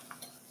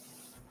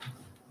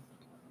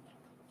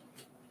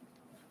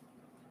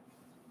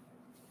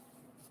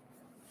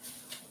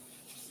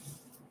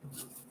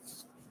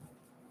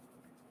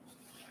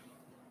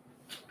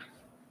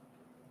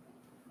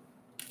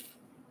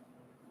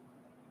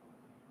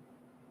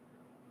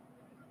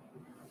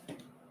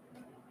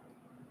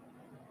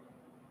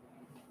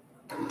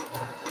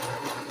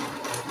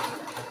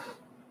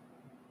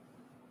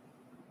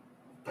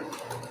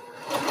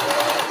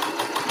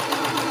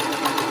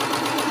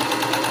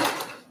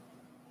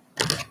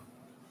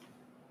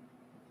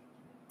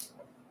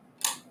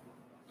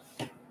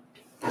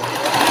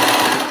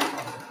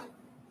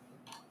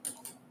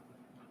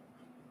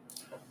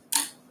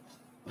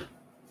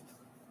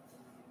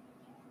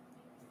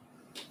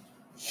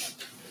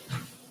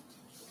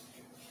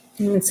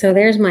 And so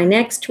there's my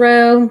next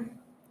row. And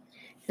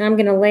I'm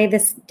going to lay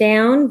this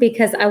down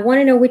because I want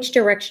to know which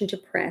direction to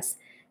press.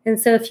 And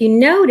so if you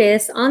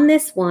notice on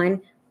this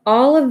one,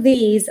 all of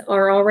these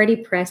are already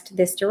pressed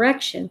this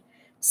direction.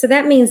 So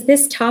that means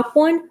this top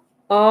one,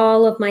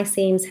 all of my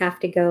seams have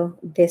to go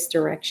this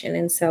direction.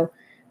 And so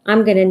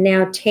I'm going to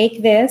now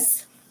take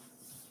this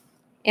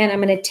and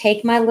I'm going to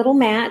take my little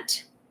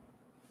mat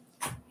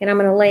and I'm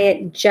going to lay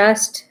it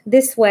just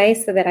this way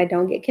so that I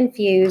don't get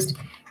confused.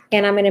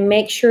 And I'm going to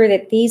make sure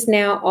that these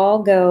now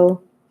all go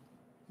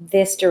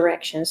this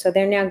direction. So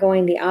they're now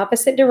going the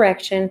opposite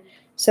direction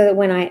so that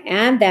when I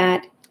add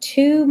that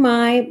to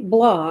my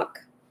block,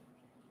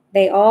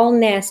 they all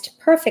nest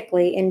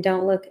perfectly and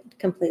don't look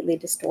completely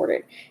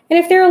distorted. And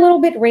if they're a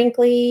little bit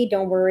wrinkly,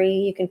 don't worry.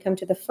 You can come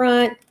to the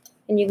front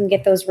and you can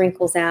get those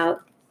wrinkles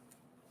out.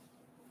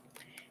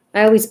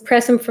 I always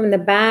press them from the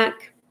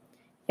back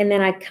and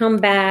then I come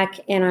back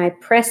and I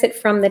press it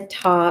from the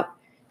top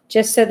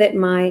just so that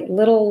my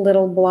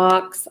little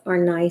blocks are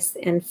nice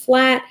and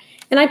flat.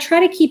 And I try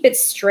to keep it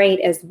straight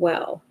as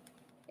well.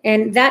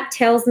 And that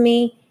tells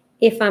me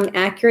if I'm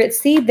accurate.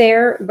 See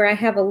there where I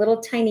have a little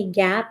tiny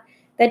gap?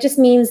 That just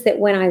means that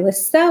when I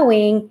was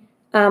sewing,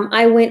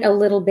 I went a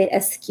little bit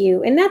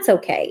askew. And that's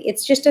okay.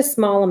 It's just a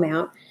small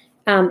amount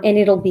and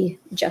it'll be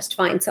just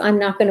fine. So I'm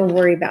not going to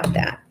worry about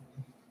that.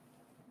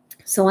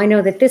 So I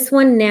know that this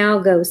one now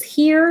goes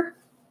here.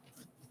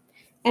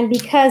 And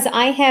because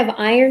I have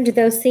ironed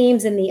those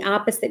seams in the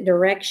opposite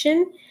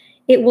direction,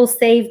 it will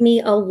save me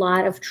a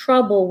lot of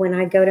trouble when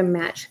I go to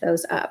match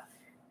those up.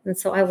 And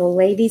so I will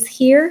lay these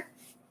here,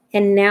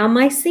 and now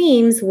my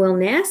seams will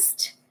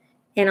nest,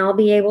 and I'll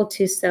be able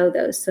to sew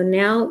those. So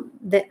now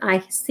that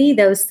I see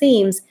those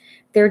seams,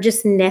 they're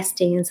just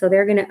nesting, and so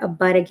they're going to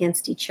butt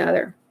against each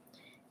other.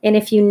 And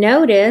if you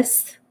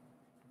notice,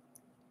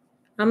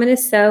 I'm going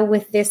to sew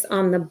with this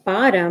on the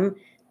bottom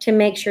to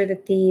make sure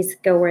that these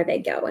go where they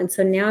go. And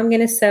so now I'm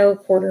going to sew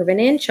 1/4 of an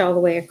inch all the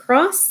way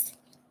across,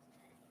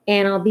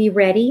 and I'll be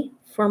ready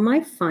for my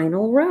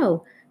final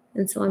row.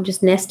 And so I'm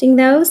just nesting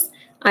those.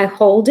 I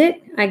hold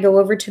it, I go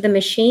over to the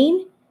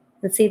machine,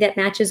 and see that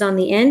matches on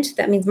the end.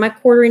 That means my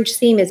 1/4 inch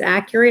seam is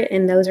accurate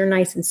and those are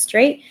nice and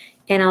straight.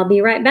 And I'll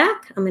be right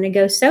back. I'm going to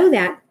go sew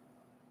that.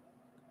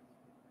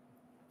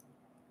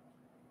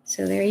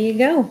 So there you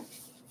go.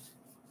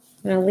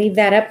 I'm going to leave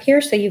that up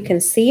here so you can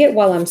see it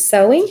while I'm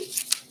sewing.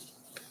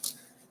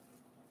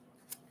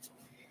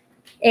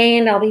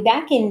 And I'll be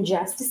back in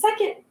just a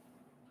second.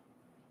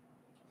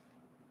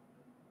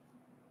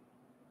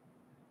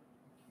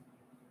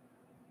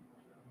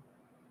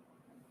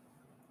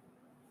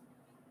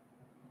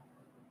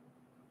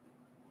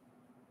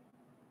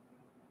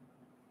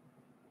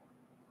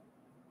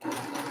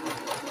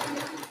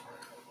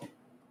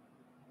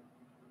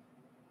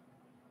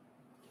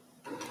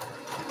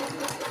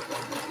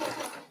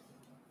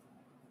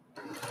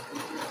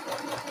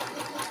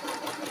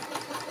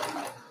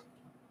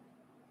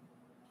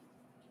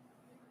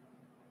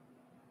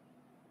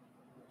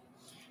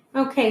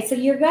 Okay, so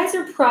you guys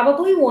are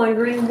probably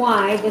wondering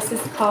why this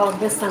is called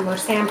the Summer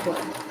Sampler.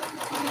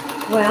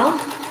 Well,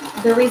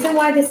 the reason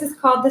why this is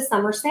called the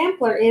Summer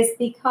Sampler is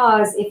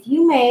because if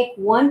you make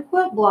one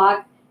quilt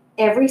block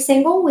every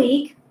single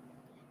week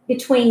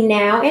between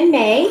now and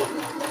May,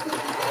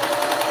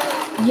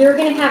 you're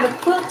going to have a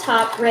quilt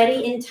top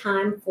ready in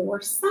time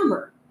for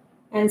summer.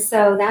 And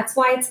so that's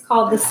why it's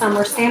called the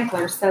Summer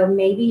Sampler. So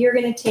maybe you're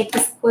going to take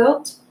this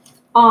quilt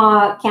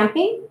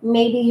camping.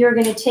 Maybe you're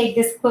going to take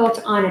this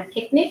quilt on a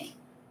picnic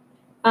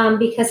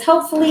because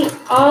hopefully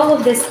all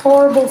of this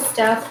horrible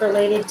stuff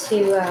related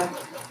to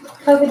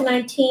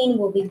COVID-19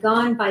 will be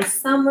gone by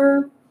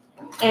summer.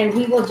 And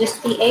we will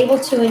just be able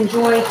to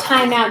enjoy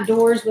time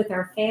outdoors with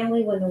our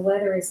family when the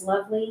weather is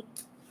lovely.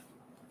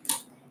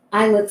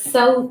 I look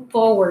so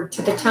forward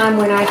to the time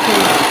when I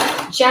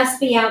can just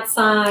be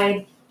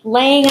outside,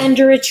 laying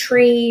under a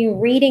tree,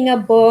 reading a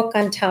book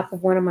on top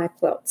of one of my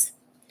quilts.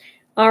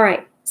 All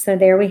right, so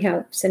there we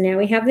go. So now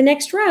we have the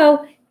next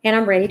row, and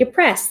I'm ready to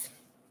press.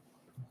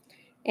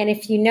 And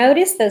if you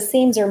notice, those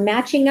seams are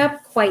matching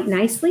up quite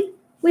nicely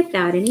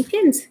without any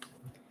pins.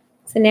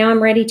 So now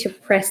I'm ready to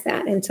press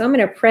that. And so I'm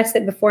going to press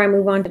it before I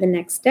move on to the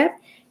next step.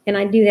 And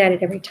I do that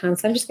at every time.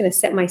 So I'm just going to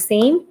set my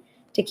seam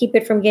to keep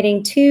it from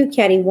getting too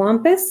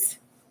cattywampus.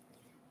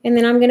 And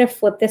then I'm going to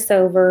flip this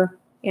over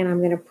and I'm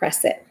going to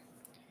press it.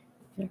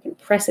 I can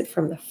press it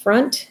from the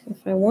front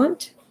if I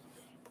want,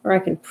 or I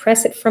can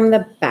press it from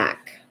the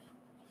back.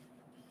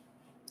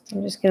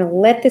 I'm just going to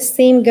let the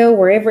seam go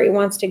wherever it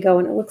wants to go,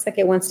 and it looks like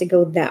it wants to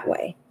go that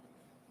way.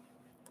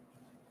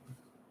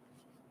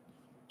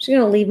 I'm just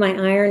going to leave my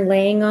iron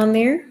laying on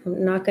there.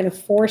 I'm not going to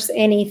force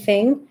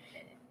anything.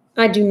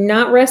 I do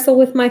not wrestle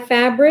with my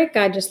fabric.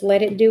 I just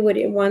let it do what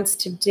it wants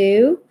to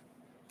do.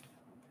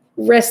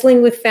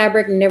 Wrestling with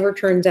fabric never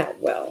turns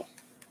out well.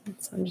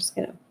 So I'm just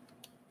going to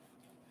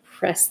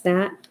press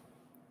that.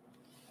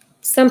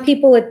 Some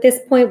people at this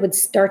point would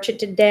starch it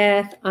to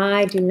death.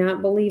 I do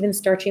not believe in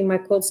starching my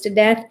quilts to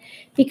death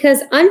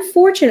because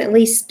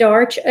unfortunately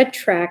starch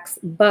attracts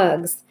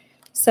bugs.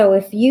 So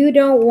if you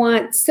don't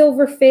want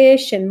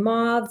silverfish and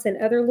moths and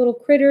other little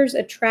critters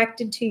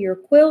attracted to your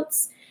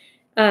quilts,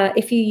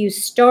 if you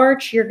use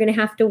starch, you're going to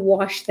have to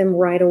wash them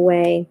right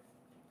away.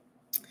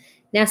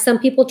 Now, some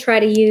people try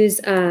to use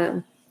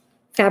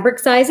fabric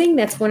sizing.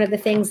 That's one of the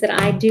things that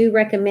I do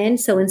recommend.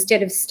 So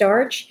instead of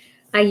starch,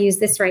 I use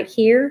this right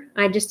here.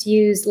 I just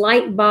use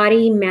light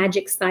body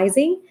magic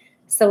sizing.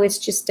 So it's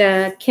just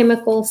a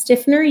chemical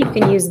stiffener. You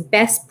can use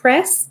Best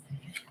Press,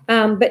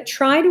 but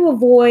try to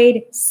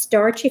avoid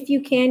starch if you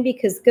can,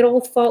 because good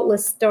old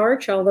faultless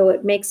starch, although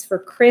it makes for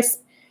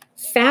crisp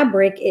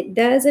fabric, it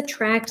does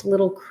attract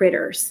little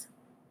critters.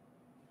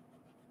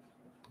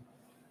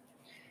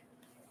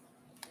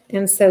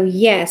 And so,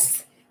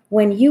 yes,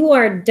 when you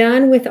are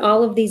done with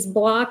all of these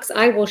blocks,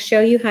 I will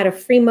show you how to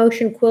free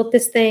motion quilt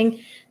this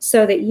thing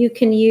so that you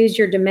can use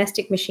your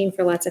domestic machine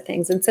for lots of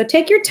things. And so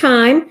take your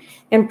time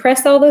and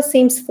press all those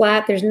seams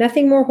flat. There's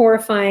nothing more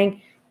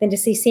horrifying than to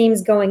see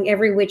seams going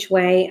every which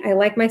way. I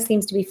like my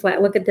seams to be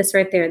flat. Look at this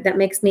right there. That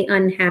makes me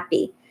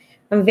unhappy.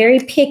 I'm very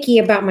picky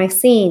about my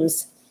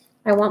seams.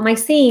 I want my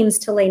seams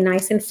to lay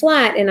nice and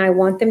flat, and I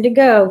want them to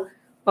go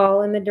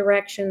all in the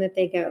direction that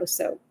they go.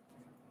 So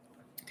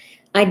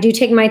I do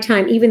take my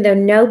time. Even though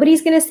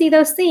nobody's going to see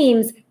those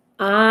seams,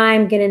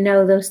 I'm going to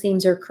know those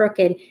seams are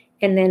crooked,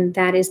 and then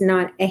that is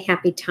not a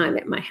happy time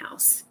at my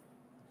house.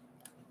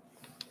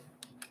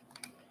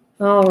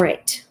 All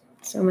right.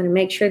 So I'm going to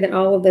make sure that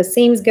all of the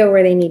seams go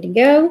where they need to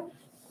go.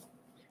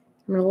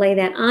 I'm going to lay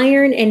that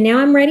iron, and now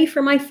I'm ready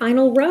for my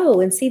final row.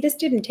 And see, this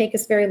didn't take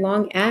us very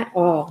long at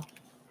all.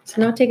 It's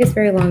not take us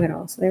very long at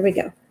all. So there we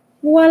go.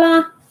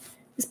 Voila.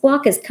 This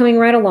block is coming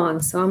right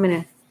along. So I'm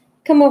going to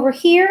come over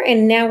here,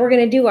 and now we're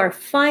going to do our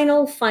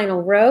final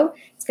row.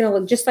 It's going to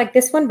look just like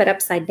this one, but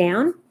upside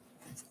down.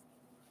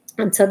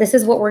 And so this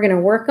is what we're going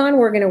to work on.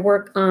 We're going to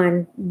work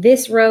on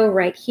this row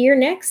right here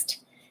next.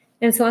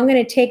 And so I'm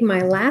going to take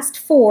my last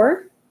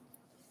 4,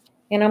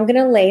 and I'm going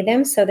to lay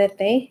them so that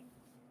they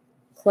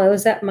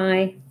close up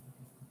my,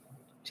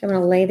 so I'm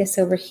going to lay this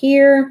over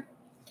here.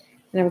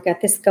 And I've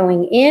got this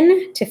going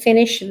in to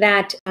finish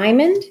that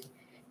diamond.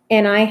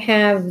 And I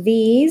have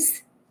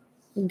these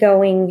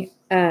going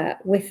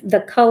with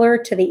the color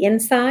to the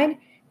inside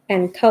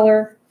and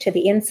color to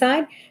the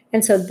inside.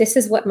 And so this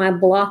is what my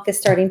block is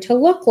starting to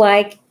look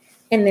like.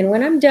 And then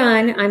when I'm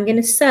done, I'm going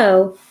to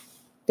sew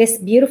this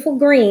beautiful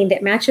green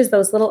that matches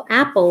those little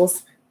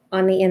apples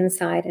on the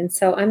inside. And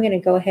so I'm going to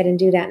go ahead and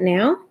do that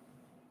now.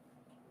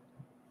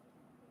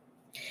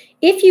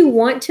 If you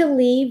want to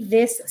leave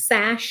this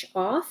sash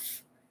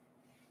off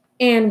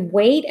and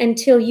wait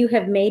until you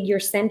have made your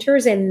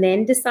centers and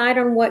then decide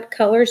on what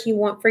colors you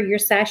want for your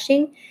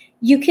sashing,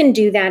 you can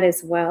do that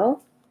as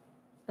well.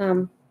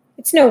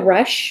 It's no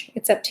rush.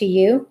 It's up to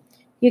you.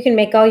 You can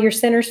make all your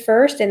centers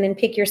first and then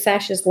pick your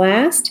sashes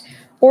last,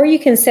 or you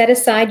can set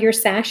aside your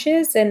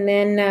sashes and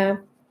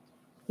then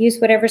use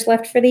whatever's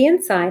left for the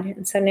inside.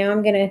 And so now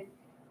I'm going to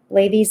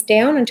lay these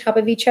down on top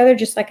of each other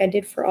just like I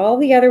did for all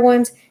the other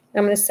ones.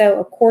 I'm going to sew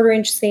a 1/4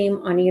 inch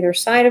seam on either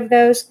side of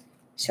those.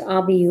 So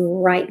I'll be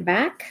right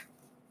back.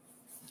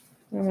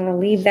 I'm going to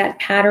leave that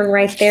pattern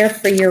right there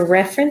for your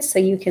reference so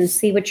you can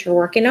see what you're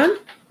working on.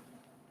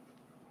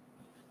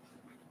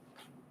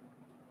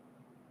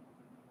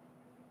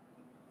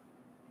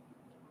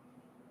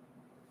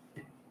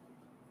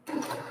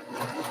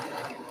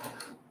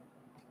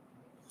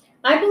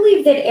 I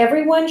believe that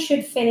everyone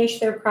should finish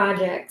their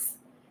projects.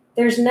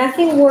 There's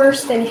nothing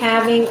worse than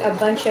having a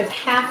bunch of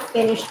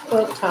half-finished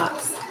quilt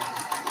tops.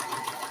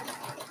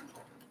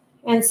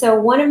 And so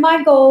one of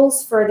my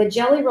goals for the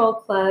Jelly Roll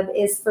Club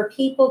is for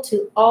people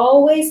to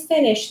always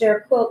finish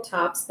their quilt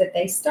tops that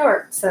they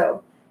start.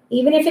 So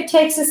Even if it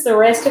takes us the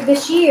rest of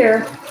this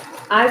year,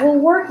 I will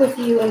work with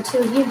you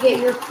until you get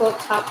your quilt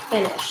top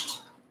finished.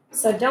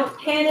 So don't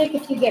panic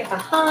if you get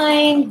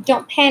behind.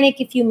 Don't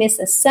panic if you miss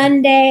a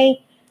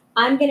Sunday.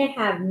 I'm going to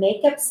have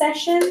makeup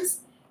sessions,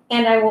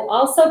 and I will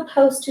also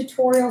post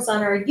tutorials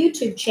on our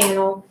YouTube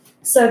channel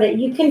so that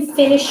you can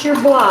finish your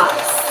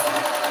blocks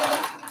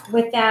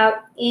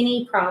without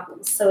any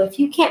problems. So if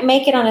you can't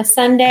make it on a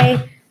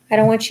Sunday, I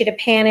don't want you to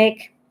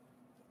panic,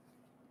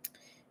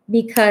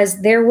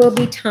 because there will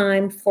be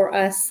time for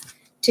us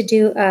to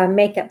do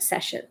makeup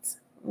sessions.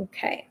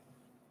 Okay.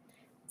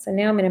 So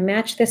now I'm going to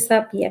match this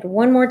up yet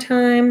one more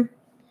time.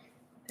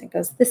 It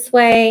goes this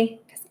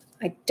way.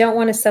 I don't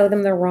want to sew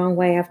them the wrong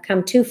way. I've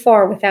come too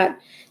far without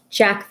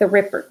Jack the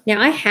Ripper. Now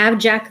I have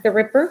Jack the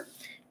Ripper.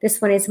 This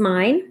one is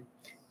mine.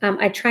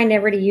 I try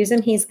never to use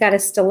him. He's got a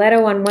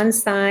stiletto on one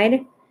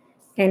side,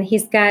 and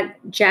he's got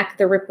Jack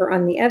the Ripper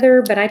on the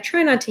other, but I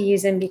try not to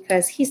use him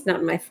because he's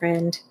not my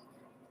friend.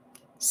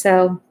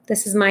 So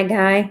this is my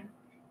guy,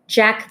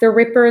 Jack the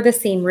Ripper, the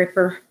seam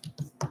ripper.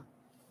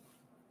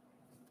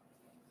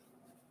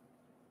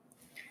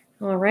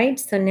 All right,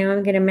 so now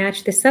I'm going to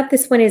match this up.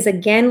 This one is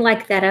again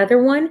like that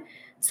other one.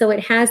 So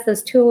it has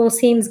those two little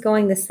seams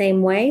going the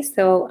same way.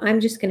 So I'm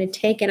just going to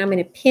take and I'm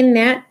going to pin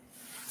that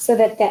so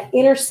that that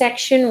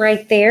intersection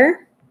right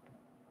there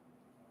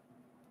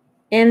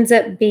ends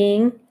up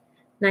being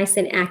nice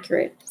and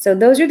accurate. So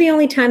those are the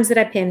only times that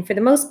I pin. For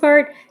the most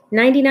part,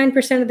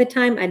 99% of the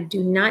time, I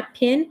do not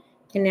pin.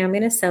 And now I'm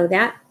going to sew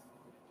that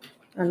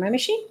on my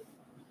machine.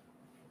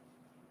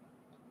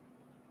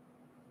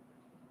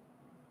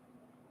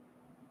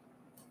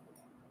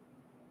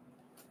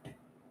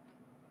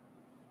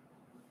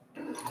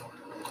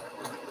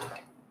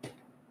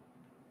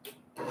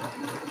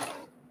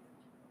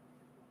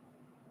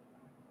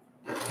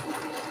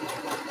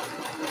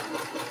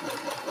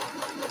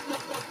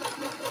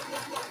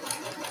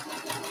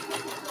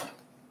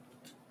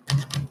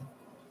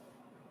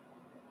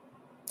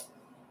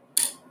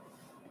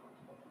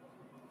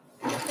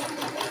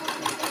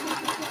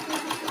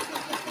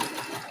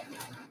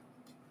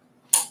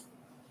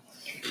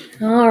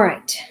 All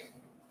right,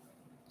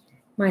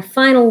 my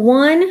final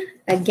one,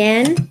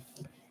 again,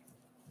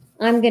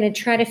 I'm going to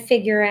try to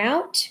figure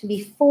out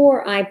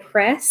before I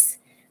press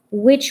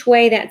which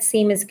way that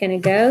seam is going to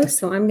go.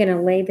 So I'm going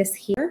to lay this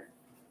here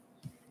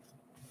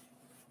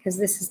because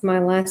this is my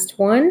last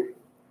one.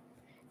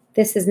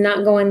 This is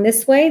not going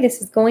this way.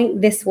 This is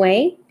going this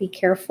way. Be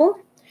careful.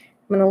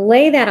 I'm going to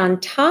lay that on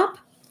top.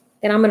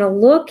 Then I'm going to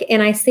look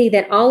and I see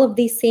that all of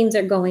these seams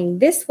are going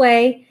this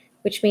way,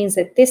 which means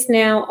that this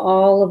now,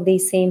 all of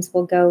these seams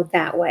will go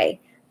that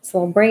way. So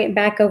I'll bring it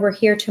back over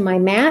here to my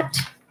mat.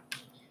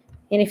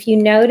 And if you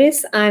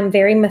notice, I'm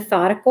very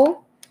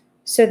methodical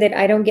so that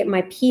I don't get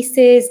my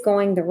pieces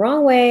going the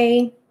wrong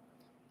way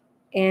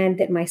and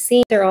that my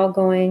seams are all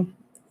going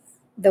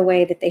the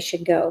way that they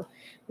should go.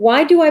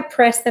 Why do I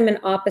press them in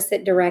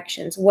opposite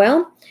directions?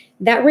 Well,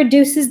 that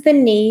reduces the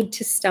need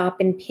to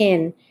stop and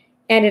pin.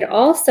 And it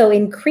also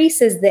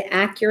increases the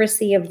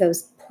accuracy of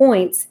those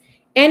points,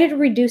 and it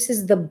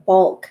reduces the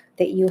bulk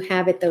that you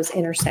have at those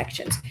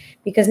intersections.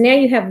 Because now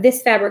you have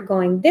this fabric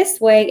going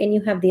this way and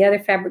you have the other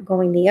fabric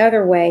going the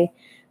other way.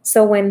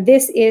 So when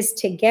this is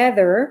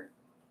together,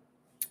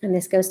 and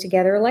this goes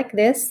together like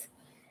this,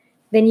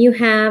 then you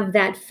have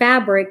that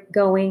fabric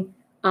going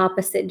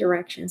opposite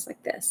directions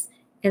like this.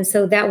 And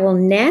so that will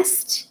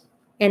nest,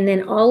 and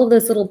then all of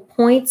those little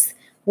points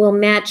will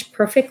match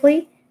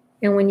perfectly.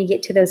 And when you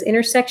get to those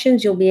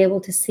intersections, you'll be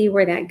able to see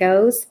where that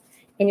goes,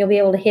 and you'll be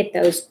able to hit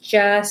those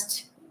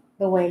just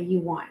the way you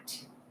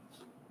want.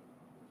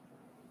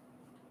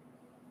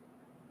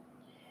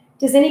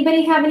 Does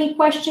anybody have any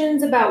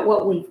questions about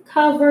what we've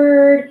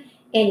covered?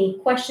 Any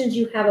questions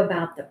you have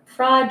about the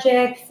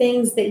project,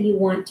 things that you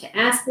want to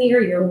ask me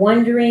or you're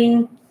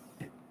wondering?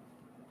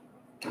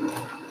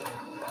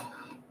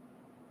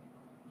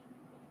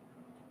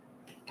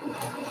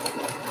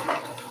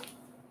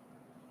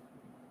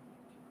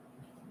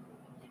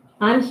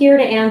 I'm here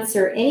to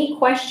answer any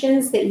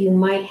questions that you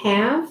might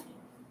have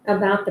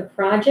about the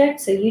project.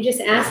 So you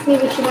just ask me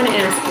what you want to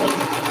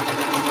ask me.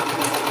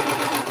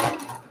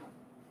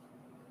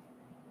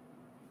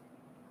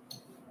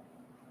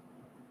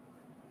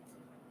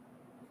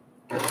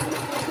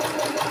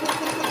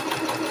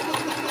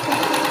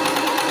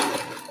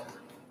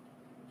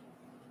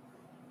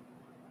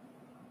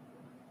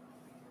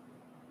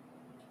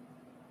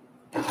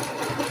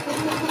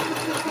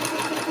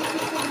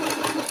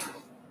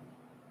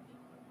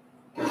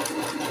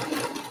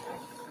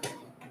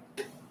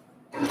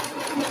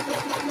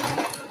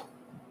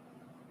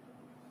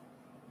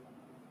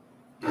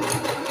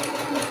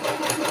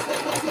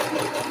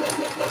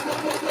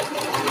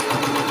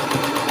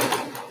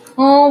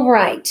 All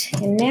right,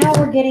 and now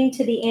we're getting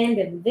to the end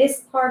of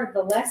this part of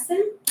the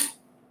lesson.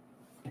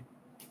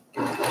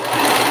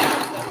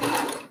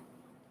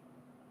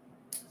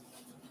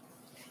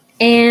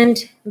 And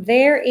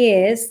there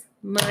is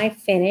my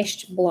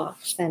finished block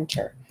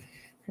center.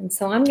 And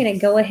so I'm going to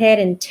go ahead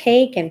and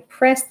take and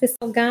press this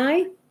little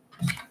guy.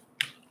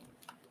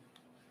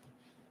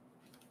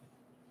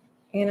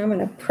 And I'm going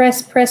to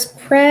press, press,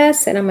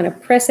 press, and I'm going to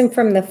press him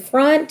from the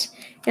front.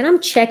 And I'm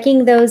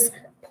checking those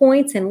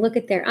points, and look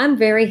at there. I'm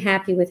very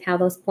happy with how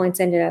those points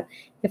ended up.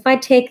 If I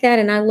take that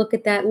and I look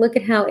at that, look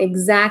at how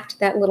exact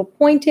that little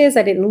point is.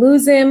 I didn't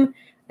lose him.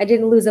 I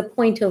didn't lose a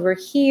point over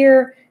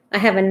here. I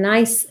have a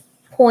nice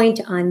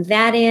point on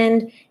that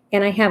end,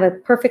 and I have a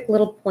perfect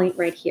little point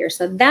right here.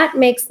 So that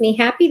makes me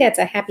happy. That's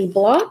a happy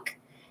block.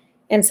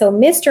 And so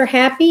Mr.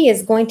 Happy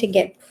is going to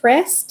get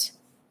pressed.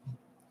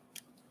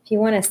 If you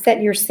want to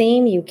set your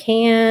seam, you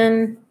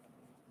can.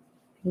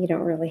 You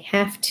don't really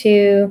have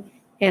to.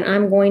 And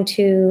I'm going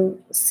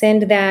to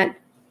send that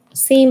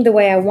seam the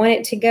way I want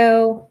it to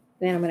go.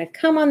 Then I'm going to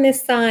come on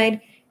this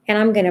side, and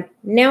I'm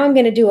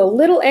going to do a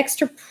little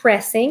extra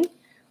pressing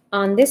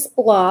on this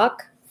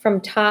block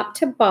from top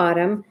to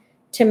bottom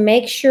to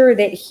make sure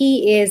that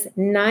he is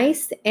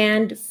nice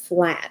and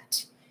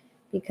flat,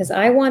 because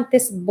I want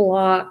this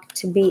block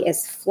to be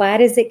as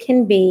flat as it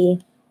can be.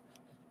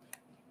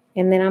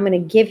 And then I'm going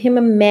to give him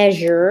a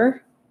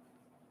measure,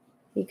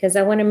 because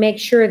I want to make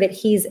sure that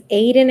he's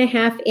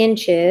 8.5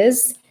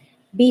 inches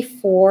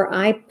before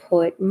I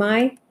put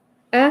my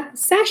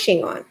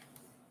sashing on.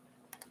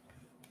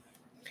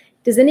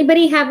 Does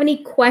anybody have any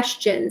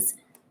questions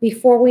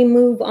before we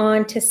move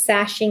on to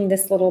sashing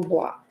this little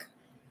block?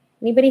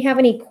 Anybody have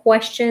any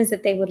questions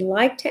that they would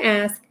like to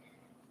ask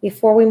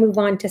before we move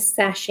on to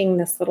sashing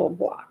this little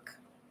block?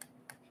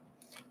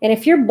 And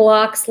if your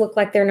blocks look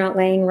like they're not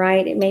laying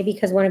right, it may be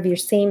because one of your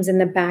seams in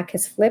the back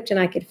has flipped, and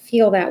I could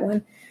feel that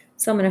one.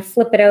 So I'm going to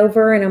flip it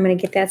over, and I'm going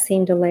to get that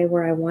seam to lay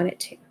where I want it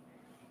to.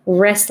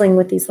 Wrestling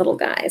with these little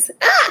guys.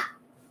 Ah!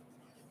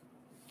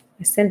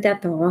 I sent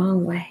that the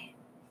wrong way.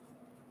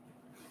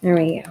 There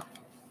we go.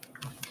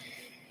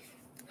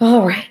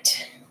 All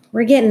right.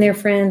 We're getting there,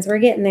 friends. We're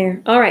getting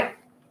there. All right.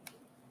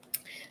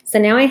 So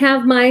now I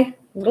have my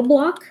little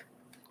block,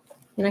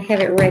 and I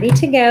have it ready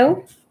to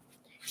go,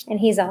 and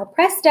he's all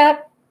pressed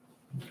up.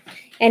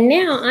 And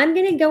now I'm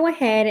going to go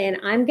ahead and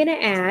I'm going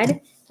to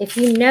add, if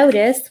you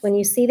notice when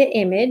you see the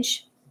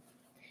image,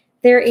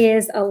 there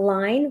is a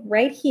line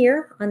right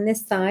here on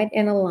this side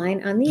and a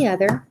line on the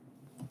other.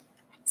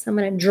 So I'm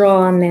going to draw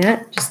on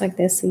that just like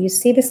this. So you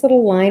see this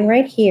little line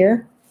right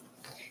here.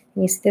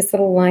 And you see this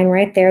little line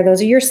right there.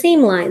 Those are your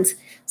seam lines.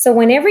 So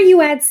whenever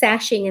you add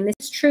sashing, and this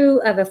is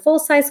true of a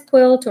full-size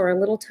quilt or a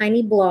little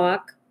tiny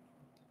block,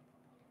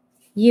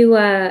 you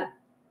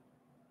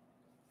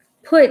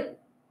put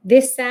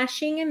this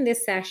sashing and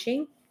this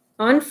sashing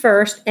on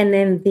first, and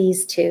then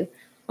these two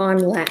on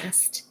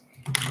last.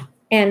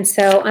 And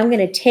so I'm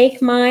going to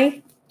take my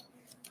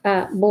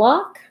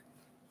block,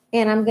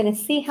 and I'm going to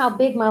see how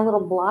big my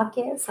little block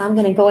is. I'm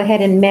going to go ahead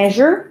and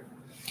measure,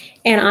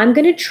 and I'm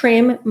going to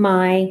trim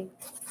my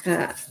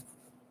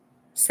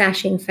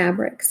sashing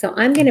fabric. So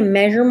I'm going to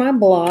measure my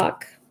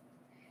block.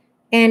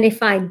 And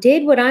if I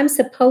did what I'm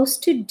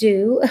supposed to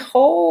do,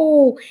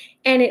 oh,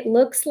 and it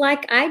looks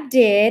like I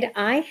did,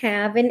 I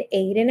have an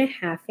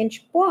 8.5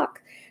 inch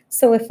block.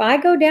 So if I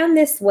go down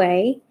this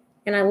way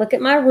and I look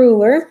at my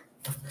ruler,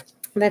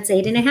 that's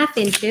 8.5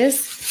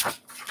 inches.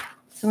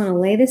 So I'm going to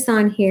lay this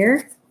on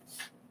here.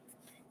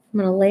 I'm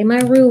going to lay my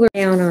ruler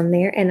down on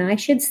there, and I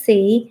should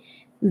see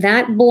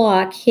that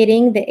block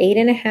hitting the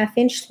 8.5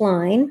 inch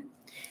line,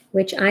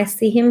 which I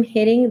see him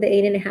hitting the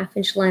 8.5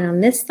 inch line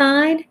on this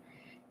side,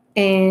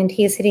 and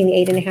he is hitting the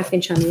 8.5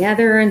 inch on the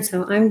other. And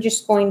so I'm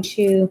just going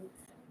to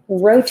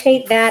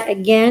rotate that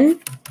again,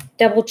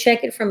 double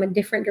check it from a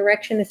different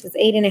direction. This is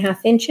 8.5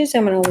 inches.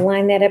 I'm going to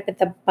line that up at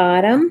the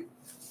bottom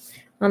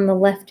on the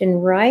left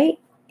and right,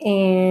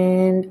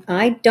 and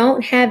I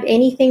don't have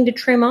anything to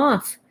trim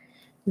off.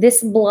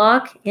 This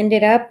block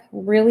ended up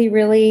really,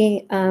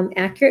 really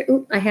accurate.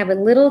 Ooh, I have a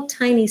little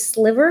tiny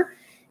sliver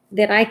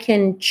that I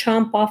can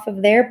chomp off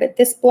of there, but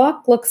this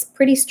block looks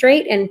pretty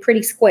straight and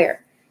pretty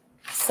square.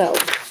 So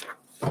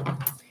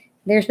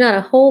there's not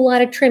a whole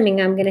lot of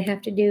trimming I'm going to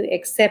have to do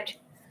except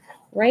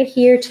right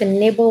here to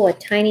nibble a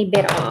tiny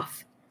bit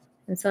off.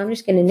 And so I'm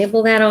just going to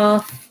nibble that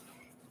off,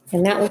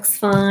 and that looks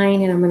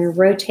fine, and I'm going to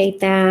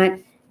rotate that.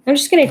 I'm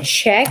just going to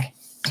check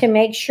to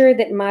make sure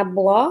that my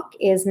block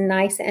is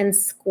nice and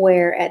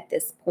square at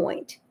this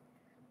point.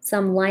 So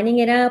I'm lining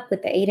it up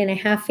with the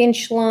 8.5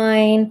 inch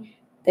line,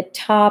 the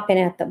top and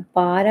at the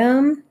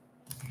bottom.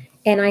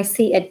 And I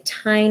see a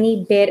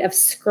tiny bit of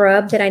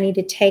scrub that I need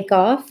to take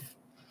off.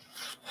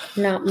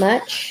 Not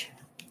much.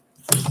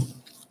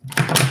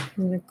 I'm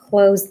going to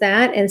close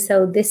that. And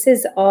so this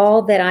is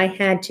all that I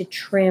had to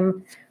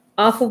trim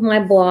off of my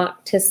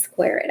block to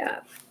square it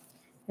up.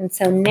 And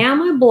so now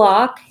my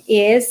block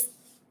is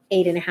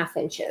 8.5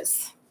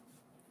 inches.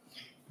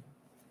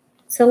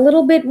 It's a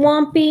little bit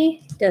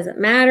wompy, doesn't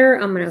matter.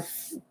 I'm going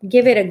to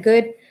give it a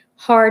good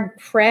hard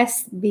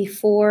press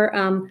before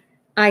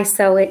I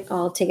sew it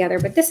all together.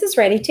 But this is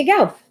ready to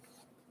go.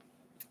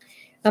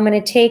 I'm going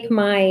to take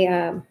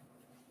my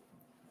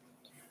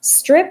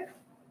strip.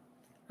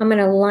 I'm going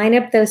to line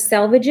up those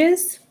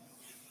selvages.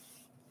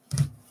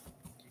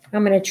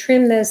 I'm going to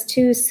trim those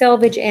two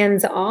selvage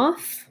ends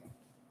off.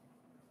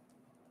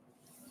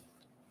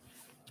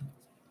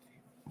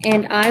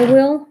 And I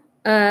will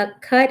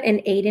cut an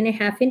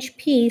 8.5-inch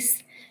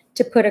piece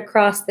to put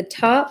across the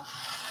top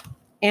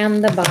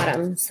and the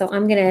bottom. So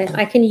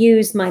I can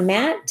use my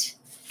mat.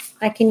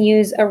 I can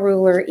use a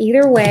ruler.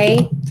 Either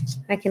way,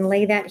 I can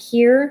lay that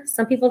here.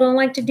 Some people don't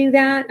like to do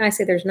that. I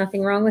say there's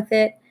nothing wrong with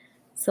it.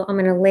 So I'm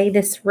going to lay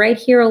this right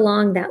here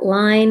along that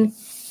line,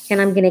 and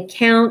I'm going to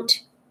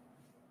count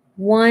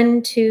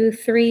 1, 2,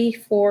 3,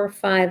 4,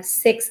 5,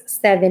 6,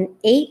 7,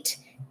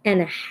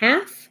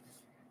 8.5.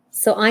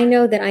 So I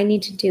know that I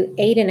need to do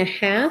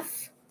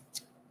 8.5.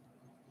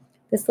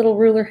 This little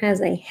ruler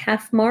has a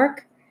half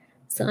mark.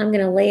 So I'm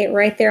going to lay it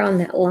right there on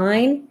that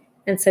line.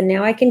 And so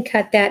now I can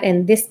cut that.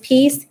 And this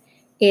piece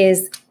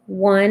is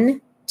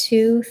 1,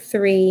 2,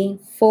 3,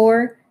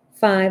 4,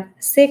 5,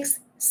 6,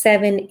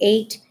 7,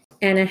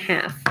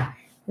 8.5.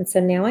 And so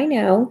now I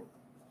know.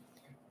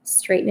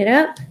 Straighten it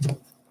up.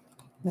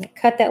 I'm going to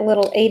cut that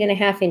little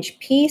 8.5-inch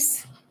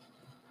piece.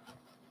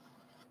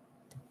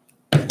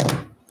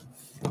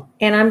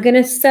 And I'm going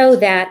to sew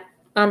that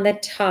on the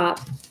top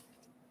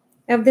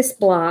of this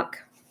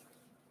block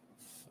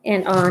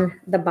and on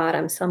the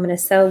bottom. So I'm going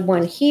to sew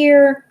one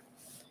here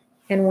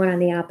and one on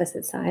the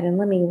opposite side. And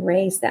let me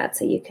raise that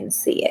so you can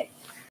see it.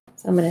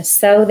 So I'm going to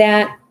sew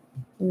that,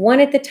 one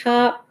at the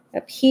top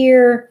up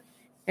here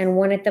and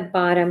one at the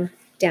bottom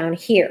down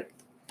here.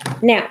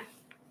 Now,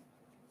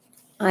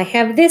 I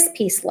have this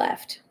piece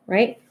left,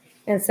 right?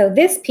 And so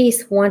this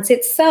piece, once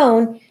it's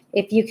sewn,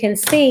 if you can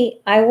see,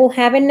 I will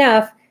have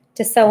enough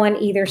to sew on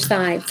either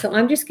side. So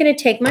I'm just going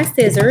to take my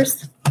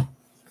scissors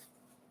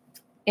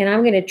and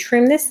I'm going to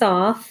trim this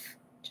off.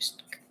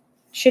 Just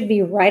should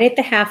be right at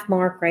the half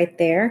mark right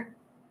there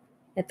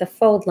at the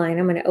fold line.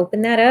 I'm going to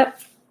open that up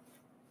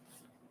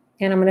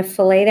and I'm going to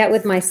fillet that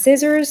with my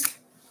scissors.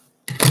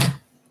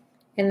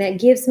 And that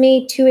gives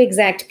me 2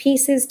 exact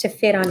pieces to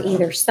fit on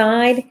either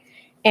side.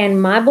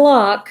 And my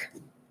block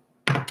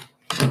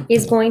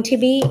is going to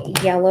be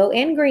yellow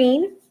and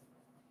green,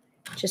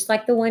 just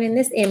like the one in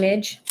this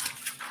image.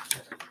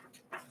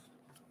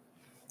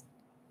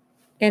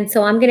 And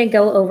so I'm going to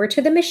go over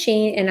to the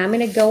machine and I'm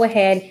going to go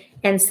ahead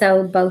and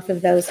sew both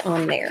of those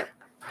on there.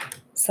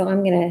 So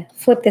I'm going to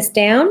flip this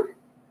down.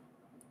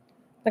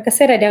 Like I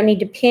said, I don't need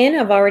to pin.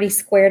 I've already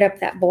squared up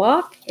that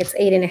block. It's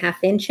 8.5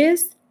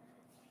 inches.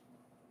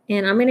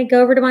 And I'm going to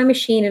go over to my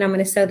machine and I'm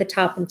going to sew the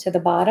top into the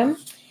bottom.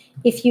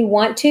 If you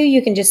want to,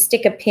 you can just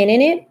stick a pin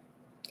in it.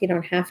 You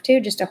don't have to,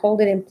 just to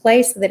hold it in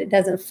place so that it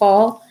doesn't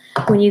fall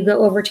when you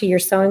go over to your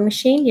sewing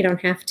machine. You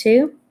don't have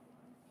to.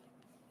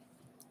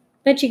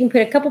 But you can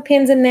put a couple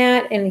pins in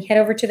that and head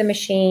over to the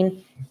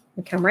machine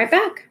and come right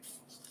back.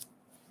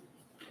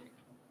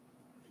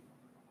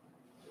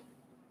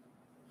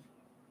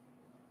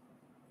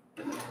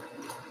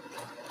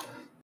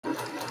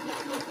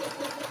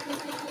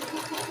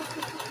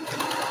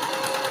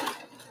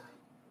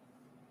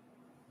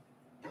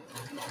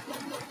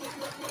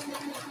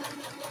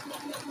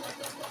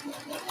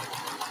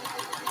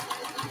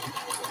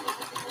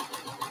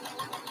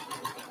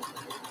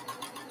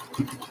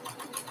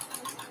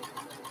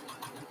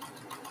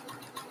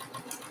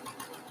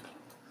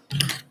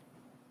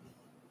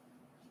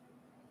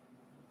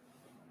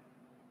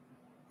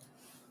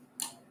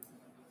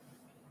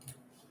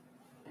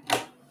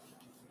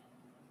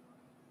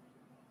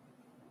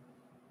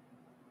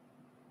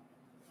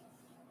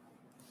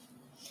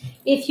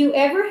 If you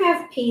ever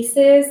have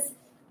pieces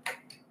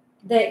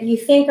that you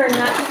think are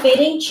not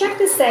fitting, check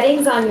the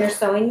settings on your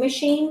sewing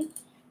machine,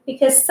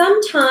 because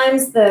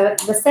sometimes the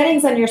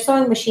settings on your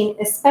sewing machine,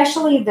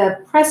 especially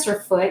the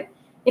presser foot,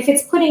 if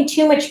it's putting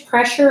too much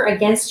pressure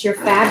against your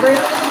fabric,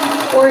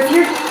 or if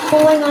you're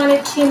pulling on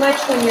it too much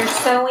when you're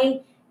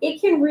sewing,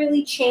 it can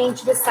really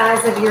change the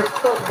size of your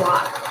quilt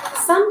block,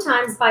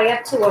 sometimes by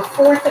up to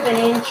 1/4 of an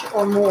inch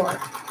or more.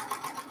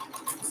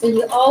 So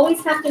you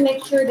always have to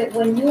make sure that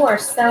when you are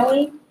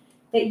sewing,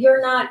 that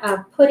you're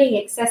not putting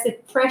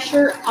excessive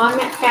pressure on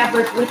that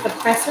fabric with the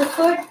presser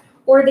foot,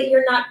 or that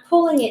you're not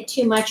pulling it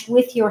too much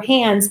with your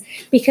hands,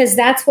 because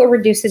that's what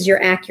reduces your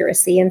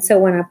accuracy. And so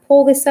when I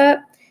pull this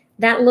up,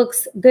 that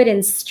looks good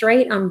and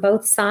straight on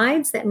both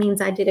sides. That means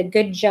I did a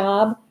good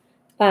job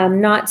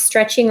not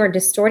stretching or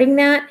distorting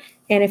that.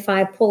 And if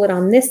I pull it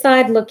on this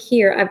side, look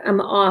here,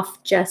 I'm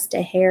off just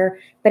a hair,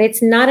 but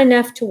it's not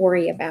enough to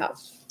worry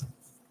about.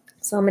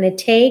 So I'm going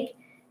to take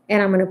and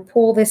I'm going to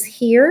pull this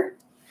here.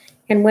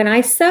 And when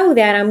I sew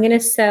that, I'm going to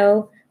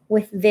sew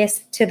with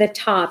this to the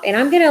top. And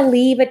I'm going to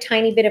leave a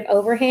tiny bit of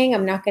overhang.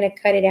 I'm not going to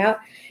cut it out.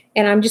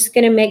 And I'm just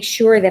going to make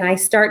sure that I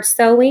start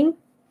sewing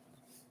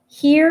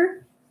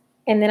here.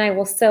 And then I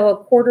will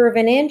sew 1/4 of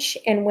an inch.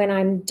 And when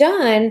I'm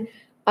done,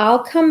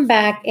 I'll come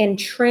back and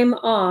trim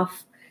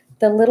off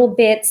the little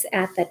bits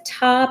at the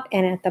top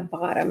and at the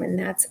bottom. And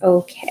that's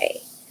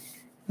okay.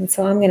 And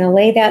so I'm going to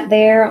lay that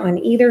there on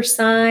either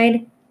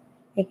side,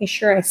 making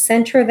sure I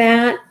center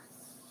that.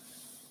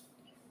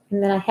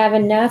 And then I have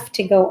enough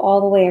to go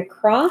all the way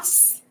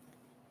across.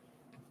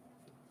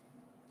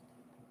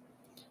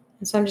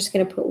 And so I'm just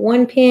going to put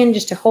one pin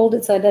just to hold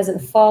it so it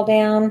doesn't fall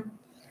down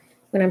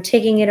when I'm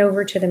taking it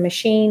over to the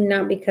machine,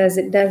 not because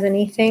it does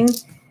anything.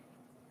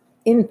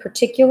 in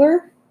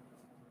particular.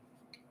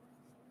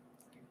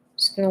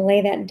 Just going to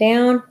lay that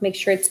down, make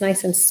sure it's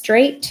nice and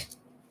straight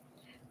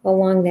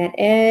along that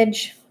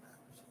edge.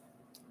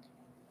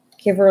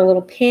 Give her a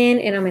little pin,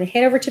 and I'm going to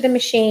head over to the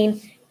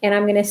machine, and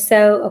I'm going to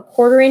sew a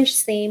 1/4 inch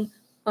seam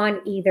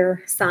on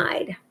either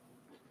side.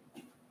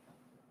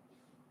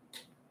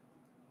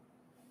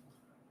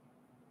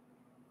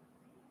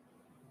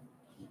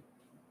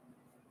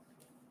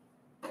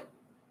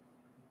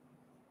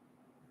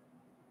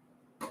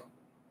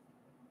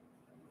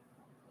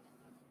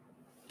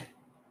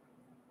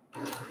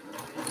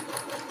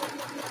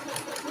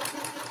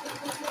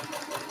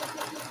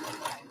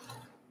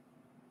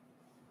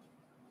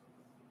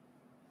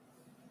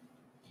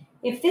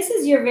 If this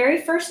is your very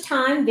first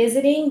time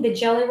visiting the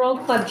Jelly Roll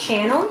Club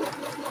channel,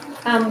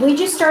 we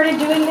just started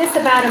doing this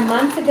about a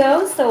month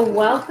ago, so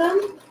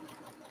welcome.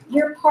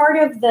 You're part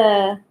of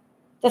the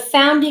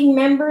founding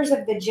members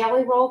of the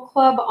Jelly Roll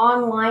Club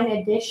online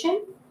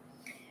edition.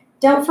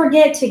 Don't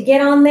forget to get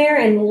on there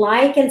and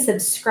like and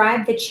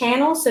subscribe the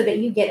channel so that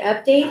you get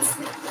updates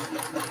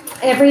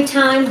every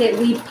time that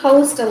we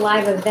post a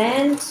live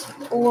event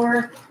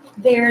or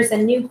there's a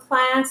new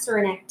class or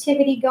an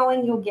activity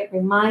going. You'll get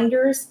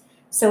reminders.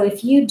 So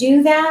if you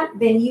do that,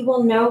 then you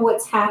will know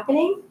what's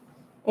happening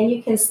and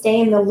you can stay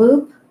in the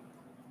loop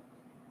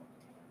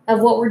of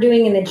what we're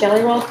doing in the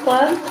Jelly Roll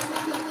Club.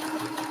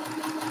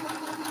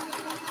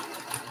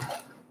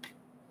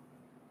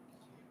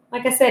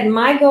 Like I said,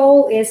 my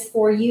goal is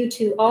for you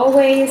to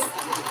always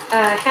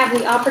have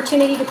the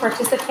opportunity to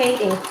participate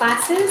in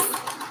classes.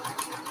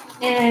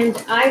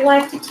 And I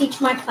like to teach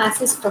my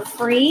classes for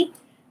free.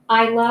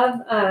 I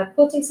love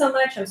quilting so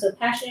much. I'm so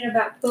passionate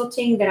about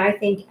quilting that I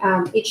think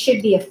it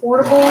should be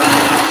affordable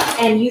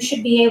and you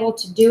should be able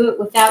to do it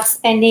without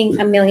spending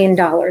 $1 million.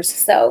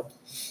 So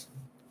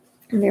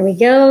there we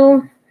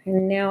go.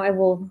 And now I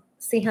will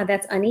see how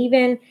that's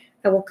uneven.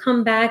 I will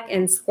come back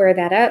and square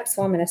that up.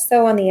 So I'm going to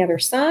sew on the other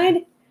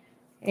side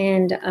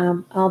and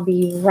I'll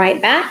be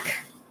right back.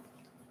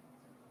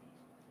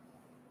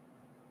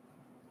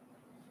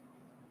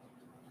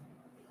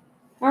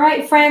 All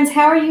right, friends,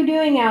 how are you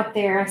doing out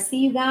there? I see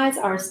you guys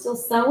are still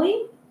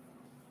sewing,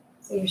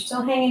 so you're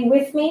still hanging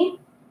with me.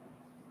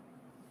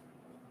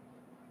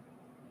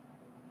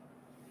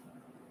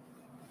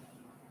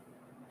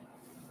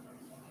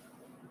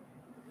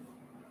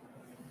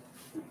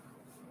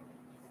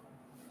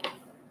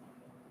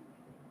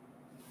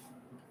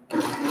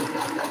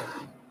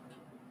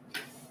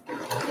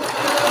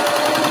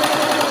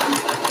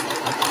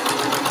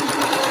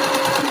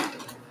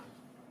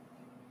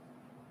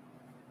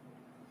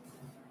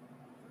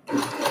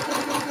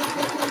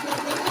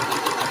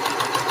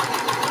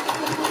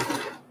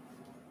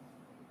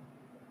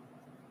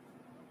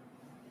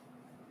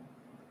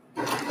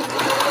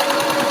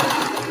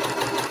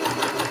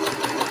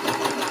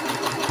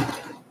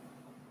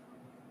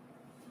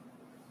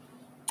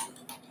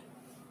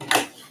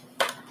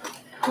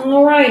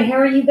 All right, how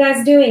are you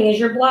guys doing? Is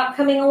your block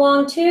coming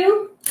along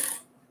too?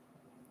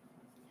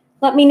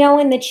 Let me know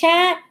in the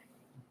chat.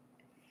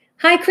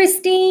 Hi,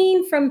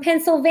 Christine from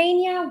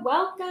Pennsylvania.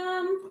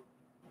 Welcome.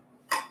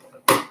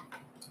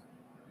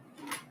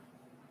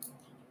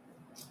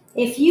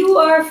 If you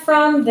are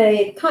from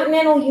the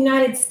continental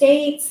United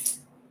States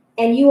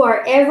and you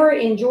are ever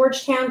in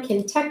Georgetown,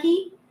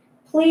 Kentucky,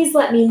 please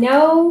let me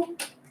know.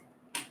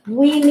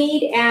 We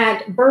meet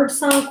at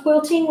Birdsong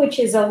Quilting, which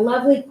is a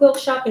lovely quilt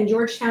shop in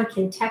Georgetown,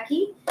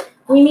 Kentucky.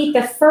 We meet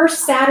the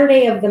first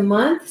Saturday of the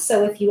month,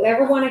 so if you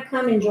ever want to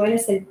come and join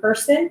us in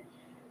person,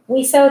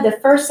 we sew the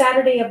first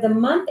Saturday of the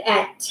month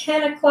at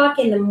 10 o'clock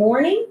in the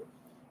morning.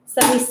 So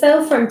we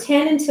sew from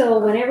 10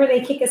 until whenever they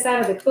kick us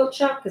out of the quilt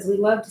shop because we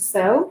love to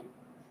sew.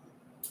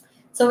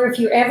 So if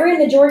you're ever in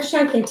the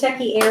Georgetown,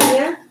 Kentucky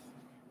area,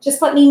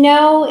 just let me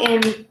know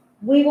and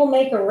we will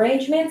make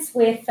arrangements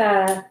with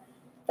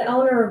the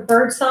owner of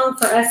Birdsong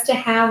for us to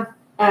have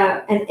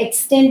an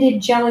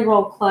extended Jelly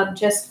Roll Club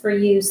just for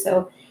you.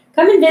 So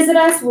come and visit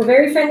us. We're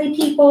very friendly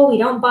people. We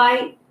don't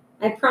bite.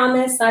 I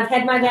promise. I've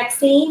had my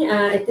vaccine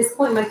at this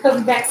point, my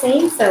COVID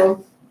vaccine.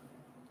 So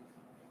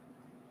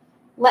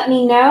let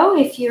me know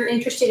if you're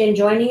interested in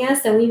joining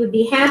us, and we would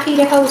be happy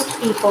to host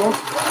people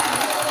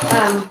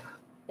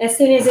as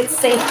soon as it's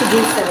safe to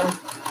do so.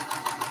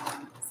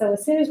 So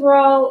as soon as we're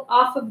all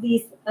off of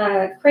these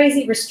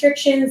crazy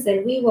restrictions,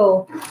 then we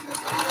will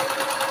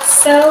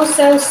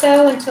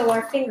sew until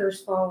our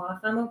fingers fall off.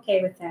 I'm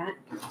okay with that.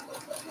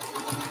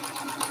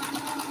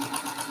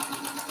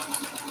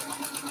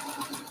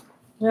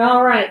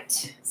 All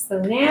right,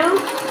 so now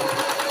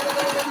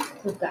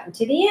we've gotten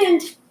to the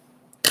end.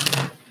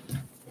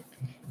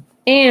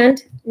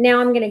 And now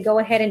I'm going to go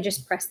ahead and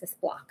just press this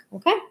block,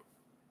 okay?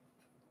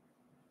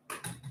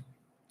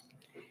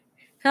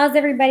 How's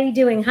everybody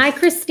doing? Hi,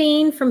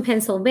 Christine from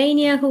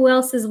Pennsylvania. Who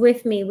else is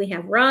with me? We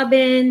have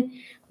Robin,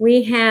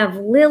 we have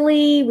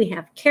Lily, we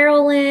have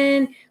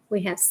Carolyn,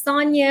 we have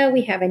Sonia,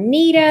 we have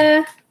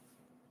Anita.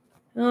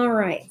 All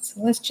right,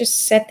 so let's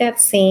just set that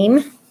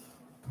seam.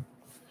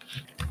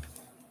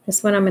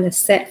 This one I'm going to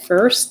set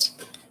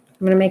first.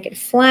 I'm going to make it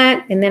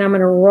flat, and then I'm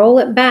going to roll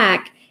it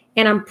back,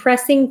 and I'm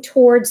pressing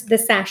towards the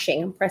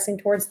sashing. I'm pressing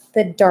towards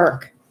the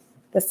dark,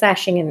 the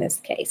sashing in this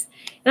case.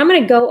 And I'm going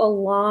to go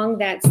along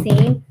that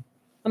seam.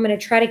 I'm going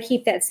to try to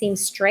keep that seam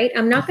straight.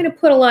 I'm not going to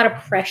put a lot of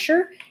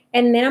pressure,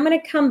 and then I'm going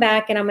to come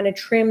back and I'm going to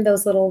trim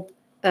those little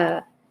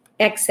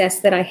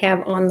excess that I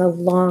have on the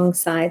long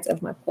sides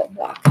of my quilt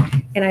block.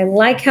 And I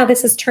like how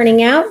this is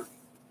turning out.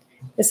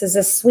 This is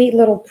a sweet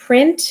little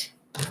print.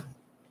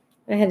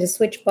 I had to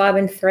switch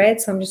bobbin thread,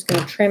 so I'm just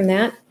going to trim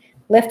that.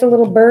 Left a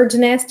little bird's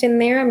nest in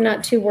there. I'm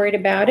not too worried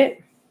about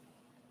it.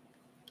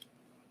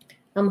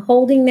 I'm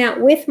holding that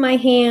with my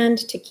hand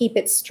to keep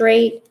it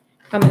straight.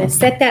 I'm going to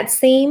set that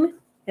seam,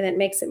 and that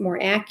makes it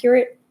more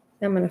accurate.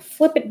 I'm going to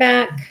flip it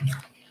back,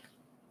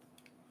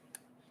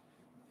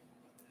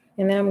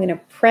 and then I'm going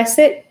to press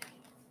it.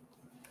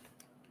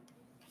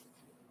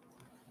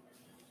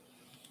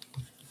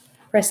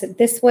 Press it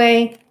this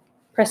way,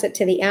 press it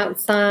to the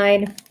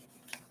outside.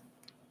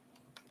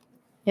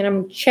 And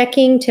I'm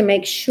checking to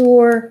make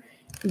sure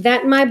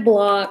that my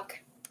block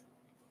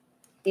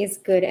is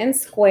good and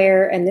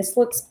square. And this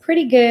looks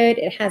pretty good.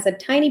 It has a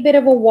tiny bit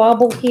of a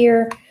wobble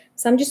here.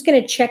 So I'm just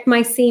going to check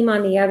my seam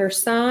on the other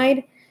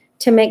side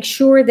to make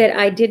sure that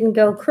I didn't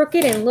go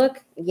crooked. And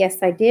look, yes,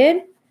 I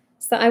did.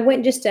 So I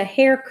went just a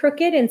hair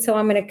crooked. And so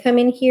I'm going to come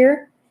in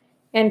here.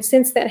 And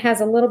since that has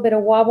a little bit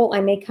of wobble,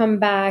 I may come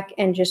back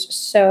and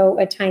just sew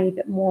a tiny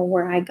bit more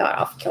where I got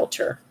off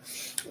kilter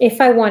if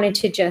I wanted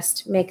to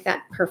just make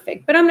that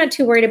perfect. But I'm not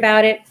too worried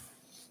about it.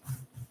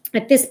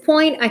 At this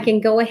point, I can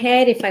go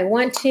ahead if I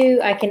want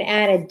to. I can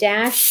add a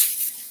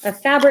dash of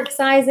fabric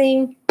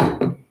sizing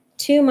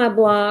to my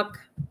block.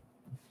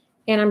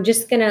 And I'm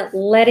just going to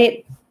let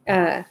it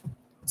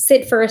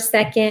sit for a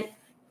second.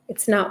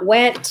 It's not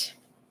wet.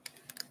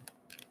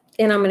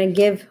 And I'm going to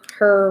give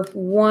her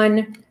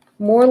one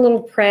more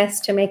little press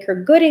to make her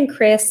good and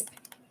crisp.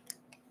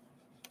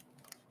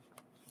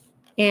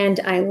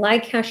 And I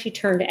like how she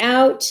turned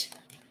out.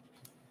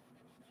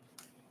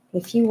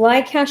 If you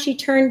like how she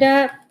turned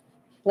up,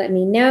 let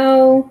me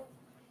know.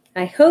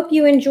 I hope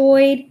you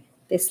enjoyed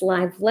this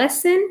live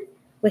lesson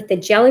with the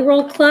Jelly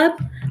Roll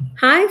Club.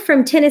 Hi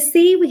from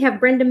Tennessee. We have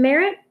Brenda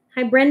Merritt.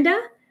 Hi, Brenda.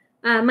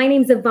 My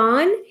name's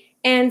Ivonne.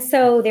 And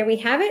so there we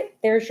have it.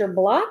 There's your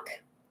block.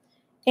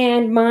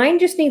 And mine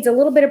just needs a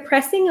little bit of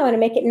pressing. I want to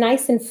make it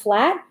nice and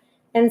flat.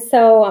 And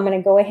so I'm going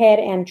to go ahead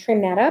and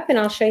trim that up, and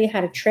I'll show you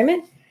how to trim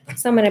it.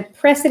 So I'm going to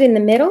press it in the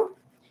middle.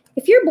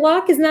 If your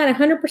block is not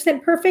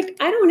 100% perfect,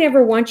 I don't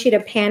ever want you to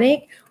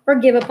panic or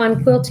give up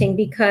on quilting,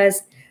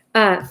 because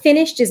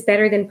finished is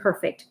better than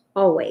perfect,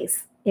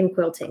 always in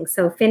quilting.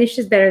 So finished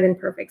is better than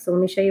perfect. So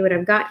let me show you what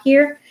I've got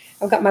here.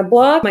 I've got my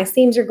block. My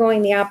seams are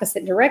going the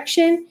opposite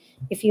direction.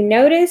 If you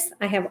notice,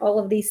 I have all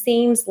of these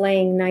seams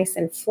laying nice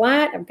and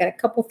flat. I've got a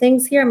couple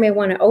things here I may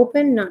want to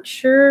open. Not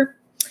sure.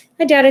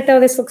 I doubt it,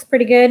 though. This looks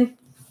pretty good.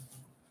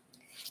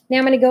 Now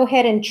I'm going to go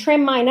ahead and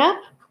trim mine up.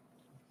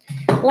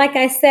 Like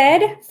I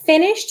said,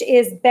 finished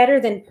is better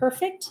than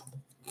perfect.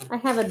 I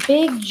have a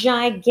big,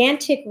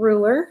 gigantic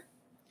ruler,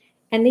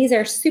 and these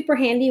are super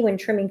handy when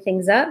trimming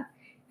things up.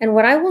 And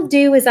what I will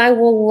do is I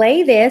will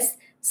lay this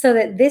so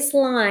that this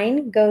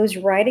line goes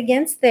right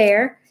against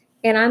there.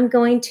 And I'm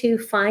going to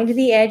find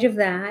the edge of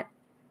that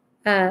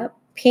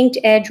pinked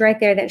edge right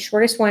there, that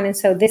shortest one. And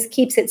so this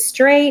keeps it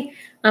straight.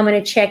 I'm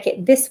going to check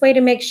it this way to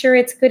make sure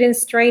it's good and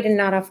straight and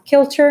not off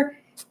kilter.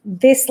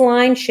 This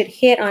line should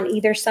hit on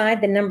either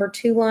side, the number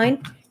 2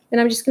 line. And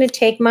I'm just going to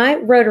take my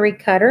rotary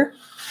cutter,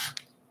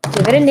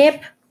 give it a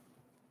nip.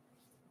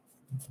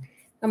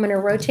 I'm going to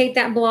rotate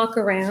that block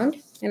around,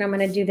 and I'm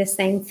going to do the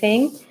same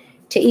thing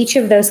to each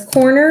of those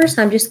corners.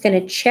 I'm just going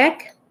to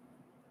check.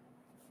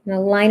 I'm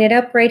going to line it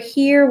up right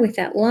here with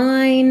that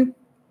line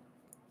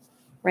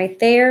right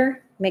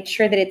there. Make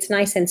sure that it's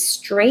nice and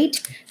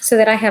straight so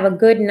that I have a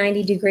good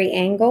 90-degree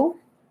angle.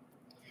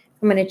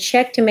 I'm going to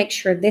check to make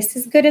sure this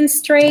is good and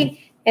straight,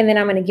 and then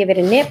I'm going to give it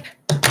a nip.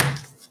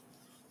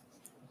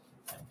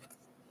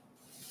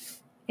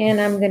 And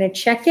I'm going to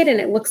check it, and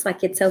it looks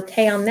like it's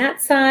okay on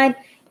that side.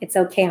 It's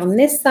okay on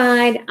this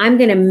side. I'm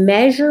going to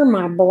measure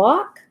my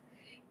block,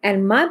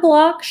 and my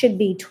block should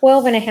be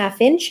 12.5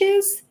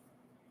 inches.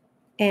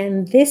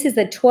 And this is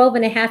a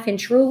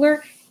 12.5-inch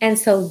ruler. And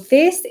so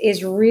this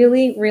is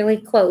really, really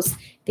close.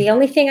 The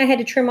only thing I had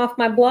to trim off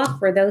my block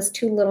were those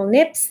 2 little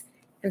nips.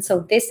 And so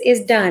this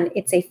is done.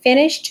 It's a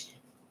finished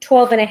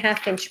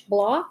 12.5-inch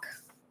block,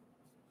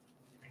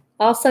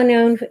 also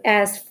known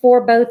as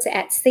 4 boats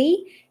at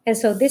sea. And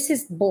so this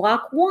is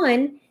block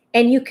 1.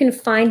 And you can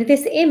find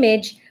this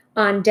image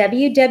on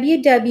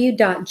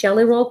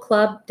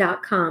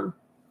www.jellyrollclub.com.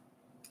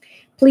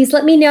 Please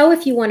let me know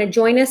if you want to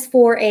join us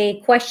for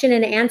a question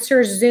and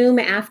answer Zoom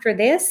after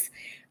this.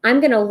 I'm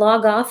going to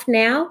log off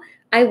now.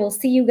 I will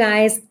see you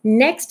guys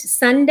next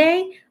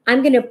Sunday.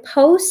 I'm going to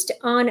post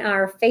on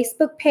our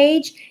Facebook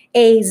page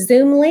a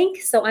Zoom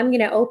link. So I'm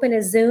going to open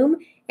a Zoom,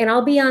 and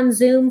I'll be on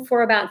Zoom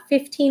for about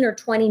 15 or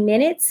 20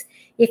 minutes.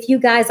 If you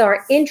guys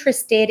are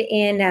interested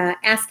in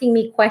asking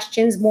me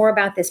questions more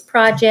about this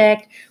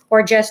project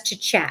or just to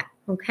chat,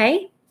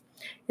 okay?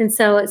 And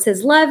so it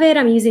says, love it.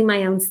 I'm using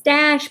my own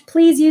stash.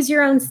 Please use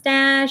your own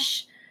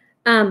stash.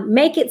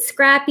 Make it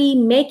scrappy.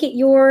 Make it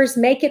yours.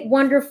 Make it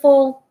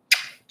wonderful.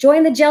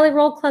 Join the Jelly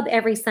Roll Club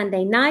every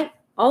Sunday night.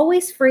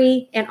 Always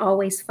free and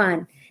always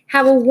fun.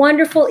 Have a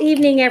wonderful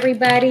evening,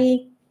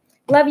 everybody.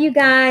 Love you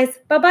guys.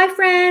 Bye-bye,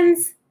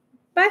 friends.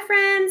 Bye,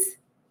 friends.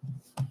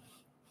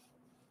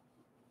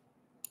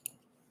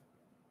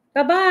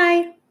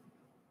 Bye-bye.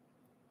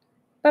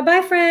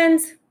 Bye-bye,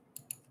 friends.